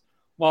parents.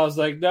 While I was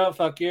like, no,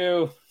 fuck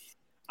you.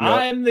 Yep.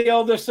 I'm the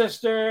older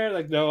sister.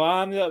 Like, no,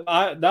 I'm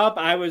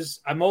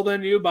older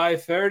than you by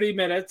 30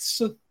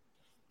 minutes.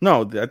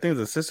 No, I think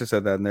the sister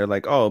said that, and they're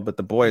like, "Oh, but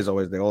the boy is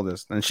always the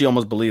oldest," and she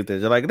almost believed it.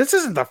 They're like, "This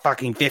isn't the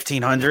fucking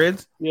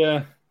 1500s."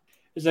 Yeah,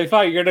 it's like,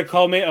 "Fine, you're gonna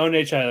call me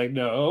Onechai?" Like,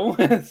 no.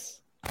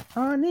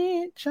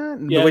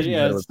 Onechai.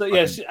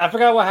 Yeah. I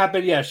forgot what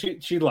happened. Yeah,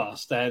 she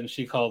lost, and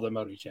she called him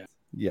Onechai.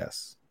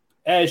 Yes,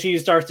 and she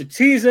starts to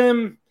tease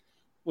him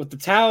with the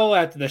towel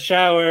after the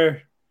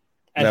shower,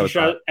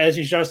 as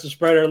she starts to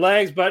spread her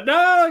legs. But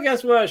no,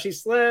 guess what? She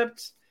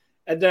slipped.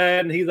 And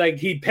then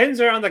he pins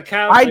her on the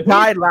couch. I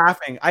died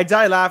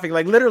laughing.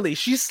 Like, literally,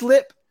 she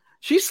slipped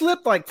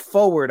like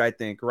forward, I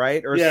think,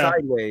 right? Or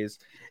sideways.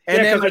 And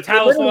then because the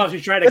towel fell off,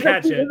 she's trying to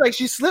catch it. Like,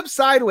 she slipped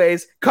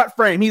sideways, cut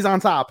frame, he's on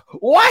top.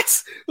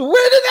 What?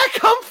 Where did that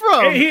come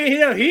from?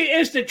 He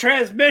instant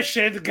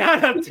transmission,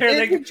 got up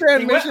there. Instant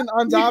transmission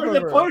on top of her.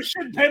 The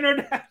potion pin her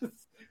down.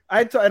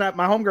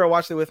 My homegirl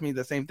watched it with me,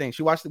 the same thing.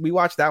 We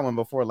watched that one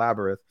before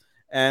Labyrinth.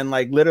 And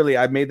like literally,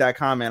 I made that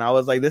comment. I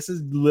was like, "This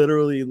is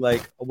literally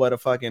like what a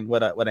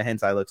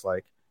hentai looks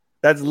like."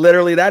 That is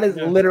literally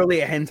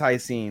a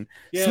hentai scene.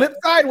 Yeah. Slip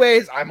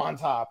sideways, I'm on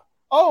top.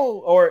 Oh,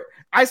 or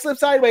I slip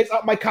sideways.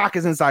 Oh, my cock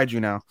is inside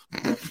you now.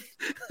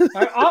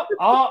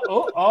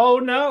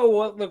 Oh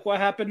no! Look what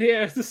happened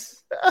here.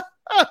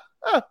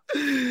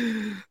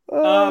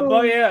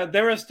 But yeah,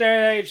 they were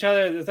staring at each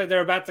other. It's like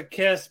they're about to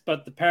kiss,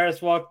 but the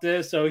parents walked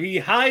in, so he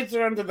hides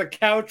her under the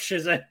couch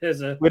with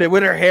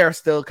her hair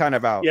still kind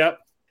of out. Yep.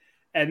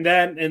 And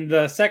then in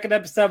the second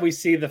episode, we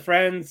see the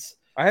friends.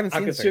 I haven't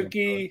seen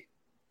Akatsuki,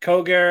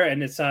 Koger,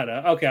 and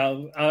Isada. Okay,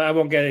 I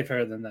won't get any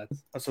further than that.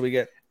 So we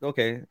get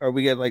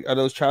are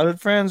those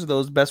childhood friends? Or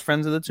those best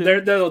friends of the two?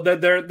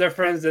 They're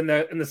friends in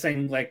the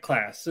same like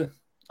class.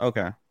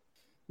 Okay.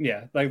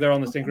 Yeah, like they're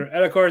on the same group.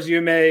 And of course,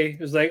 Yume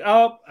was like,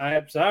 "Oh,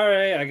 I'm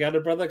sorry, I got a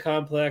brother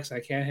complex. I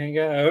can't hang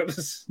out."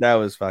 That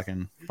was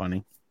fucking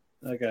funny.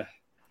 Okay,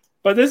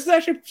 but this is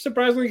actually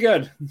surprisingly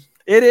good.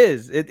 It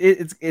is.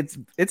 It's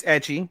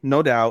ecchi,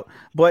 no doubt.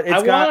 But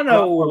I want to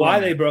know why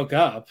they broke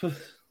up.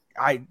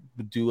 I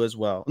do as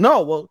well.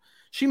 No, well,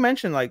 she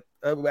mentioned like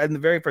in the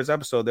very first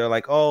episode, they're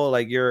like, "Oh,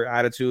 like your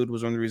attitude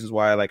was one of the reasons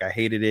why like I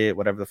hated it,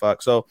 whatever the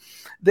fuck." So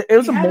it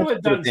was a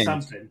multitude of things.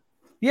 Something.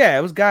 Yeah,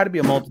 it was got to be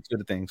a multitude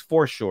of things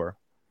for sure.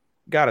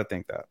 Got to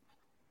think that.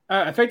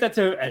 I think that's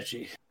too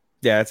ecchi.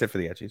 Yeah, that's it for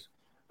the ecchis.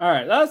 All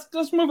right,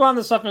 let's move on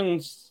to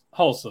something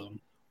wholesome.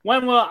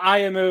 When will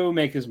Ayamu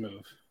make his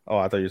move? Oh,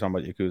 I thought you were talking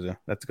about Yakuza.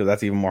 That's because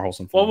that's even more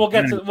wholesome. We'll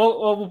get to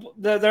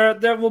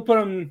we'll put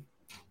him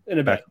in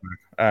the back.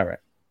 All right.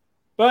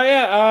 But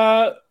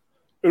yeah,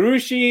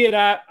 Urushi and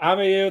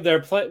Amayu, they're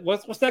playing.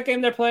 What's that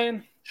game they're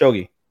playing?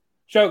 Shogi.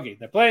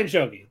 They're playing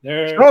Shogi.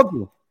 They're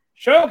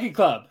Shogi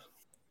Club.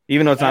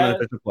 Even though it's not an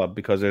official club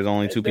because there's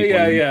only 2 people.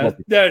 Yeah.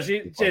 No,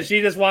 she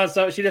just wants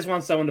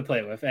someone to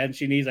play with, and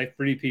she needs like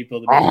 3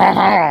 people to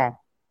be.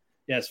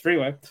 Yes,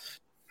 freeway.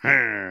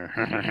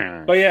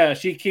 But yeah,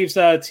 she keeps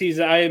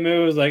teasing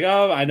Ayumu. Is like,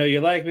 oh, I know you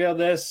like me all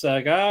this.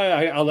 Like, oh,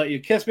 I'll let you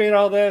kiss me and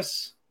all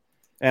this.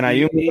 And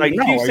Ayumu's like,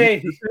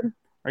 no,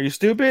 are you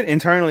stupid?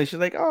 Internally, she's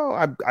like, oh,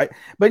 I.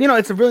 But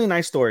it's a really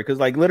nice story because,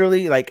 like,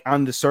 literally, like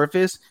on the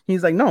surface,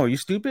 he's like, no, are you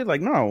stupid?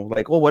 Like, no,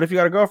 like, well, what if you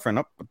got a girlfriend?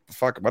 Oh,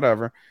 fuck,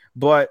 whatever.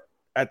 But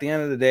at the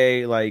end of the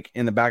day, like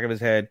in the back of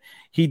his head,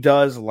 he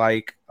does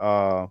like.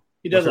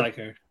 He does like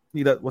her.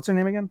 He does. What's her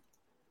name again?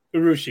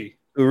 Urushi.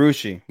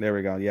 There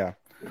we go. Yeah.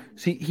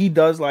 See, he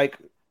does like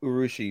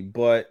Urushi,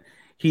 but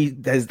he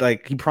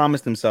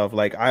promised himself,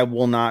 like, I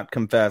will not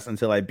confess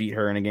until I beat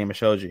her in a game of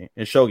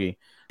shogi.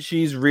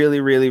 She's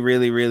really, really,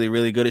 really, really,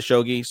 really good at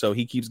shogi, so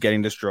he keeps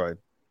getting destroyed.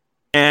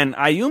 And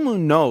Ayumu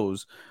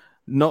knows,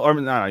 or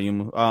not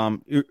Ayumu,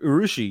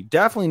 Urushi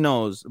definitely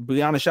knows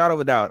beyond a shadow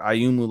of a doubt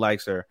Ayumu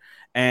likes her,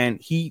 and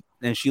she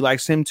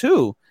likes him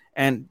too.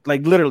 And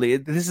like literally,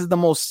 this is the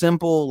most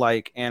simple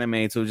like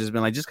anime to just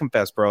been like, just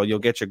confess, bro, you'll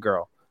get your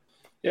girl.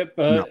 Yep,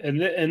 no.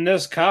 in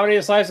this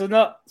comedy slice of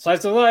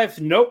life,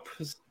 nope.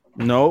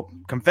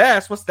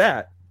 Confess, what's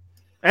that?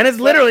 And it's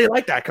literally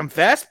like that.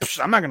 Confess? Psh,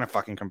 I'm not gonna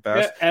fucking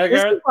confess.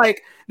 Yeah,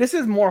 this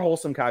is more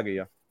wholesome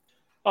Kaguya.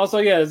 Also,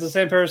 yeah, it's the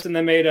same person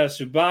that made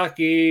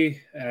Tsubaki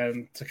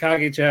and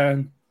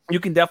Takagi-chan. You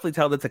can definitely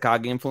tell the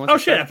Takagi influence. Oh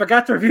shit, I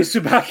forgot to review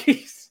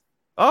Tsubaki's.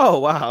 Oh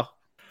wow.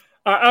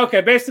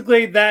 Okay,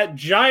 basically that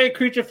giant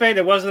creature thing.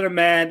 It wasn't a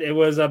man. It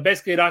was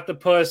basically an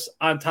octopus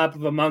on top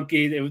of a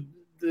monkey.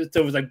 It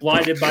was like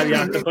blinded by the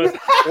octopus.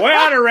 Way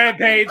on a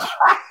rampage.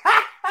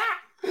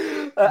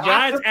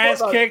 Giant's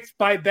ass kicked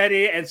by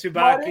Betty and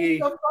Tsubaki.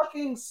 What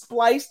fucking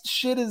spliced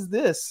shit is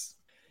this?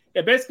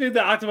 Yeah, basically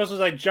the octopus was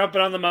like jumping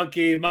on the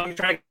monkey. Monkey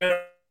tried to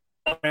get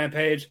on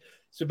rampage.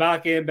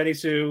 Tsubaki and Betty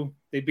Sue,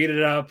 they beat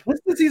it up. What's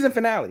the season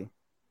finale?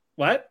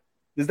 What?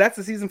 That's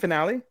the season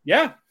finale?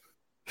 Yeah.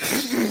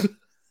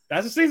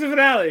 That's the season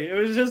finale.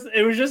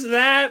 It was just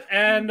that,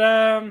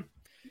 and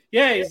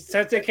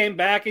Sensei came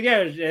back, and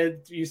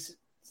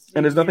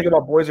and there's nothing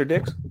about boys or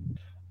dicks.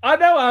 Oh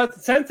no,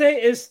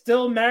 Sensei is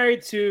still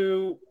married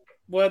to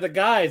one of the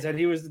guys, and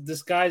he was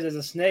disguised as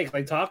a snake,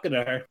 like talking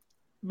to her.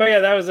 But yeah,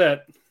 that was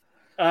it.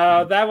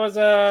 That was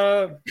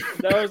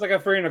like a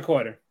 3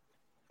 1/4.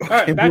 All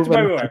right, back to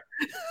where we were.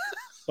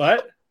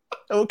 What?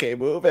 Okay,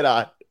 moving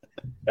on.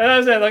 And that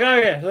was it. Like,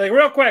 okay, like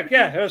real quick.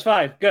 Yeah, it was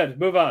fine. Good.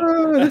 Move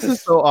on. This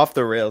is so off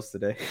the rails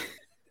today.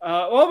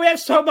 Well, we have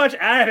so much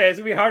anime, it's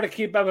gonna be hard to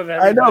keep up with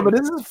everything. I know, but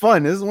this is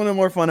fun. This is one of the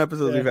more fun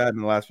episodes we've had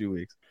in the last few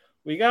weeks.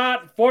 We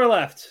got 4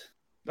 left.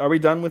 Are we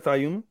done with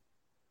Ayumu?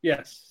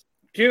 Yes.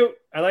 Cute.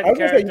 I like the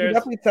characters. You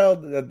definitely tell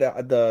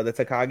the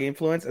Takagi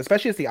influence,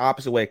 especially it's the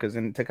opposite way. Because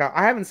in Takagi,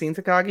 I haven't seen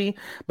Takagi,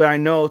 but I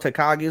know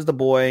Takagi is the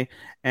boy,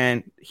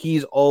 and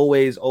he's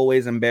always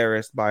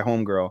embarrassed by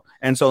homegirl.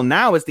 And so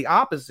now it's the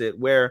opposite,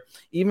 where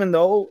even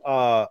though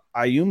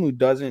Ayumu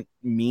doesn't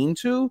mean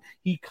to,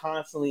 he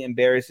constantly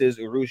embarrasses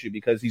Urushi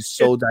because he's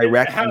so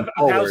direct.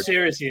 How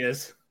serious he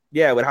is.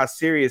 Yeah, with how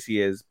serious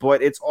he is.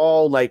 But it's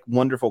all like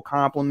wonderful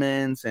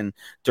compliments and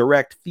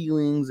direct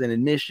feelings and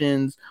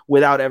admissions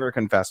without ever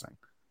confessing.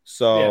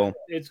 So yeah,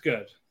 it's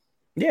good.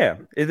 Yeah,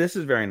 this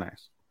is very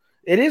nice.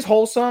 It is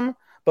wholesome,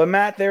 but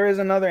Matt, there is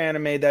another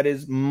anime that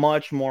is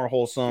much more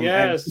wholesome.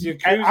 Yes,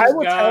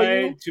 Yakuza's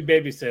Guide to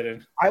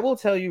Babysitting. I will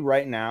tell you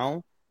right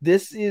now,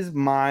 this is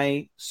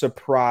my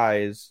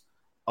surprise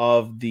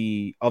of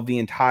the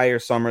entire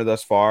summer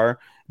thus far.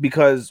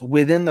 Because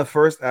within the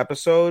first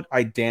episode,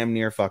 I damn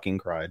near fucking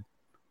cried.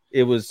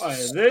 It was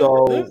this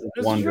wonderful.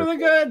 This is really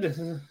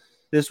good.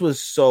 This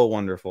was so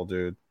wonderful,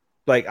 dude.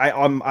 Like I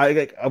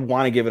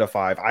want to give it a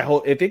 5. I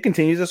hope if it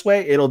continues this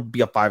way, it'll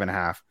be a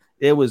 5.5.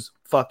 It was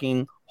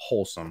fucking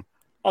wholesome.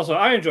 Also,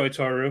 I enjoy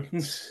Toru.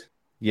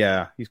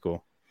 Yeah, he's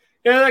cool.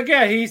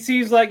 Yeah, he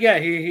seems like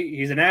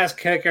he's an ass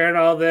kicker and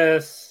all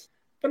this,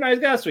 but no, he's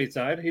got a sweet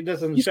side. He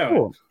doesn't show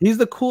cool. it. He's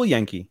the cool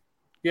Yankee.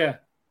 Yeah.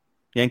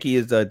 Yankee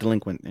is a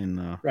delinquent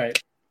in right,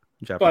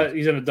 Japanese. But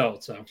he's an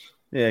adult, so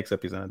yeah.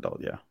 Except he's an adult,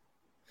 yeah.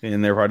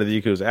 And they're part of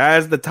the Yakuza.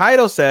 As the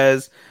title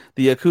says,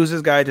 the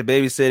Yakuza's Guide to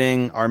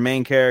Babysitting. Our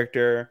main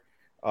character,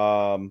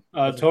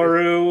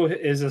 Toru,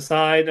 is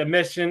assigned a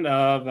mission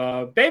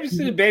of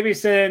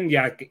babysitting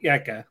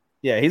Yaka.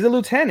 Yeah, he's a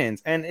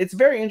lieutenant, and it's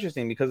very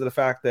interesting because of the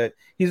fact that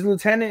he's a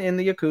lieutenant in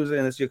the Yakuza,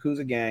 in this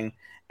Yakuza gang,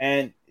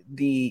 and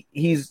he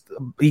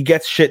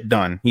gets shit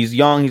done. He's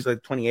young. He's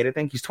like 28, I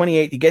think. He's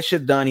 28. He gets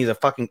shit done. He's a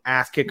fucking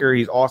ass kicker.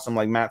 He's awesome,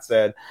 like Matt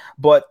said.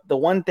 But the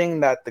one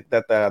thing that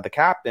the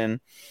captain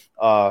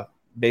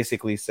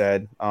basically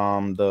said,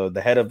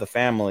 the head of the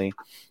family,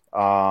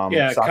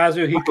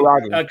 Kazuhiko.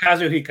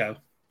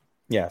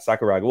 Yeah,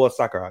 Sakuragi. Well, it's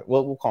Sakuragi.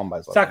 We'll call him by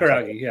his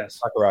Sakuragi. Yes,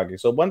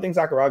 Sakuragi. So one thing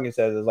Sakuragi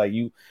says is like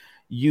you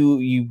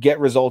you get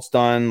results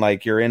done,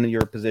 like you're in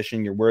your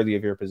position, you're worthy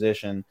of your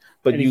position,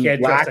 but and you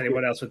can't trust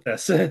anyone else with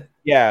this.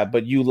 Yeah,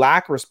 but you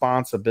lack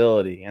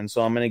responsibility. And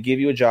so I'm going to give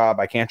you a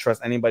job. I can't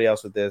trust anybody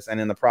else with this. And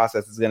in the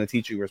process, it's going to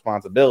teach you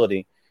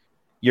responsibility.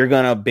 You're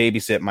going to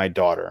babysit my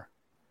daughter.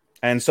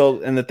 And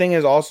the thing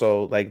is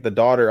also, like, the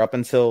daughter up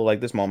until like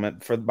this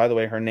moment, by the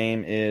way, her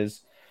name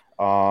is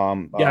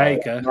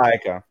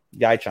Yaika.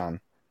 Yaichan.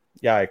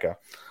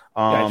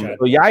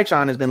 So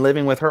Yaichan has been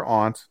living with her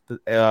aunt,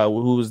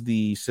 who's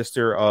the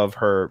sister of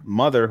her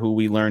mother, who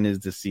we learn is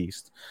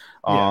deceased.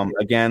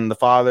 Again, the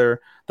father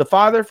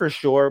for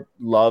sure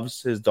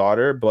loves his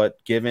daughter,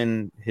 but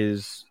given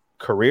his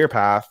career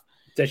path,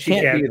 that she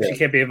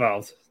can't be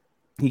involved.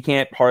 He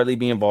can't hardly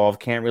be involved,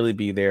 can't really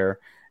be there.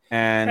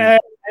 And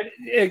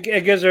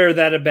it gives her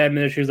that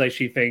abandonment issues, like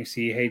she thinks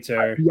he hates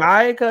her.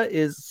 Yaika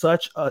is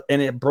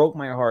and it broke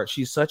my heart.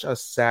 She's such a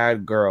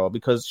sad girl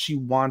because she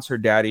wants her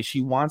daddy.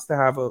 She wants to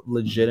have a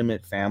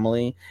legitimate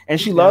family, and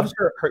she loves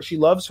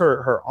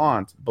her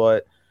aunt,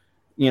 but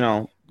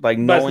like,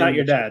 but it's not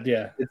your dad.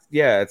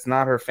 It's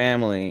not her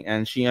family,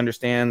 and she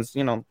understands,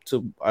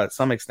 to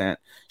some extent.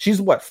 She's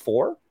what,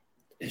 4?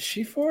 Is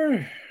she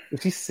 4?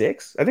 Is she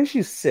 6? I think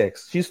she's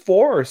 6. She's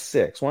 4 or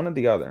 6, one or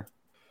the other.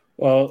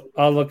 Well,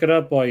 I'll look it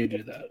up while you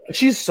do that.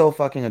 She's so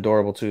fucking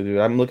adorable too, dude.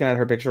 I'm looking at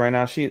her picture right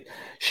now. She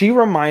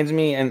reminds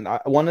me, and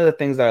one of the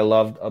things that I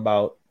loved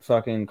about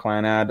fucking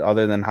Clannad,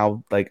 other than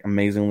how like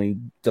amazingly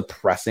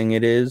depressing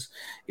it is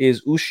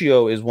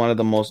Ushio is one of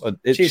the most.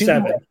 She's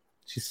 7.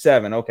 She's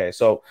 7. Okay,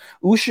 so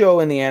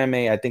Ushio in the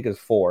anime I think is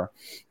 4,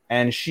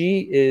 and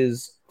she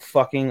is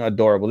fucking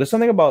adorable. There's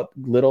something about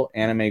little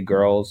anime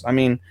girls. I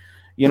mean,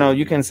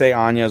 you can say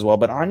Anya as well,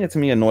 but Anya to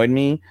me annoyed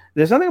me.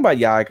 There's something about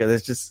Yaika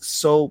that's just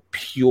so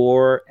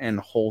pure and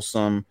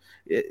wholesome.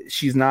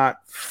 She's not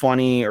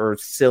funny or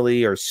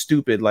silly or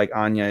stupid like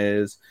Anya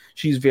is.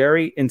 She's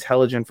very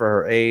intelligent for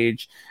her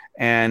age,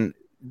 and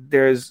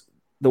there's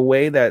the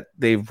way that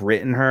they've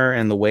written her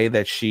and the way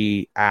that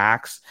she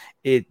acts.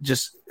 It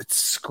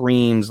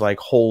screams like,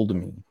 hold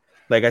me.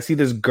 Like, I see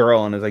this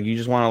girl and it's like, you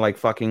just want to like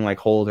fucking like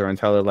hold her and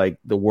tell her like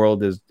the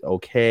world is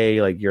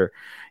okay. Like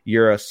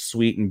you're a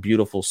sweet and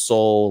beautiful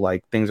soul.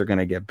 Like, things are going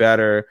to get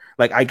better.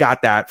 Like, I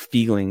got that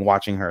feeling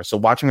watching her. So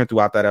watching her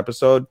throughout that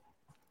episode,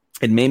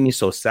 it made me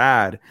so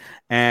sad.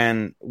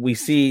 And we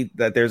see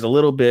that there's a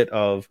little bit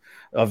of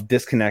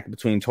disconnect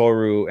between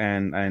Toru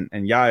and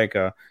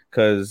Yaika,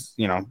 because,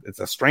 it's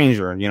a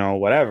stranger,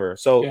 whatever.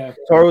 So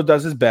Toru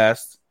does his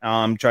best,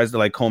 tries to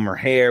like comb her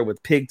hair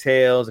with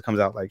pigtails. It comes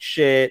out like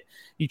shit.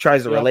 He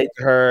tries to relate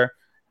to her.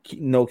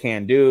 No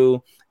can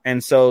do.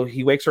 And so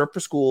he wakes her up for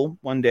school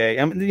one day.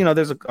 And,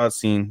 there's a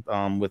scene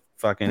with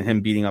fucking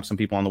him beating up some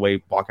people on the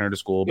way, walking her to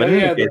school. But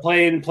the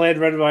playing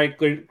red, white,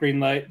 green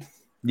light.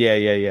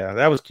 Yeah.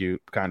 That was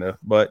cute, kind of.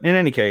 But in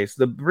any case,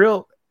 the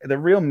real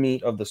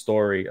meat of the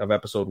story of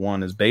episode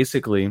 1 is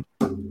basically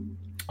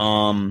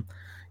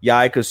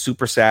Yaika's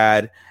super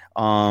sad.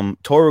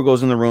 Toru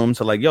goes in the room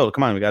to like, yo,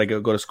 come on, we gotta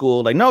go to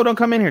school. Like, no, don't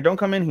come in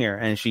here.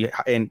 And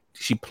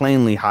she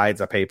plainly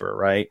hides a paper,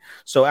 right?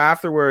 So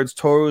afterwards,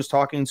 Toru's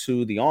talking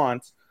to the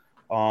aunt.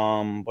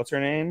 What's her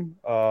name?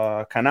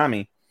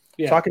 Kanami.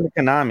 Yeah. Talking to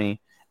Kanami,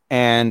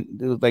 and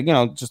like,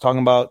 just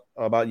talking about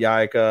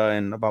Yaika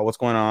and about what's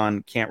going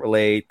on. Can't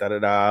relate,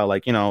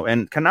 like,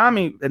 and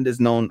Kanami is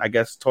known, I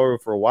guess, Toru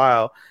for a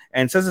while,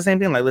 and says the same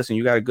thing. Like, listen,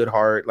 you got a good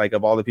heart. Like,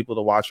 of all the people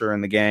to watch her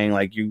in the gang,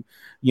 like you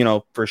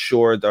for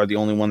sure are the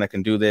only one that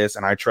can do this,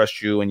 and I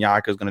trust you, and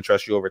Yaika's going to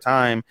trust you over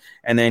time.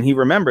 And then he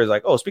remembers,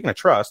 like, oh, speaking of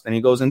trust, and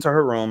he goes into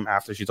her room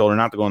after she told her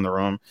not to go in the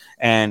room,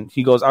 and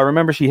he goes, I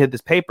remember she hid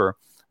this paper.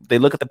 They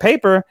look at the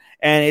paper,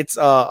 and it's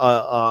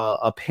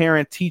a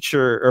parent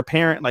teacher or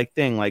parent like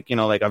thing, like,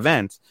 like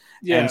event.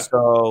 Yeah. And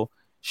so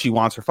she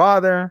wants her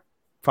father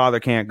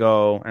can't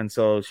go, and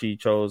so she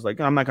chose,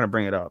 like, I'm not going to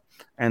bring it up.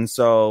 And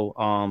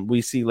so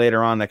we see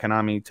later on that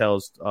Kanami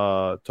tells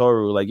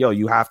Toru, like, yo,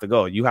 you have to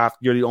go. You're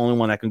the only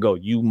one that can go.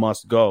 You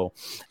must go.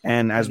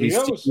 And as we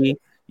see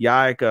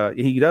Yaika,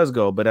 he does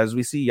go, but as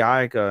we see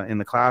Yaika in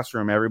the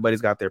classroom,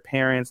 everybody's got their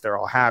parents. They're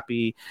all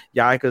happy.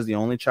 Yaika's the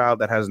only child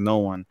that has no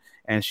one.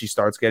 And she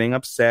starts getting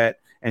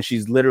upset, and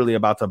she's literally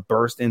about to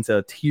burst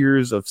into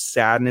tears of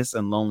sadness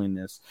and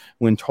loneliness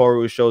when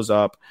Toru shows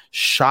up,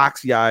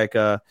 shocks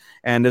Yaika,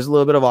 and there's a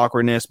little bit of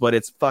awkwardness, but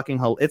it's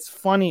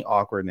funny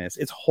awkwardness.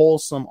 It's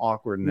wholesome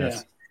awkwardness.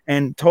 Yeah.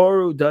 And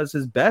Toru does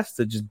his best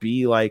to just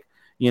be like,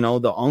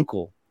 the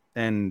uncle.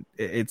 And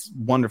it's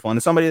wonderful. And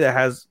as somebody that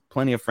has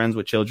plenty of friends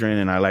with children,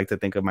 and I like to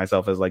think of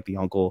myself as like the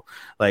uncle,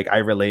 like I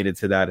related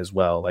to that as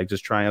well. Like,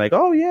 just trying, like,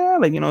 oh yeah,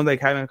 like,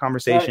 like having a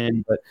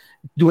conversation, but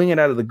doing it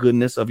out of the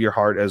goodness of your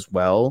heart as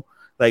well.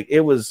 Like, it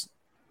was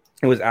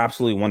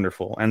absolutely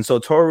wonderful. And so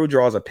Toru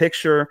draws a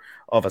picture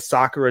of a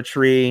sakura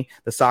tree.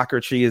 The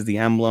sakura tree is the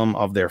emblem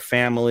of their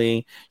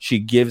family. She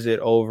gives it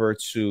over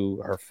to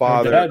her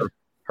father.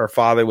 Her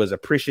father was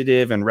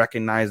appreciative and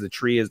recognized the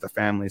tree as the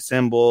family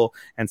symbol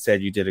and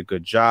said, you did a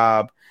good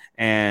job.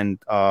 And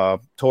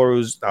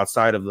Toru's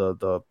outside of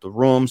the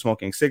room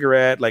smoking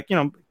cigarette. Like,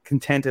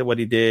 content at what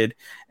he did,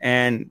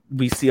 and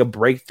we see a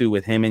breakthrough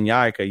with him and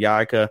Yaika.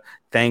 Yaika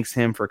thanks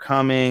him for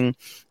coming,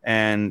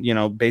 and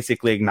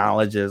basically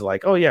acknowledges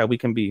like, oh yeah, we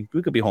could be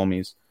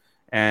homies,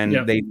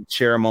 and they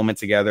share a moment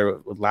together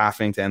with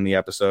laughing to end the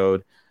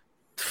episode.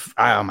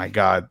 Oh my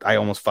god, I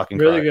almost fucking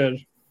really cried.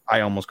 Good.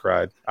 I almost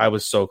cried. I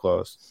was so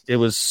close. It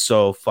was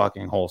so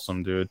fucking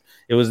wholesome, dude.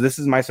 This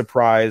is my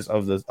surprise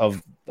of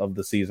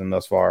the season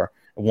thus far.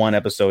 One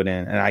episode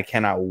in, and I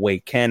cannot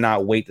wait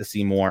to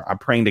see more. I'm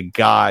praying to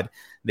God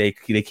they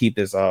keep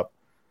this up.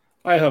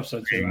 I hope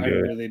so too. I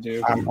really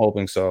do. I'm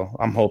hoping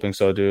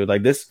so, dude.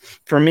 Like this,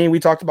 for me, we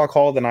talked about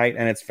Call of the Night,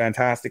 and it's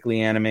fantastically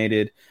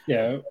animated.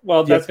 Yeah,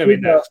 well, that's gonna be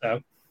next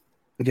though.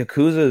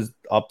 Yakuza's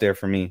up there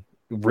for me,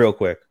 real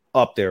quick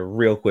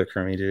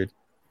for me, dude.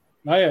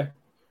 Oh yeah.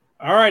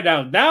 All right,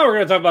 now we're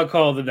gonna talk about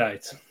Call of the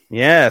Night.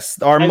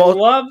 Yes, I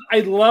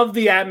love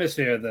the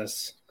atmosphere of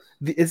this.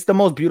 It's the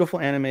most beautiful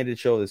animated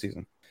show this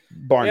season.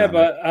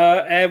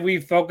 And we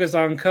focus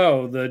on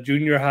Ko, the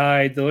junior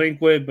high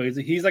delinquent, but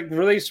he's like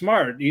really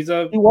smart. He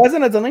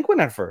wasn't a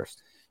delinquent at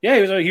first.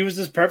 Yeah, he was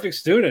this perfect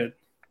student.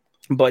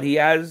 But he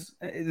has,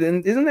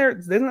 isn't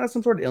that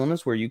some sort of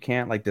illness where you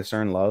can't like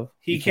discern love?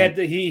 He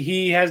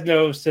has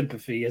no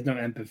sympathy. He has no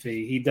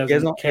empathy. He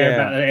doesn't care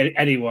about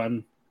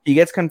anyone. He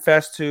gets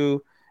confessed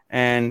to,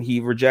 and he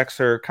rejects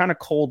her kind of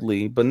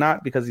coldly, but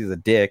not because he's a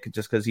dick,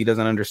 just because he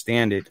doesn't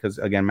understand it. Because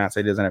again, Matt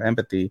said he doesn't have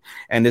empathy,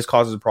 and this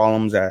causes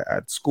problems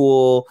at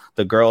school.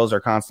 The girls are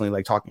constantly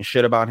like talking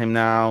shit about him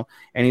now,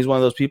 and he's one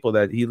of those people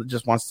that he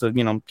just wants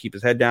to, keep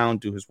his head down,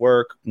 do his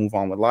work, move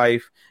on with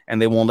life, and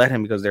they won't let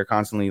him because they're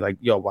constantly like,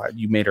 "Yo, why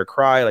you made her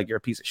cry? Like you're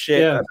a piece of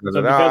shit." Yeah,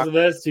 so because of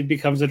this, he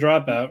becomes a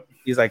dropout.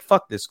 He's like,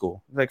 "Fuck this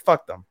school." He's like,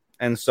 "Fuck them,"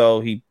 and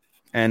so he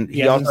has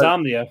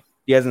insomnia.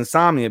 He has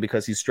insomnia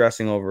because he's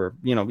stressing over,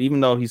 even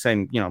though he's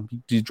saying,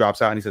 he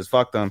drops out and he says,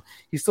 fuck them.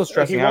 He's still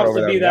stressing out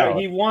over that.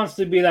 He wants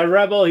to be that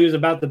rebel. He was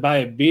about to buy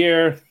a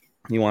beer.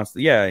 He wants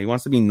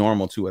to be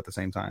normal too at the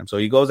same time. So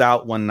he goes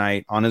out one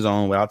night on his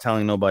own without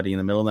telling nobody in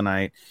the middle of the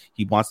night.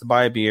 He wants to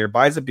buys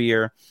a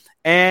beer,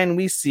 and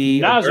we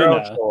see a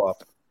girl show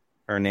up.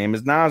 Her name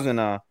is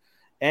Nazuna.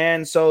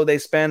 And so they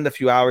spend a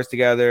few hours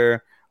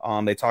together.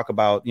 They talk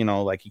about,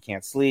 like he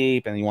can't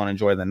sleep and you want to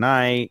enjoy the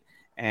night.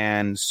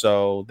 And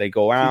so they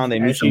go out, they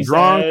meet some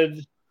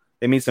drunks.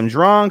 They meet some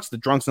drunks. The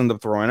drunks end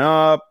up throwing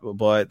up,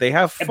 but they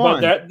have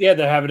fun. They're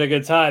having a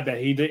good time.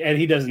 But he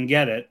doesn't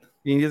get it.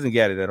 He doesn't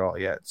get it at all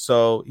yet.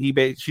 So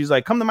she's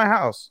like, "Come to my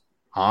house,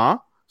 huh?"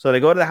 So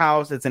they go to the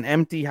house. It's an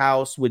empty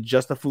house with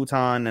just a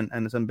futon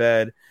and some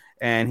bed.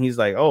 And he's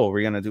like, "Oh,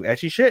 we're gonna do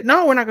ecchi shit?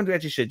 No, we're not gonna do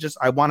ecchi shit. Just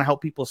I want to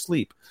help people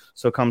sleep.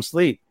 So come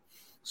sleep."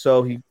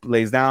 So he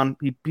lays down.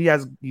 He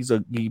pretends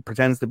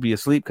to be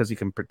asleep because he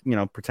can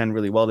pretend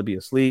really well to be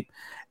asleep.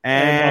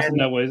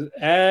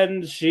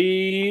 And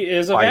she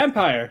is a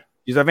vampire.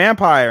 She's a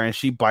vampire, and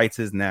she bites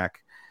his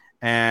neck.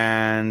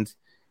 And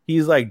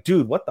he's like,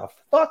 "Dude, what the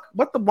fuck?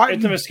 Why?"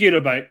 It's a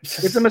mosquito bite.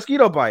 It's a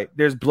mosquito bite.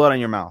 There's blood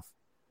on your mouth.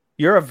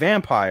 You're a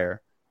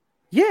vampire.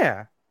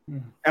 Yeah.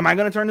 Am I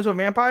gonna turn into a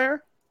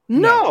vampire?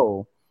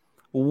 No.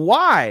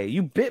 Why?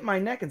 You bit my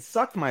neck and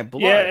sucked my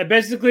blood. Yeah,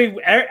 basically,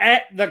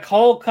 the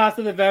whole cost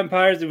of the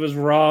vampires, it was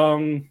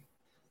wrong.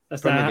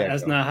 That's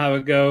not how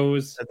it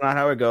goes. That's not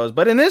how it goes.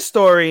 But in this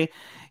story,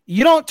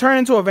 you don't turn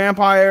into a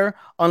vampire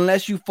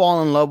unless you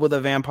fall in love with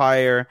a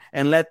vampire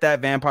and let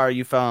that vampire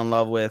you fell in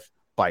love with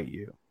bite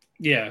you.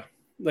 Yeah,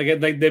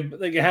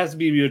 it has to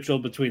be mutual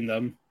between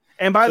them.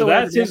 And by the way,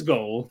 that's his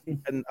goal.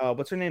 And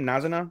what's her name?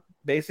 Nazuna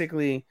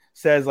basically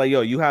says like,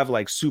 "Yo, you have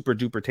like super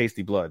duper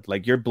tasty blood.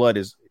 Like your blood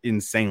is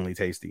insanely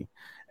tasty."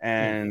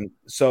 And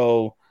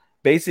so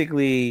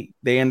basically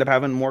they end up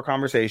having more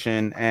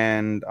conversation,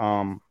 and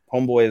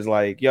homeboy is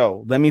like,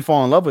 "Yo, let me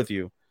fall in love with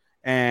you."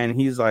 And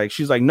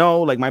she's like,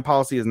 "No, like my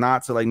policy is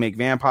not to like make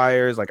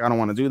vampires. Like I don't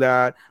want to do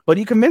that." But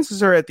he convinces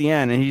her at the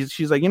end, and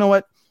she's like, "You know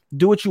what?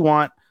 Do what you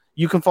want.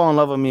 You can fall in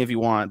love with me if you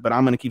want, but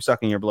I'm gonna keep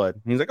sucking your blood."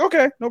 And he's like,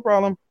 "Okay, no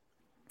problem."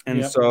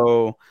 And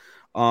so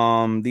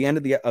the end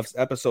of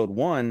episode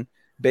 1,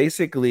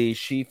 basically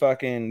she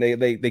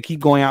they keep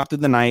going out through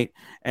the night,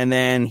 and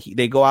then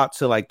they go out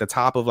to like the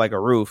top of like a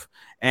roof,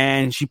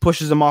 and she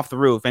pushes him off the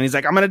roof, and he's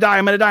like, I'm gonna die,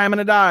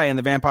 and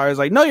the vampire's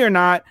like, "No, you're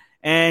not."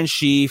 And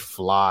she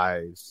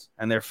flies,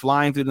 and they're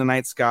flying through the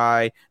night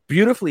sky.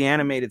 Beautifully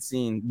animated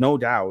scene, no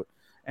doubt.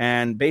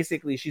 And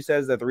basically she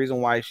says that the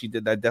reason why she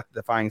did that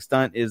death-defying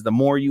stunt is the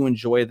more you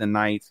enjoy the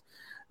night,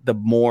 the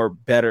more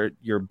better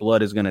your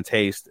blood is going to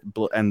taste,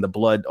 and the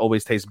blood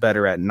always tastes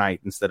better at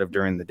night instead of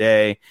during the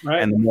day.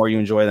 Right. And the more you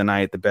enjoy the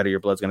night, the better your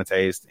blood's going to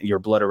taste. Your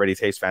blood already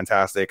tastes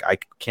fantastic. I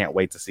can't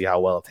wait to see how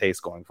well it tastes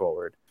going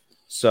forward.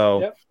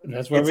 So and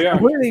that's where we are.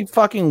 It's a really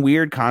fucking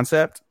weird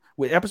concept.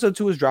 Episode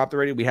 2 is dropped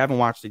already. We haven't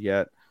watched it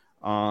yet.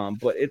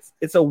 But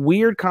it's a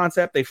weird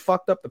concept. They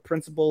fucked up the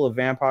principle of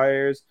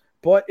vampires,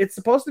 but it's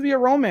supposed to be a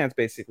romance,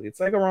 basically. It's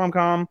like a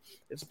rom-com.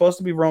 It's supposed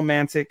to be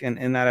romantic, and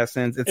in that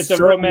essence, it's a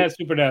romance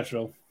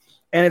supernatural.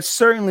 And it's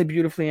certainly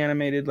beautifully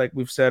animated, like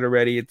we've said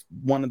already. It's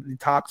one of the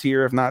top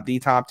tier, if not the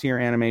top tier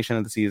animation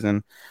of the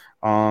season.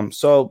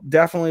 So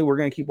definitely we're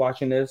gonna keep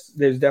watching this.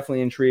 There's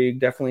definitely intrigue,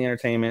 definitely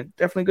entertainment,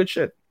 definitely good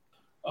shit.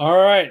 All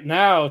right,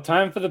 now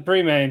time for the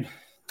pre-main.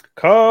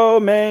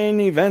 Co-main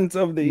event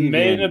of the evening.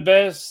 Made in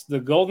Abyss, the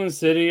Golden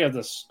City of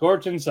the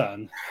Scorching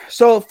Sun.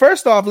 So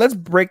first off, let's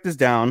break this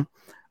down.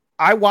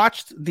 I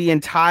watched the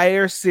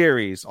entire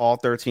series, all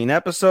 13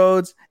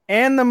 episodes,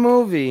 and the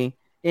movie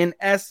in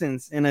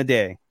essence in a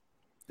day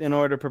in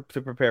order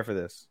to prepare for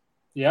this.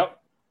 Yep.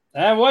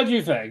 And what do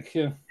you think?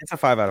 It's a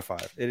 5 out of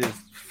 5. It is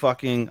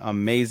fucking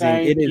amazing.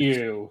 Thank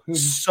you.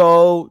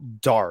 So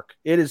dark.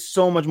 It is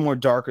so much more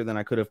darker than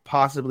I could have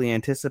possibly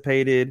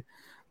anticipated.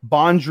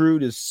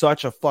 Bondrewd is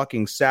such a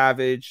fucking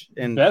savage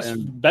and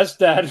best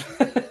dad.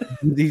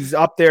 He's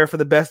up there for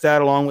the best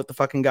dad along with the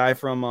fucking guy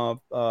from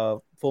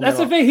Full That's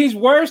Metal. the thing. He's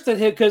worse than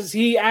him because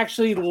he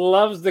actually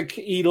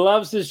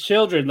loves his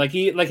children. Like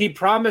he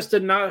promised to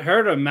not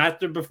hurt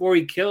him before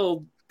he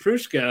killed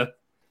Prushka,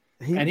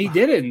 and he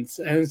didn't.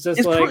 And it's just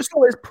is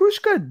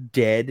Prushka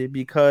dead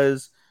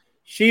because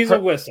she's a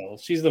whistle?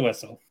 She's the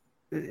whistle.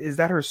 Is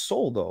that her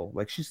soul though?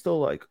 Like she's still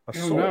like a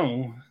soul.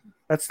 No,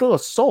 that's still a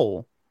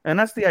soul, and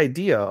that's the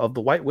idea of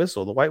the white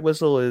whistle. The white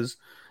whistle is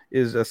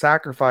a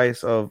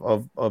sacrifice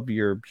of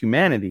your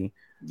humanity.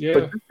 Yeah.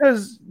 But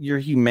because your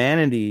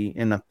humanity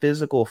in a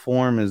physical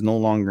form is no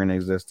longer in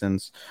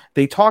existence,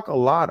 they talk a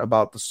lot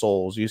about the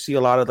souls. You see a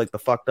lot of like the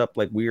fucked up,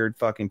 like weird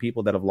fucking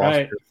people that have lost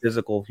their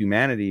physical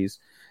humanities,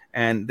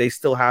 and they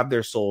still have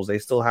their souls. They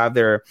still have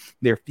their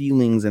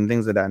feelings and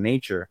things of that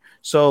nature.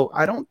 So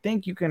I don't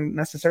think you can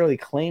necessarily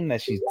claim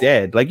that she's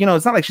dead. Like,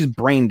 it's not like she's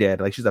brain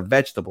dead. Like she's a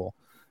vegetable.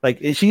 Like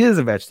she is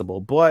a vegetable,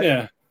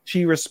 but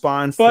she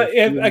responds. But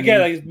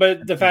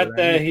the fact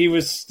that he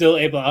was still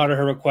able to honor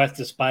her request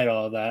despite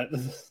all of that,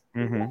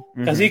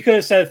 because he could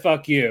have said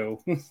 "fuck you."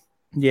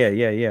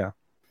 Yeah.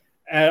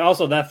 And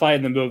also that fight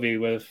in the movie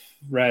with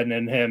Ren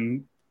and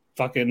him,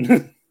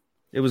 fucking.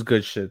 It was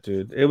good shit,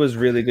 dude. It was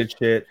really good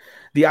shit.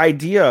 The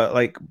idea,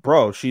 like,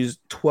 bro, she's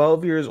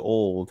 12 years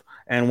old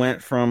and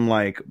went from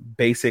like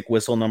basic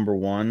whistle number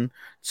 1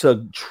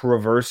 to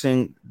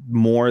traversing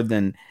more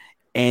than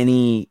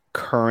any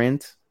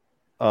current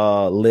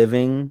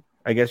living,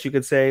 I guess you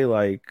could say,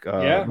 like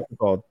what's it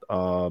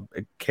called?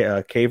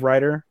 Cave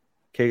Rider.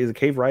 Is it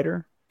Cave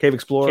Rider? Cave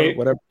Explorer,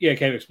 whatever. Yeah,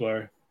 Cave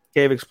Explorer.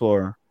 Cave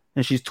Explorer.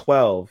 And she's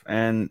 12,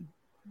 and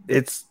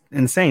it's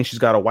insane. She's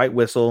got a white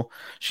whistle.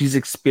 She's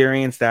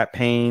experienced that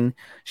pain.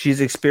 She's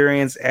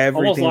experienced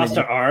everything. Almost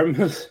lost her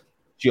arm.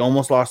 She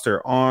almost lost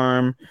her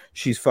arm.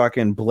 She's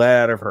fucking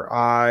bled out of her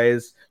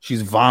eyes.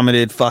 She's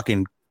vomited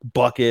fucking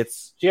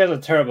buckets. She has a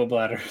terrible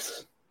bladder.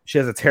 She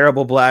has a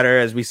terrible bladder,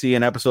 as we see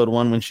in episode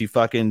 1 when she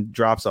fucking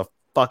drops a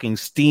fucking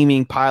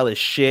steaming pile of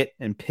shit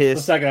and piss.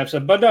 The second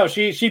episode. But no,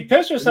 she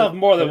pissed herself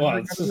more than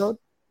once.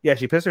 Yeah,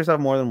 she pissed herself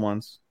more than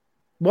once.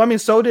 Well, I mean,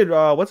 so did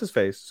what's his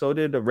face? So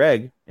did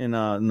Reg in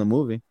the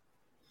movie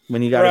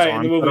when he got his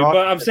arm in the movie. cut off.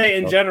 But I'm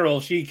saying in general,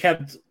 she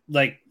kept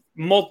like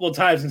multiple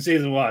times in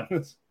season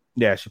 1.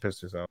 Yeah, she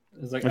pissed herself.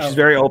 Like, she's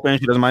very open.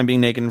 She doesn't mind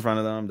being naked in front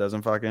of them.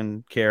 Doesn't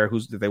fucking care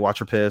if they watch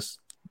her piss.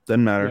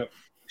 Doesn't matter. Yep.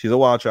 She's a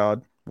wild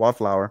child,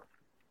 wildflower.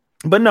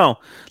 But no,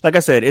 like I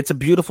said, it's a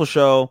beautiful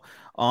show.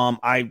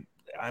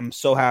 I'm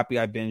so happy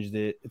I binged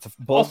it. It's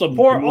also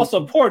poor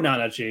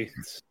Nanachi.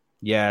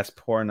 Yes,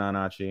 poor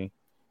Nanachi.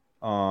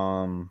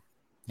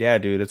 Yeah,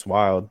 dude, it's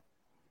wild.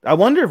 I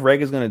wonder if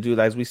Reg is gonna do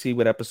that, as we see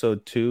with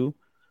episode 2.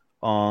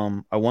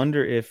 I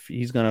wonder if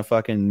he's gonna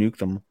fucking nuke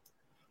them.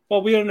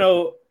 Well, we don't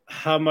know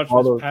how much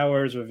his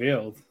power is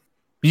revealed.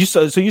 You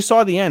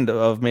saw the end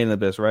of Made in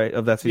Abyss, right?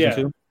 Of that season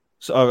 2.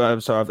 So I'm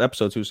sorry, of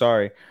episode 2.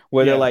 Sorry,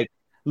 where they're like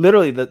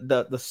literally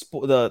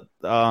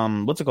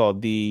the what's it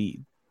called? The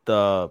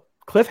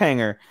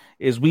cliffhanger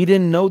is we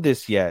didn't know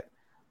this yet.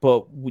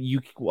 But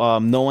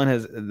no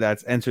one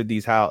that's entered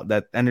these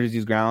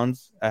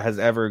grounds has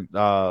ever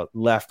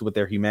left with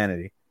their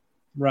humanity.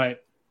 Right.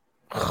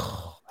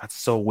 That's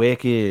so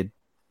wicked.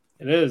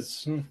 It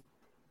is,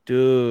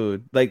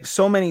 dude. Like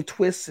so many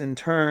twists and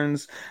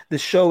turns. The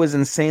show is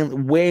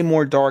insane, way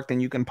more dark than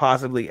you can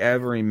possibly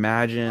ever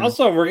imagine.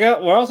 Also,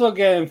 we're also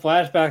getting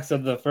flashbacks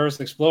of the first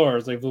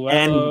explorers, like Luello,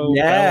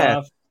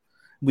 and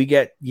we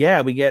get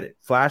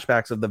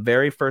flashbacks of the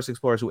very first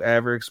explorers who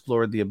ever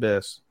explored the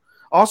abyss.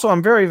 Also,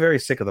 I'm very, very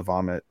sick of the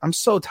vomit. I'm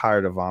so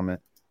tired of vomit.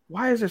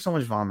 Why is there so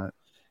much vomit?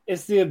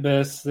 It's the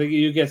abyss.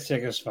 You get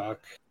sick as fuck.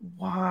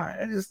 Why?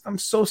 I'm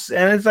so sick.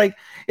 And it's like,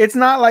 it's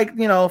not like,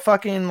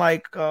 fucking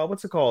like,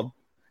 what's it called?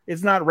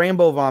 It's not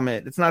rainbow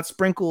vomit. It's not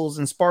sprinkles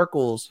and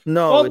sparkles.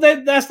 No. Well,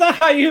 that's not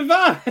how you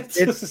vomit.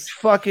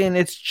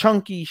 It's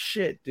chunky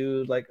shit,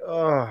 dude. Like,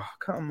 oh,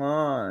 come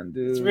on,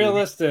 dude. It's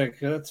realistic.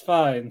 That's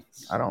fine.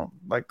 I don't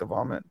like the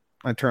vomit.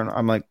 I turn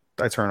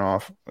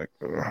off. Like,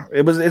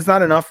 it's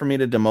not enough for me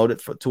to demote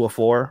it to a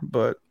 4,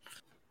 but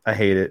I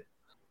hate it.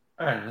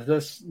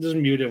 Just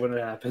mute it when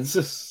it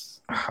happens.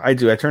 I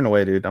do. I turn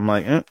away, dude. I'm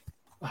like,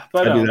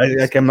 But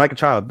I'm like a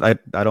child. I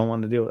don't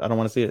want to do it. I don't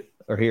want to see it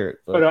or hear it.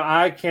 But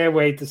I can't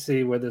wait to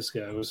see where this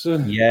goes.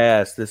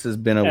 Yes, this has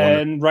been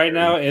and right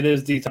now it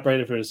is the top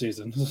rated for the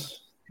season.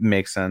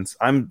 makes sense.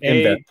 I'm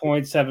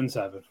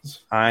 8.77.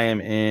 I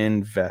am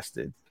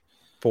invested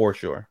for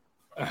sure.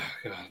 Oh,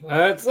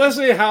 God. Let's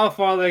see how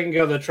far they can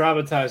go to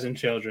traumatizing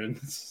children.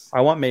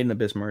 I want Made in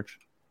Abyss merch.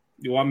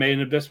 You want Made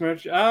in Abyss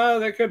merch?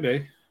 There could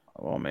be.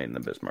 I want Made in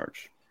Abyss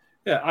merch.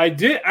 Yeah, I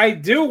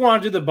do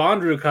want to do the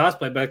Bondru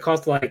cosplay, but it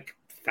costs like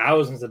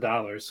thousands of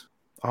dollars.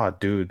 Oh,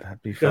 dude,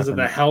 that'd be because of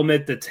the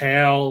helmet, the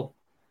tail.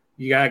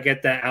 You gotta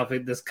get that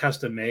outfit that's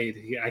custom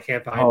made. I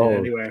can't find it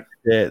anywhere.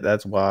 Yeah,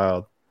 that's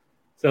wild.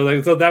 So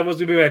that was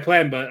gonna be my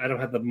plan, but I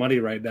don't have the money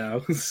right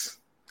now.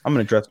 I'm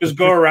gonna dress. Just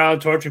go around,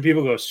 torture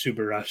people, go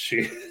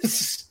Subarashi.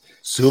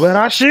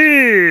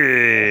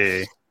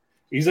 Subarashi.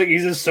 He's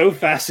just so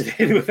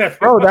fascinated with that.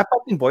 Bro, that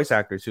fucking voice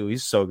actor too.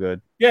 He's so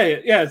good. Yeah.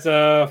 It's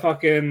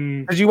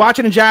fucking. Cause you watch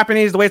it in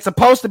Japanese the way it's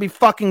supposed to be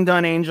fucking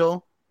done,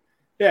 Angel.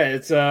 Yeah,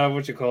 it's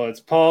what you call it. It's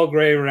Paul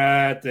Grey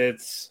Rat.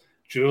 It's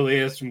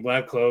Julius from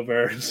Black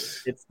Clover.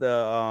 It's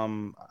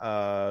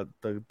the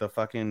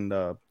fucking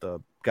the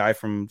guy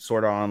from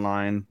Sword Art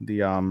Online.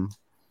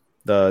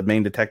 The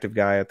main detective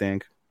guy, I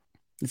think.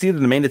 It's either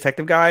the main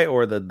detective guy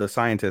or the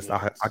scientist,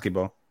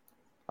 Akibo,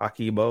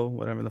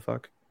 whatever the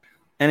fuck.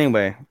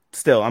 Anyway,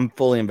 still, I'm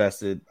fully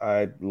invested.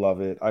 I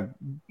love it. I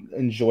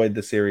enjoyed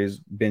the series,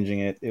 binging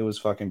it. It was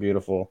fucking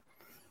beautiful.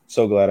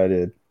 So glad I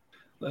did.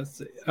 Let's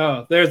see.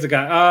 Oh, there's the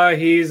guy.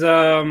 He's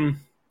in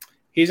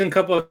a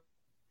couple of.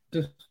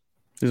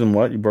 He's in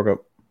what? You broke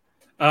up.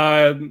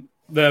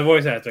 The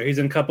voice actor. He's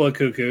in a couple of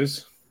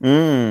Cuckoos.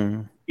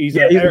 He's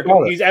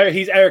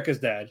Erica's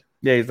dad.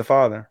 Yeah, he's the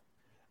father.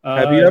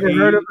 Have you ever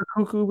heard of the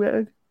Cuckoo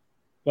Egg?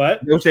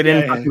 What? Which they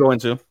didn't go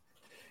into.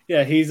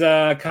 Yeah, he's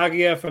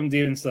Kaguya from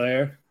Demon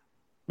Slayer.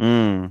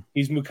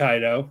 He's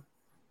Mukaido.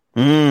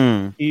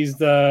 He's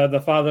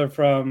the father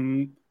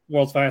from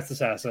World's Finest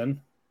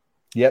Assassin.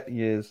 Yep,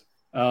 he is.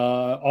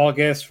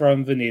 August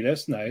from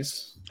Vanitas.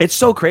 Nice. It's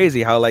so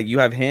crazy how like you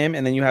have him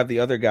and then you have the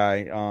other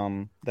guy.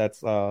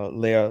 That's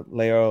Leo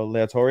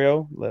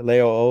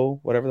O,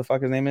 whatever the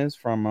fuck his name is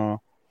from.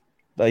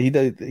 He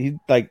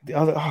like the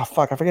other. Oh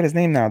fuck, I forget his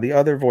name now. The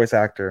other voice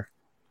actor,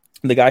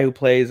 the guy who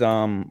plays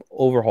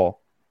Overhaul.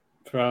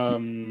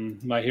 From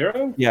My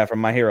Hero? Yeah, from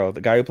My Hero.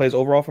 The guy who plays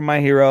Overhaul from My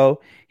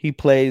Hero. He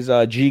plays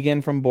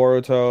Jigen from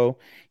Boruto.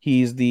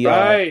 He's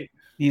the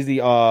he's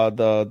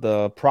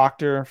the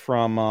Proctor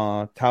from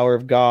Tower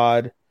of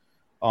God.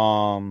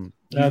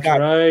 That's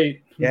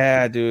right.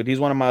 Yeah, dude. He's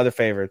one of my other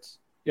favorites.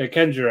 Yeah,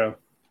 Kenjiro.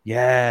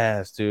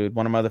 Yes, dude.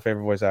 One of my other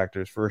favorite voice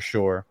actors for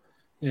sure.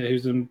 Yeah, he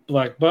was in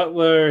Black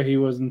Butler. He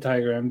was in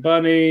Tiger and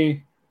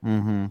Bunny.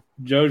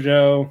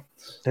 JoJo.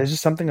 There's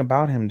just something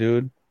about him,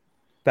 dude.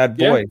 That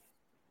voice.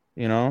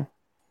 You know?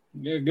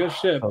 Yeah, good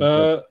shit.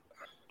 But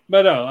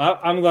no,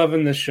 I'm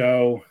loving the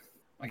show.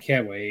 I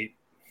can't wait.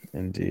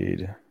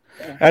 Indeed.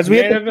 As we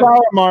hit the hour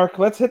mark,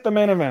 let's hit the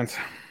main event.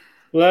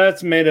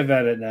 Let's main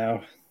event it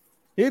now.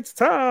 It's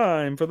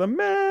time for the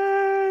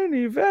main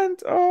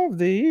event of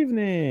the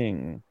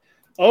evening.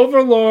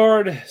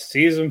 Overlord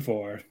Season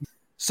 4.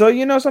 So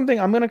you know something?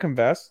 I'm going to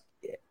confess.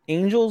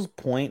 Angel's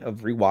point of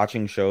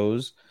rewatching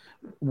shows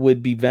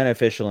would be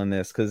beneficial in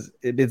this because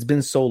it's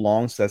been so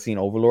long since I've seen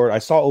Overlord. I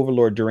saw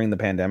Overlord during the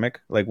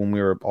pandemic, like when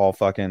we were all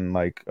fucking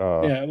like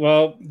yeah,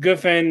 well, good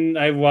thing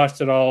I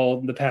watched it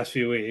all the past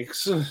few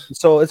weeks.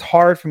 So it's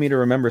hard for me to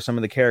remember some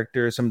of the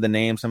characters, some of the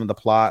names, some of the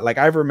plot. Like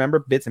I remember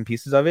bits and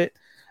pieces of it,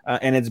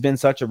 and it's been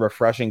such a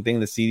refreshing thing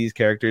to see these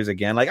characters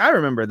again. Like I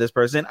remember this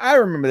person, I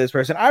remember this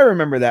person, I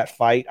remember that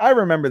fight, I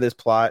remember this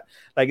plot.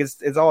 Like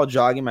it's all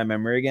jogging my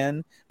memory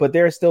again. But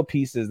there are still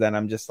pieces that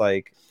I'm just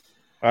like,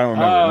 I don't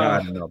remember.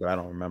 I don't know, but I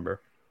don't remember.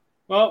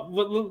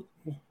 Well,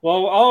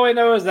 all I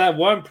know is that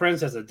one prince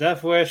has a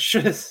death wish.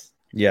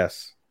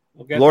 Yes,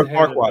 Lord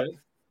Farquaad.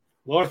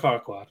 Lord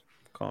Farquaad.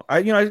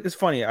 It's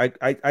funny.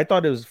 I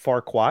thought it was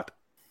Farquaad.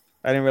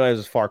 I didn't realize it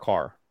was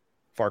Farquhar.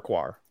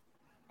 Farquhar.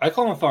 I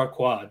call him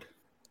Farquaad.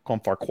 Call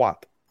him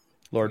Farquaad.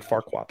 Lord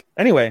Farquaad.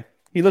 Anyway,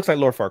 he looks like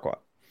Lord Farquaad.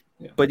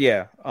 Yeah. But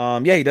yeah,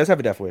 he does have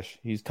a death wish.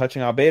 He's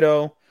touching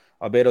Albedo.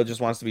 Albedo just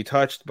wants to be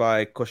touched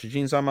by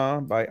Koshijin-sama,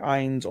 by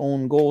Ain's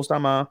own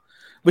Goal-sama.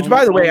 Which,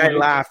 by the way, I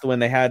laughed when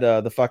they had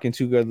the fucking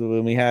two girls.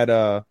 When we had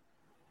the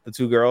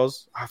two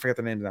girls. I forget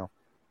the names now.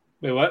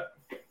 Wait, what?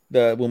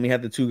 When we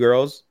had the two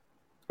girls,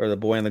 or the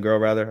boy and the girl,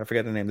 rather. I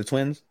forget the name. The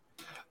twins.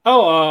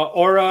 Oh,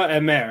 Aura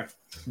and Mare.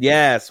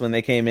 Yes, when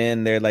they came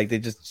in, they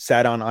just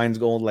sat on Ain's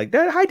Gold, like,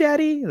 hi,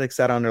 daddy. Like,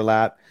 sat on her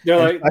lap.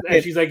 They're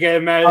and she's like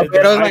getting mad at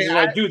them.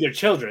 Like, dude, they're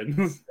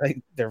children.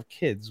 Like, they're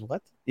kids.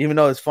 What? Even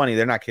though it's funny,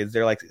 they're not kids.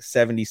 They're like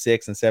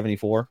 76 and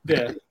 74.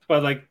 Yeah,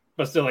 but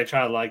still like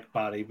childlike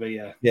body. But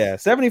yeah. Yeah,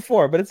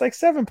 74, but it's like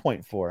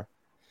 7.4.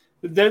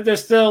 They're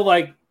still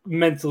like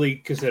mentally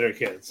considered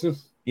kids.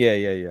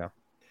 Yeah.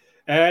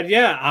 And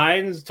yeah,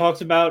 Ainz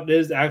talks about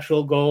his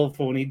actual goal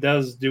for when he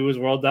does do his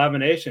world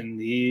domination.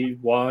 He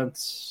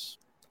wants.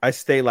 I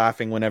stay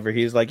laughing whenever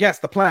he's like, "Yes,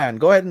 the plan.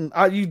 Go ahead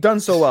and you've done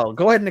so well.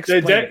 Go ahead and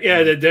explain."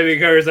 The Debbie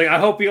Curry is like, "I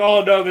hope you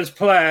all know this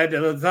plan."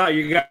 And I thought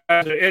you guys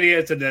are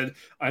idiots. And then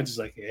I'm just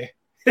like, "Yeah,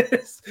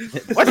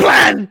 what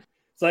plan?"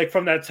 It's like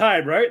from that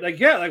time, right? Like,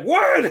 yeah, like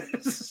what?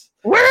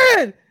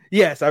 When?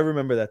 Yes, I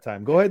remember that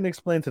time. Go ahead and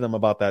explain to them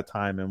about that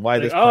time and why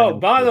this. Oh,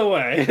 by the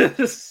way,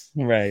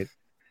 right.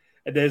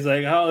 And there's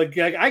like, oh, like,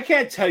 I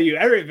can't tell you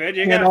everything.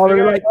 You and all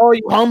they're like, oh,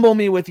 you humble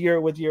me with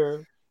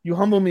your. You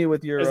humble me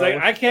with your. It's like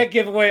I can't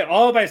give away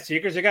all my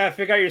secrets. You gotta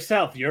figure out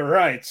yourself. You're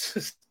right.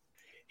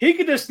 He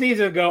could just sneeze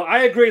and go,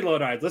 I agree,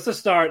 Lord Ides. Let's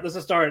just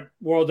start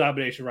world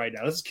domination right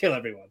now. Let's just kill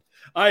everyone.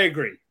 I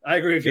agree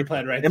with your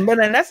plan right now. But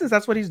in essence,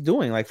 that's what he's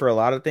doing. Like for a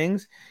lot of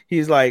things,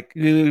 he's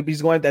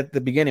going at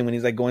the beginning when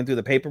he's like going through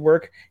the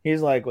paperwork.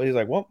 He's like,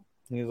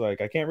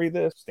 I can't read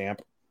this.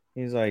 Stamp.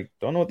 He's like,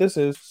 don't know what this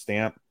is.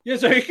 Stamp. Yeah,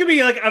 so he could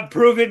be like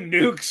approving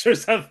nukes or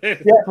something.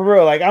 Yeah, for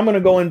real. Like I'm gonna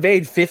go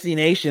invade 50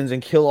 nations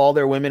and kill all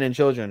their women and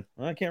children.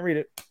 Well, I can't read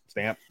it.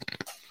 Stamp.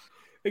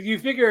 If you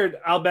figured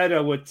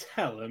Albedo would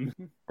tell him,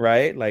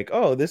 right? Like,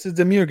 oh, this is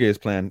Demirge's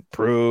plan.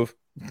 Prove.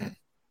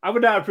 I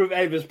would not approve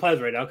any of his plans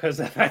right now because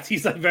the fact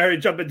he's like very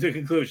jumping to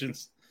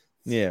conclusions.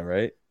 Yeah,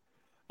 right.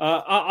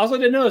 I also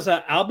didn't notice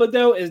that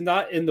Albedo is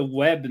not in the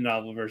web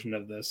novel version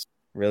of this.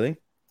 Really?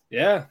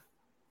 Yeah.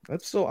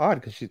 That's so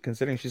odd because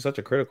considering she's such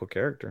a critical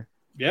character.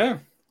 Yeah,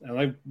 and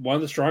like one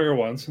of the stronger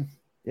ones.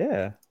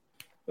 Yeah.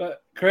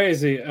 But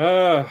crazy.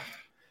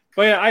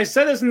 But yeah, I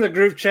said this in the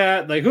group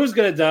chat. Like, who's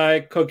gonna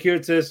die?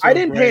 Cocytus. I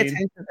didn't pay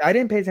attention. I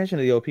didn't pay attention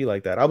to the OP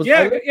like that.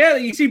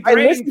 You see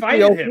Brain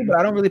fighting him, but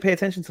I don't really pay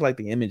attention to like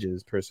the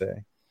images per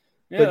se.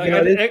 Yeah, but,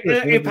 like,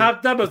 it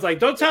popped up. I was like,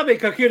 "Don't tell me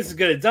Cocytus is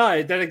gonna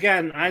die." Then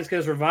again, I'm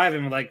gonna revive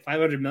him with like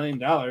 $500 million.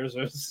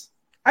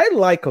 I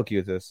like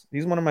Cocytus.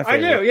 He's one of my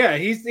favorites. I do. Yeah,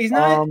 he's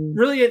not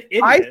really an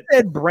idiot. I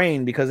said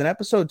Brain because in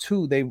episode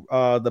 2, they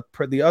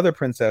the other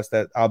princess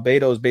that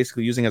Albedo is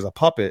basically using as a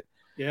puppet.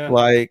 Yeah,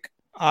 like.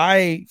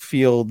 I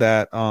feel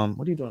that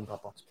what are you doing,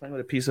 Papa? I was playing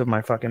with a piece of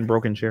my fucking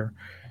broken chair.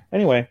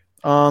 Anyway,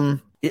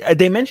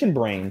 they mentioned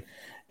Brain,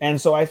 and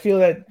so I feel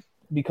that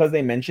because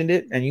they mentioned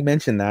it and you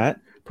mentioned that,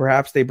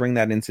 perhaps they bring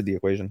that into the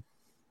equation.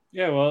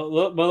 Yeah,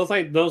 well, it's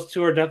like those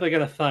two are definitely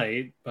gonna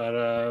fight, but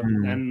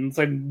and it's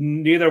like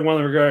neither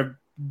one of them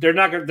they're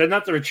not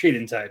the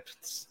retreating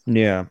types.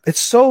 Yeah,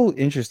 it's so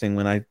interesting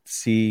when I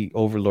see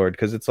Overlord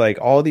because it's like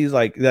all these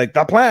like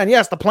the plan,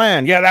 yes, the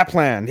plan, yeah, that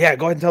plan, yeah,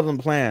 go ahead and tell them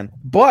the plan,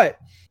 but.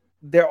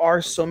 There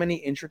are so many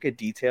intricate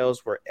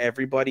details where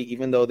everybody,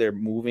 even though they're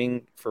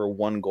moving for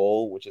one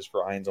goal, which is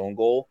for Ain's own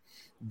goal,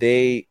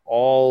 they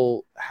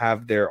all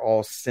have their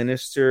all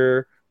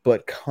sinister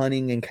but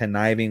cunning and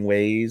conniving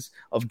ways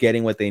of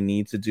getting what they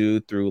need to do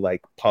through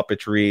like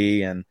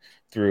puppetry and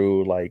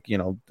through like,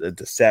 the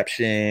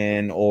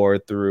deception or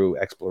through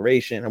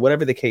exploration or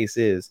whatever the case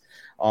is.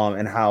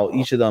 And how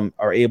each of them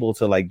are able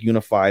to like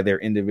unify their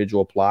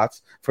individual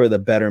plots for the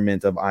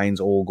betterment of Ain's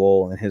old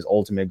goal and his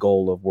ultimate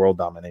goal of world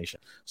domination.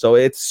 So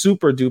it's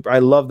super duper. I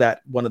love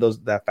that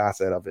that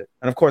facet of it.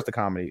 And of course the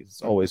comedy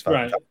is always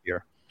fun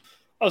here.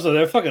 Also,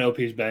 they're fucking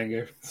OP's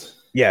banger.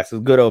 Yes,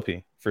 it's good OP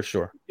for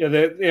sure.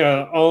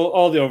 Yeah,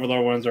 all the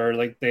Overlord ones are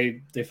like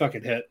they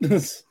fucking hit.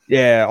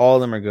 Yeah, all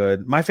of them are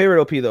good. My favorite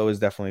OP though is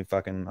definitely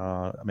fucking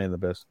Made in the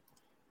Abyss.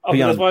 Oh,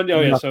 this one?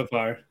 Oh yeah, so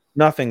far.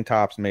 Nothing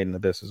tops Made in the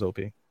Abyss is OP.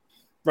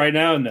 Right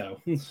now,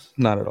 no.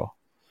 Not at all.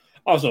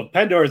 Also,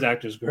 Pandora's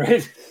actor is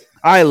great.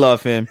 I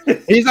love him.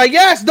 He's like,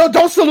 yes, no,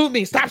 don't salute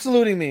me. Stop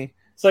saluting me.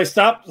 It's like,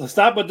 stop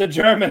with the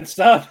German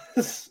stuff.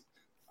 His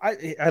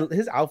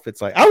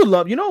outfit's like, I would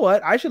love, you know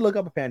what? I should look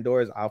up a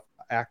Pandora's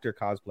actor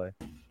cosplay.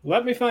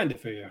 Let me find it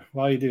for you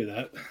while you do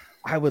that.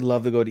 I would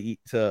love to go to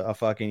a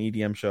fucking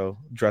EDM show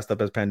dressed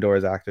up as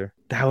Pandora's actor.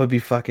 That would be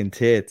fucking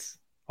tits.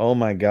 Oh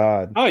my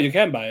God. Oh, you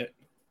can buy it.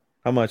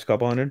 How much?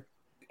 Couple hundred?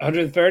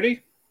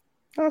 130?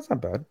 Oh, that's not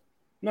bad.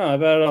 No,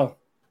 not bad at all.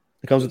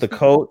 It comes with the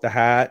coat, the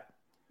hat,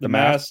 the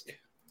mask.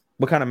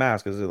 What kind of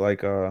mask? Is it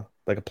like a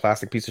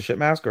plastic piece of shit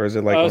mask, or is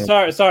it like? Oh,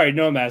 sorry,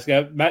 no mask.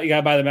 You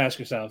gotta buy the mask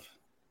yourself.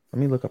 Let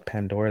me look up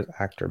Pandora's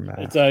actor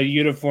mask. It's a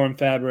uniform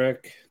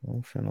fabric.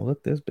 I'm trying to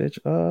look this bitch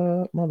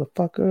up,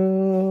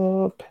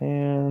 motherfucker.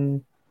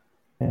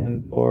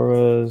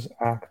 Pandora's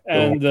actor.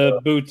 And the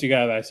boots you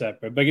gotta buy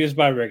separate, but you just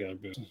buy regular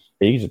boots.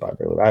 Yeah, you just buy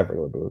regular. I have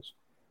regular boots.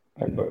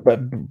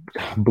 But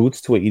boots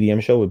to an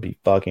EDM show would be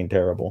fucking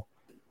terrible.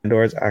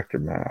 Pandora's actor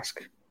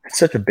mask. It's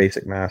such a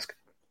basic mask.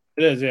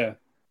 It is, yeah.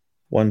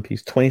 One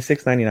piece,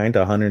 $26.99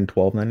 to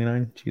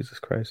 $112.99. Jesus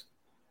Christ!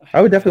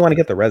 I would definitely want to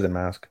get the resin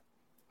mask.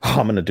 Oh,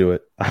 I'm gonna do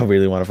it. I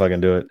really want to fucking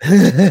do it.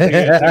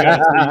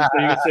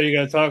 So you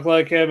gotta talk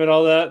like him and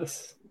all that.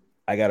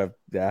 I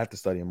have to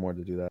study him more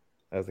to do that.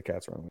 As the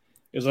cat's running.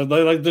 It's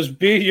like just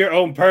be your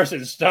own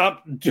person.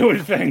 Stop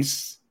doing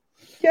things.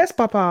 Yes,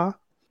 Papa.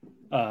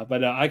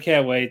 But I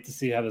can't wait to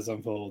see how this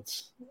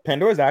unfolds.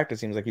 Pandora's actor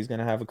seems like he's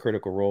gonna have a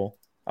critical role.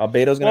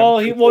 Albedo's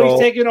gonna. He's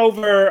taking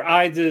over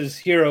Aida's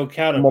hero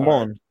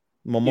counterpart.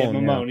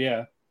 Momon,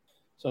 yeah.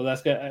 So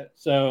that's good.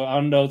 So I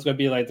don't know. It's gonna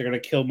be like they're gonna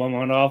kill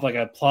Momon off like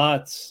at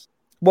plots.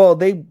 Well,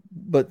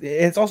 but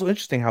it's also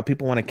interesting how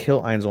people want to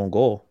kill Ain's own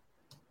goal,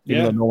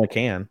 even though no one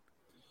can.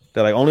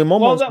 They're like only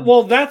Momon.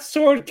 Well, that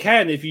sword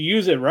can if you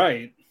use it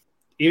right.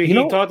 He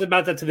talked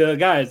about that to the other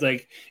guys.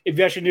 Like if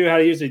you actually knew how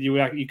to use it,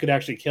 you could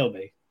actually kill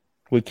me.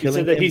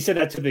 He said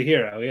that to the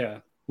hero. Yeah.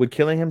 Would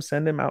killing him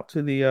send him out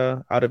to the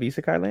out of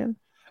Isekai land?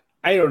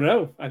 I don't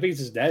know. I think he's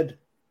just dead.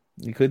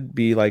 He could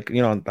be like,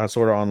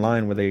 sort of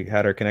online where they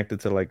had her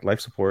connected to like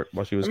life support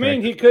while she was. I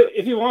mean, he could,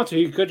 if he wants to,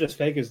 he could just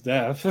fake his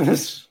death.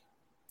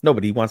 No,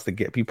 but he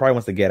probably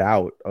wants to get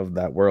out of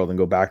that world and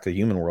go back to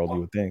human world, you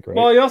would think, right?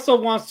 Well, he also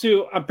wants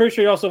to, I'm pretty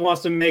sure he also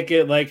wants to make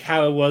it like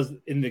how it was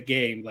in the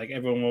game, like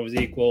everyone was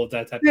equal,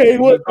 that type of thing.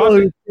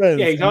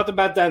 He talked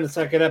about that in the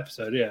second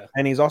episode, yeah.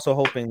 And he's also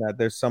hoping that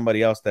there's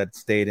somebody else that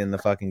stayed in the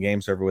fucking game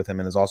server with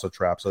him and is also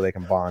trapped so they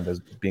can bond as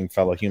being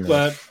fellow humans.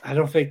 But I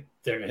don't think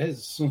there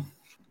is.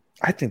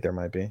 I think there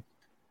might be.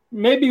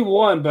 Maybe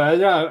one,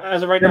 but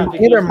as of right now,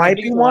 there might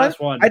be one.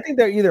 I think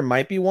there either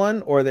might be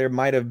one or there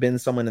might have been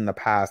someone in the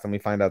past and we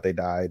find out they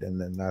died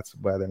and then that's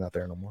why they're not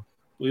there no more.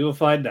 We will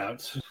find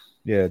out.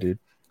 Yeah, dude.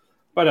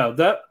 But no,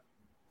 that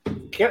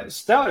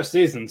stellar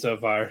season so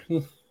far.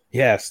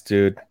 Yes,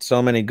 dude.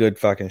 So many good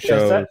fucking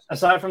shows.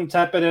 Aside from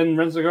Tepid and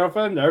Ren's a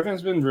Girlfriend,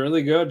 everything's been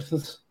really good.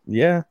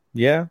 Yeah.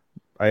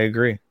 I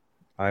agree.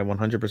 I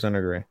 100%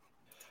 agree.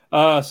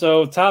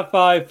 So top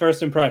 5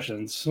 first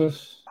impressions.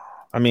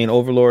 I mean,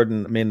 Overlord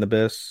and Made in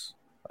Abyss,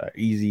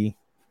 easy.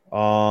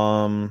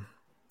 Call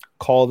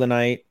the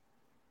Night,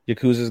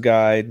 Yakuza's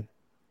Guide,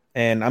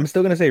 and I'm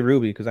still gonna say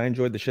Ruby because I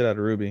enjoyed the shit out of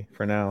Ruby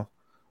for now.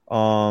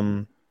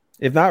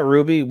 If not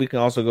Ruby, we can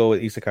also go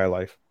with Isekai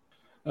Life.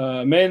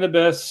 Made in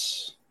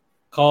Abyss,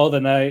 Call the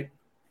Night,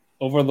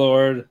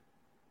 Overlord,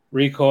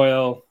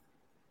 Recoil,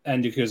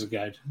 and Yakuza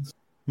Guide.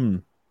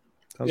 Sounds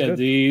good.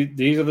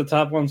 These are the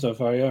top ones so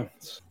far. Yeah.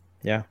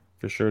 Yeah,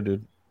 for sure,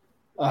 dude.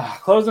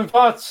 Closing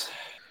thoughts.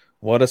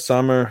 What a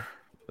summer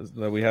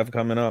that we have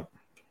coming up.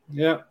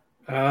 Yeah.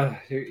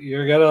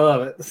 You're going to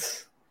love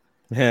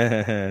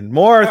it.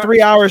 More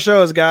 3-hour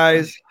shows,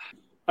 guys.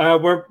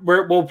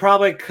 We'll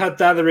probably cut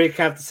down the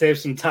recap to save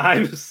some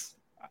time.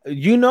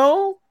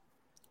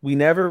 We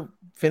never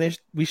finished.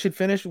 We should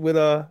finish with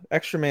a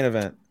extra main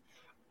event.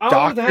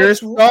 Dr.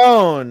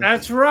 Stone.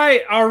 That's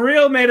right. Our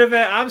real main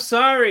event. I'm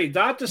sorry.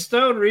 Dr.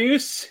 Stone,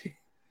 Ryus.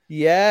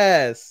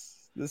 Yes.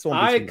 This one.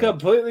 I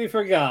completely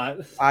forgot.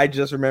 I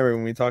just remember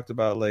when we talked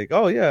about like,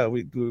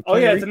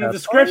 it's in the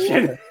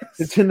description. Oh, yeah.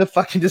 It's in the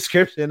fucking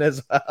description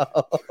as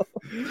well.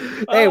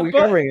 Hey, we're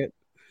covering it.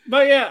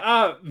 But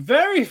yeah,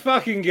 very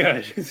fucking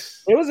good.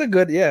 It was a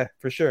good,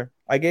 for sure.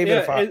 I gave it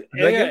a 5.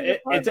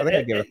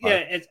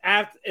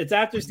 It's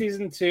after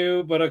season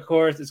 2, but of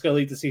course it's going to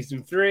lead to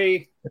season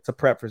 3. It's a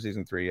prep for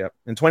season 3. Yep.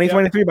 In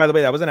 2023, by the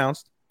way, that was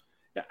announced.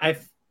 Did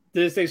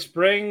it say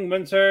spring,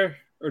 winter,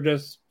 or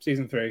just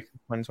season 3?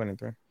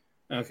 2023.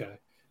 Okay.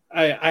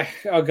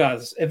 Oh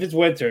god, if it's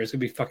winter, it's gonna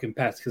be fucking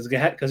pets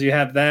because you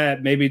have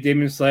that, maybe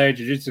Demon Slayer,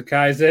 Jujutsu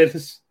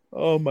Kaisen.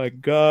 Oh my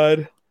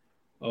god.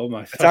 Oh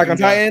my. Attack on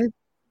Titan.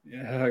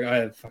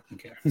 Yeah, I fucking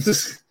care.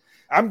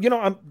 I'm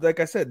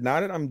like I said,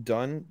 now that I'm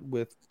done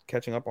with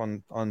catching up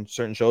on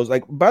certain shows.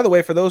 Like, by the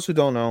way, for those who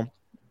don't know,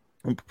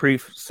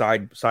 brief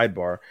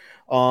sidebar.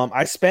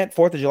 I spent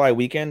 4th of July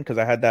weekend because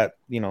I had that,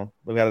 we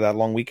had that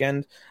long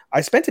weekend. I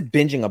spent it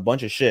binging a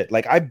bunch of shit.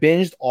 Like, I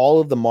binged all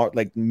of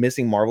the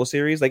missing Marvel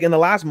series. Like, in the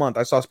last month,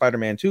 I saw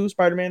Spider-Man 2,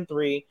 Spider-Man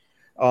 3,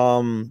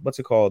 what's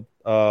it called?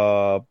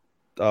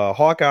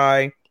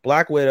 Hawkeye,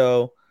 Black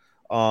Widow,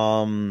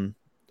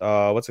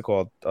 what's it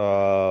called?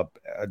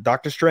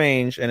 Doctor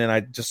Strange, and then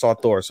I just saw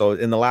Thor. So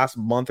in the last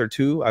month or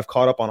two, I've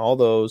caught up on all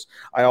those.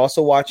 I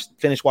also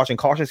finished watching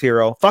Cautious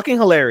Hero. Fucking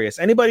hilarious.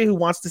 Anybody who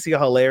wants to see a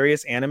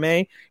hilarious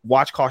anime,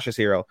 watch Cautious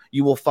Hero.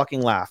 You will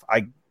fucking laugh.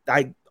 I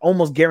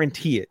almost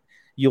guarantee it.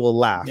 You will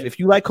laugh. Yep. If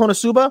you like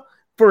Konosuba,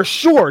 for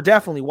sure,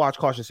 definitely watch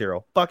Cautious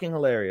Hero. Fucking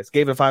hilarious.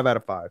 Gave it 5 out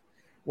of 5.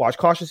 Watch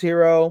Cautious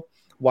Hero.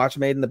 Watch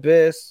Made in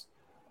Abyss.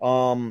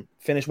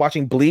 Finished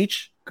watching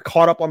Bleach.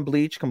 Caught up on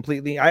Bleach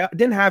completely. I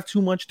didn't have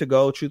too much to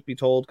go, truth be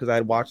told, because I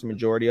had watched the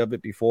majority of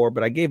it before,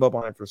 but I gave up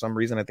on it for some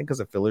reason. I think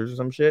because of fillers or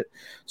some shit.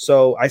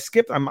 So I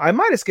skipped. I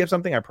might have skipped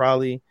something. I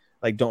probably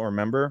don't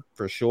remember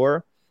for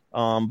sure.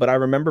 But I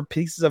remember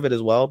pieces of it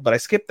as well. But I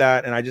skipped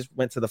that and I just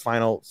went to the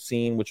final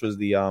scene, which was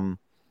the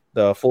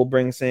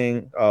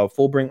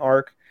Fullbring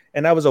arc,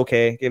 and that was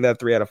okay. Gave that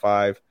 3 out of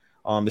 5.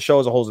 The show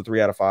as a whole is a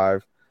 3 out of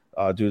 5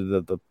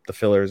 due to the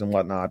fillers and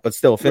whatnot. But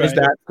still, finished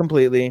that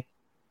completely.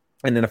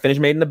 And then I finished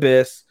Made in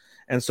Abyss.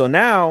 And so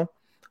now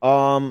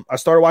I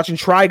started watching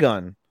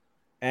Trigun.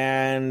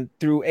 And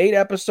through 8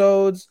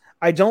 episodes,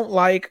 I don't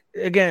like,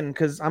 again,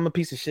 because I'm a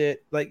piece of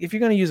shit. Like, if you're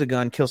going to use a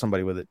gun, kill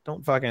somebody with it.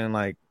 Don't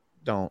fucking,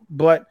 don't.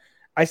 But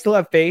I still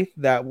have faith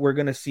that we're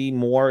going to see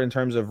more in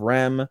terms of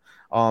Rem.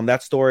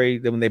 That story,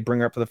 that when they bring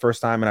her up for the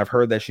first time, and I've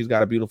heard that she's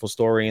got a beautiful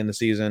story in the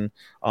season.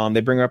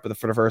 They bring her up for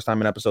the first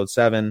time in episode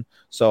 7.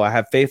 So I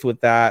have faith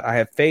with that. I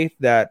have faith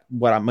that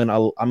what I'm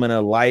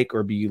gonna like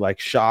or be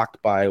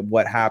shocked by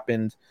what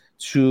happened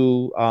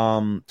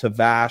to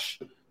Vash,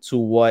 to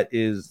what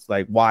is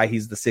why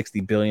he's the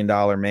 $60 billion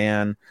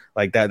man,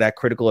 that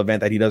critical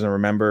event that he doesn't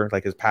remember,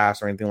 his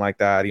past or anything like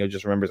that. He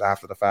just remembers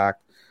after the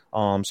fact.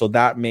 So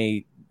that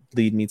may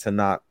lead me to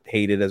not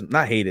hate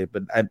it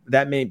but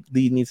that may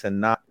lead me to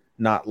not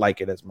not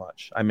like it as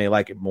much. I may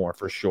like it more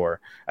for sure.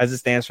 As it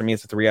stands for me,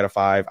 it's a 3 out of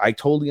 5. I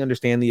totally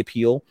understand the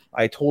appeal.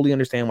 I totally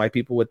understand why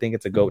people would think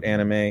it's a GOAT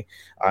anime.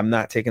 I'm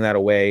not taking that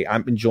away.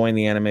 I'm enjoying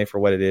the anime for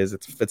what it is.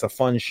 It's a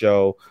fun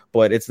show,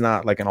 but it's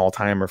not like an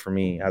all-timer for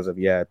me as of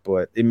yet,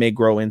 but it may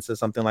grow into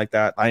something like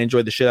that. I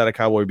enjoyed the shit out of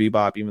Cowboy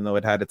Bebop, even though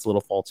it had its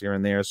little faults here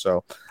and there.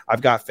 So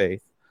I've got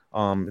faith.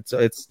 It's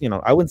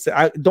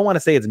I don't want to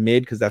say it's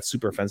mid because that's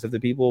super offensive to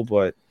people,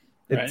 but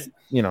it's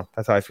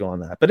that's how I feel on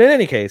that. But in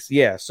any case,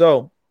 yeah.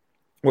 So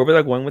where was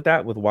I going with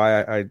that? With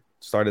why I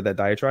started that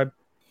diatribe?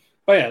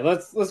 Oh yeah,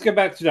 let's get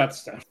back to Dr.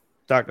 Stone.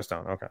 Dr.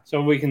 Stone, okay.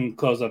 So we can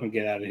close up and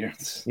get out of here.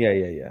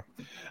 Yeah.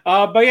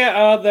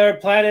 Their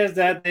plan is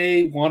that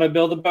they want to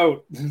build a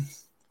boat.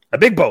 A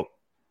big boat.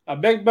 A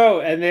big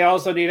boat, and they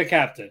also need a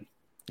captain.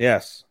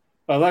 Yes.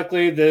 But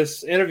luckily,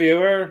 this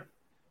interviewer,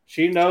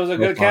 she knows a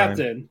good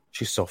captain.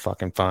 She's so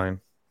fucking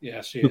fine.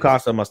 Yeah, she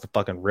Mikasa must have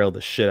fucking railed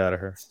the shit out of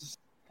her.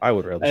 I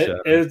would rail the shit out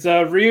of her. It's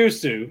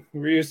Ryusu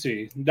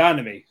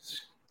Nanami.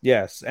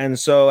 Yes, and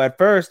so at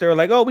first they were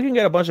like, "Oh, we can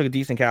get a bunch of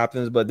decent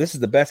captains, but this is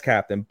the best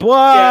captain."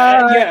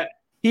 But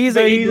he's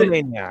a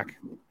maniac.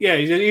 Yeah,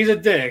 he's a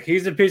dick.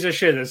 He's a piece of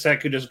shit. And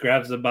Senku just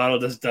grabs the bottle,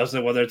 just does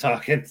it while they're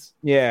talking.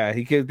 Yeah,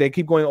 they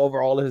keep going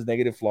over all of his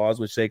negative flaws,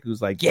 which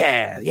Seku's like,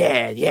 yeah.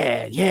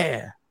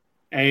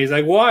 And he's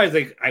like, "Why?" He's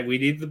like, "We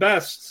need the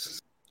best."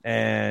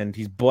 And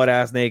he's butt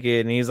ass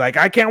naked, and he's like,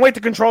 "I can't wait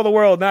to control the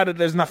world now that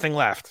there's nothing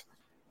left."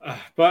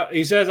 But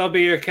he says, "I'll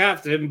be your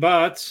captain,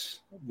 but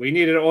we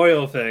need an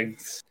oil thing."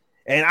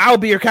 And I'll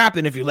be your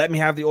captain if you let me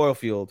have the oil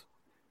field.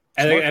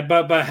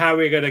 But how are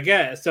we going to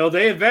get it? So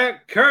they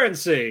invent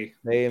currency.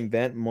 They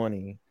invent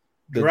money.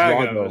 The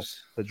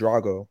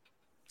Drago.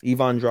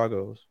 Ivan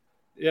Dragos.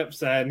 Yep,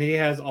 and he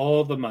has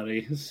all the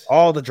money.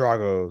 All the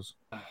Dragos.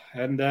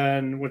 And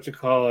then,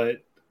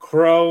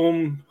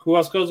 Chrome. Who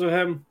else goes with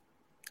him?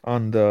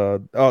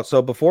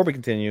 So before we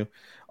continue,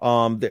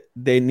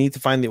 they need to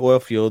find the oil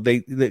field.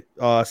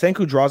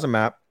 Senku draws a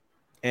map,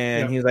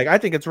 and he's like, "I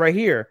think it's right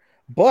here."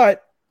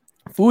 But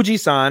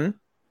Fuji-san,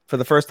 for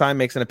the first time,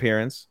 makes an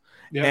appearance,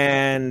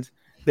 and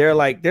they're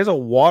like, "There's a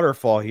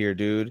waterfall here,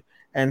 dude."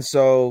 And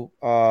so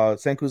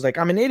Senku's like,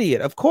 "I'm an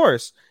idiot. Of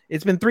course,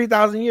 it's been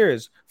 3,000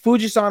 years.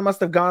 Fuji-san must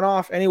have gone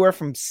off anywhere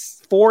from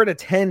 4 to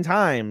 10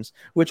 times,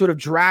 which would have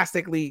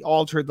drastically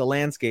altered the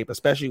landscape,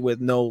 especially with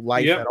no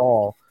life at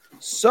all.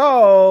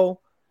 So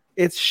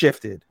it's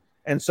shifted."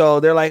 And so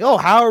they're like, "Oh,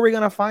 how are we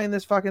going to find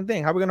this fucking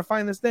thing? How are we going to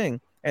find this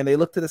thing?" And they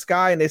look to the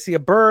sky and they see a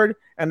bird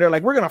and they're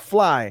like, "We're going to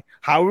fly.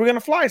 How are we going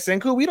to fly,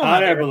 Senku? We don't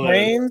have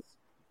airplanes.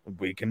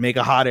 We can make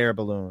a hot air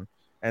balloon."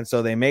 And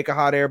so they make a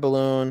hot air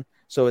balloon.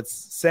 So it's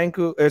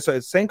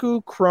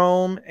Senku,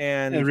 Chrome,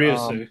 and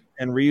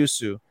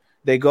Ryusu.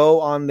 They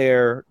go on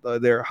their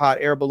hot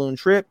air balloon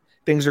trip.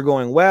 Things are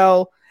going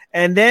well.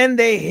 And then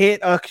they hit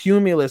a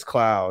cumulus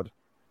cloud.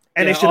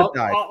 And they should have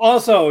died.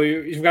 Also,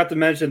 you forgot to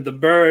mention the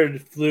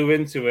bird flew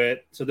into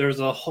it, so there's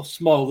a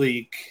small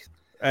leak.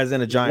 As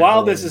in a giant.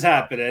 While this is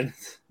happening.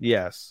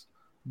 Yes.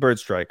 Bird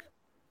strike.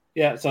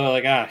 Yeah, so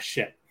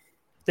shit.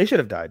 They should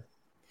have died.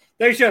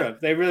 They should have.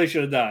 They really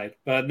should have died.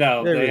 But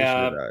no,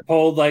 they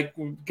pulled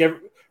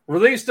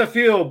release the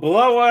fuel,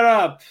 blow it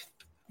up.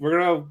 We're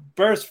going to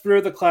burst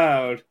through the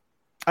cloud.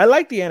 I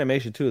like the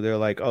animation too. They're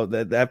like,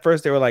 at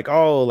first they were like,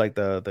 like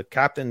the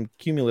Captain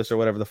Cumulus or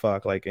whatever the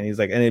fuck, and he's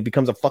like, and it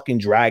becomes a fucking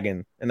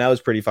dragon, and that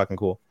was pretty fucking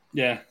cool.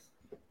 Yeah,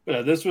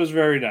 this was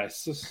very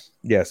nice.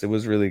 Yes, it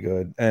was really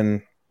good,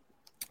 and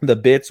the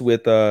bits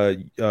with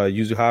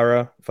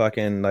Yuzuhara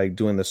fucking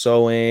doing the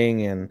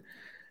sewing and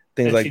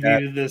things like that.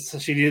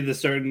 She needed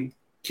this certain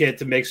kit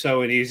to make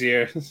sewing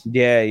easier.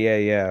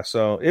 Yeah.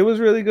 So it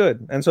was really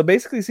good, and so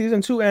basically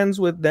season 2 ends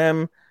with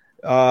them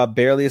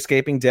barely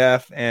escaping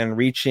death and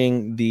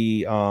reaching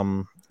the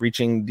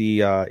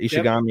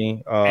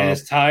Ishigami. And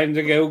it's time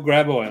to go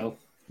grab oil.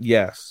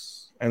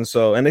 Yes. And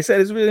they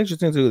said it's really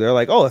interesting too. They're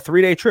like, "Oh, a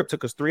 3-day trip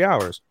took us 3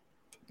 hours."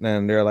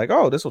 And they're like,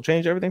 "Oh, this will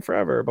change everything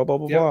forever, blah, blah,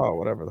 blah, blah,"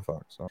 whatever the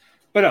fuck. So,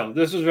 but no,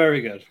 this was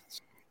very good.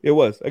 It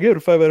was. I gave it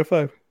a 5 out of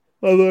 5.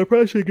 Although I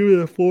probably should give it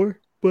a 4,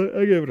 but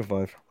I gave it a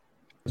 5.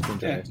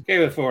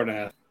 Gave it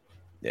 4.5.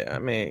 Yeah, I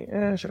mean,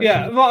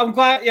 well, I'm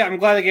glad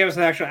they gave us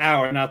an extra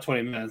hour, not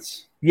 20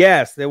 minutes.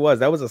 Yes, there was.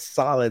 That was a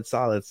solid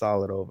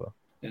over.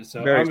 Yeah,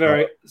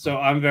 so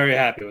I'm very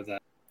happy with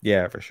that.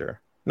 Yeah, for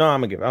sure. No,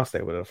 I'll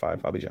stay with it a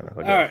 5. I'll be generous.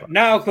 All right,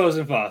 now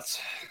closing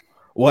thoughts.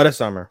 What a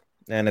summer.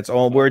 And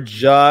we're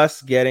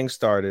just getting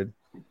started.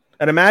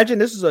 And imagine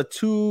this is a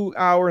 2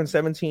 hour and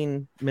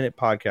 17-minute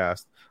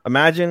podcast.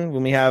 Imagine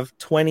when we have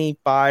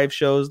 25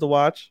 shows to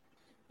watch.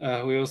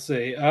 We will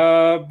see.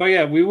 But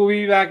yeah, we will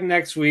be back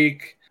next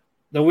week.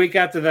 The week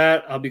after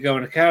that, I'll be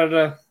going to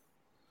Canada.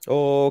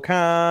 Oh,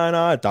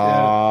 Canada.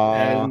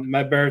 Yeah, and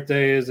my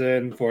birthday is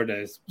in 4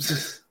 days.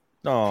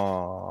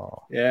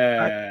 Oh.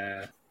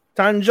 Yeah.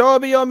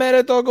 Tanjobi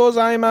omedetou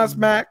gozaimasu,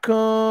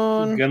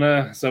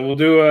 Matt-kun. So we'll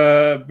do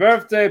a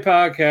birthday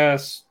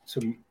podcast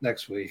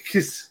next week.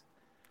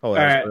 Oh,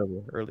 that's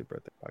early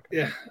birthday podcast.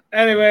 Yeah.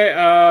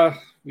 Anyway,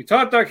 we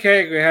topped our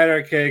cake. We had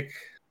our cake.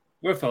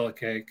 We're full of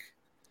cake.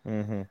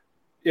 Mm-hmm.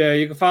 Yeah,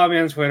 you can follow me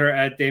on Twitter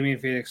at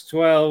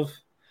DamienPhoenix12.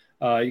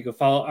 You can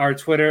follow our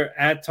Twitter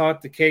at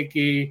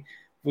TalkToKeiki.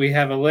 We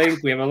have a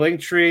link. We have a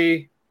link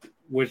tree,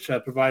 which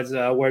provides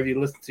wherever you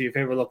listen to your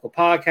favorite local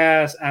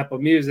podcasts, Apple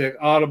Music,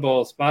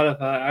 Audible, Spotify,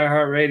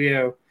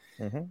 iHeartRadio,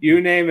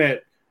 you name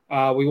it.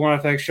 We want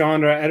to thank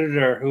Sean, our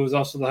editor, who is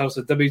also the host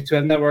of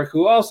W2M Network,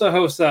 who also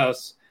hosts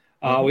us.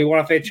 We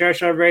want to thank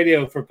Chairshot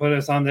Radio for putting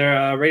us on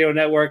their radio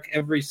network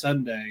every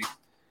Sunday.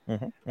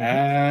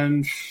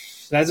 And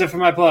that's it for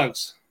my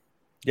plugs.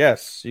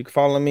 Yes, you can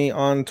follow me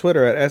on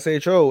Twitter at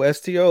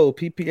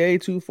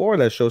SHOSTOPPA24.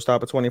 That's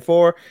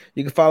Showstopper24.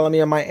 You can follow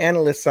me on my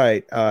analyst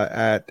site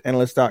at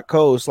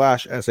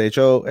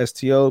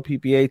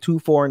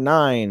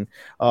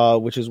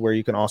analyst.co/SHOSTOPPA249, which is where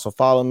you can also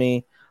follow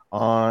me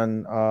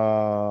on no,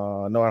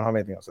 I don't have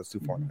anything else. That's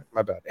 249.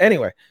 My bad.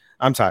 Anyway,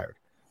 I'm tired.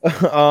 You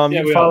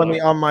can follow me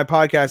on my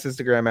podcast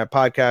Instagram at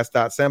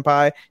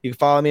podcast.senpai. You can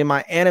follow me on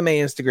my anime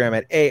Instagram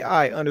at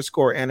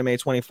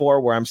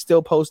AI_anime24, where I'm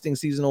still posting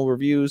seasonal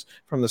reviews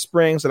from the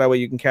spring, so that way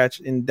you can catch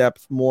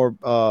in-depth, more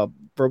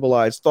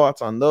verbalized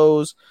thoughts on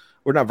those.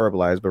 Or not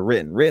verbalized, but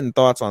written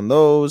thoughts on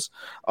those.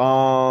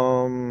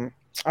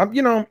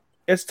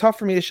 It's tough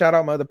for me to shout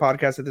out my other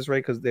podcasts at this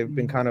rate because they've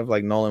been kind of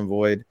like null and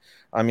void.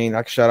 I mean,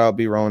 I can shout out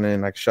B.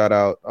 Ronan, I can shout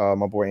out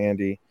my boy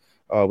Andy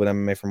with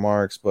MMA for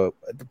Marks, but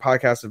the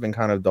podcasts have been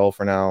kind of dull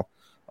for now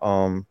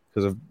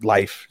because of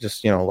life.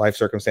 Just, life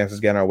circumstances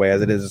get in our way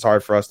as it is. It's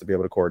hard for us to be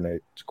able to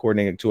coordinate.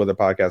 Coordinating two other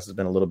podcasts has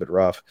been a little bit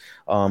rough.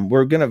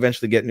 We're going to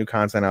eventually get new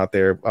content out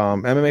there.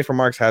 MMA for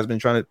Marks has been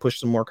trying to push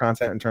some more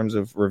content in terms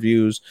of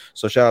reviews.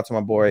 So shout out to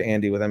my boy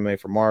Andy with MMA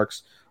for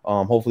Marks.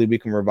 Hopefully we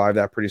can revive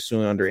that pretty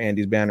soon under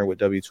Andy's banner with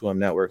W2M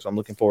Network. So I'm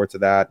looking forward to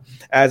that.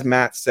 As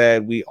Matt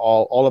said, we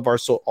all of our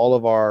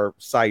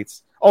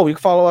sites. Oh, you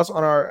can follow us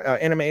on our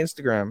anime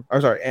Instagram.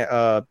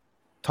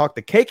 Talk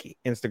to Keiki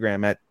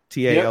Instagram at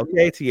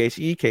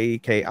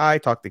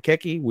TalkTheKeki. Talk to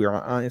Keiki. We are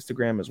on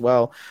Instagram as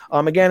well.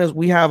 Again,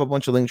 we have a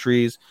bunch of link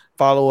trees.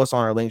 Follow us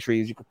on our link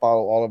trees. You can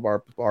follow all of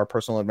our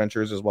personal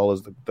adventures as well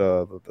as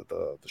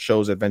the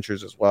show's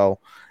adventures as well.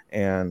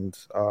 And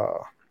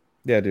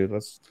yeah, dude,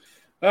 let's.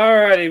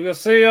 Alrighty, we'll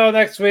see you all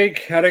next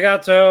week.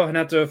 Arigato,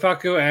 hanato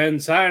faku,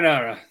 and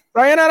sayonara.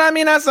 Sayonara,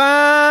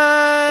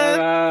 minasan.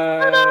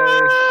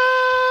 Bye-bye.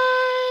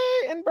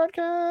 End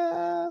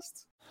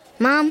broadcast.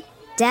 Mom,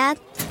 Dad,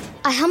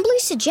 I humbly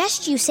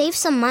suggest you save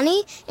some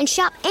money and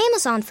shop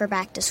Amazon for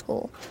back to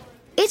school.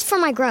 It's for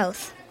my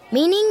growth,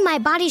 meaning my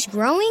body's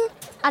growing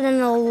at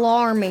an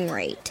alarming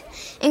rate.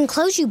 And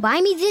clothes you buy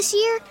me this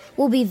year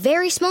will be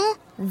very small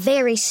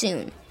very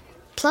soon.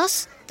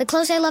 Plus, the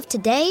clothes I love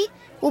today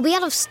will be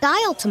out of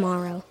style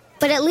tomorrow.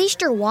 But at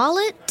least your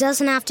wallet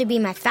doesn't have to be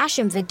my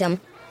fashion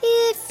victim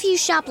if you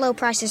shop low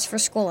prices for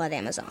school at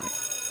Amazon.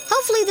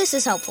 Hopefully this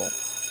is helpful.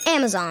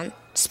 Amazon.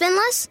 Spend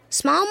less,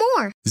 smile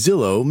more.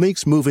 Zillow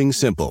makes moving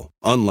simple,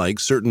 unlike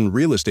certain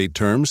real estate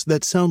terms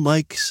that sound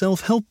like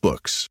self-help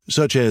books,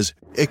 such as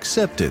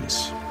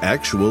acceptance,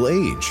 actual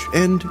age,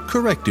 and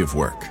corrective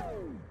work.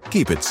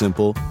 Keep it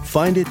simple.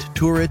 Find it,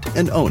 tour it,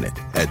 and own it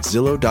at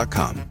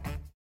Zillow.com.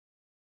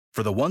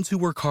 For the ones who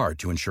work hard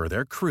to ensure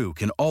their crew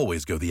can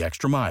always go the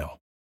extra mile,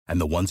 and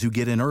the ones who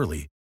get in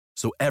early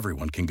so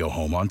everyone can go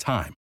home on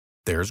time,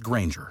 there's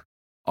Grainger,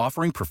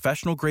 offering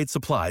professional-grade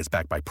supplies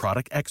backed by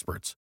product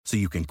experts so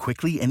you can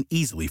quickly and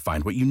easily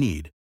find what you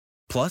need.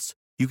 Plus,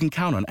 you can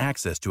count on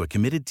access to a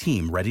committed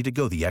team ready to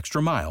go the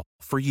extra mile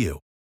for you.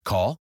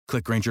 Call,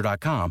 click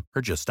Grainger.com,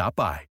 or just stop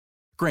by.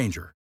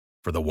 Grainger,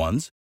 for the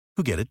ones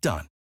who get it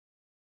done.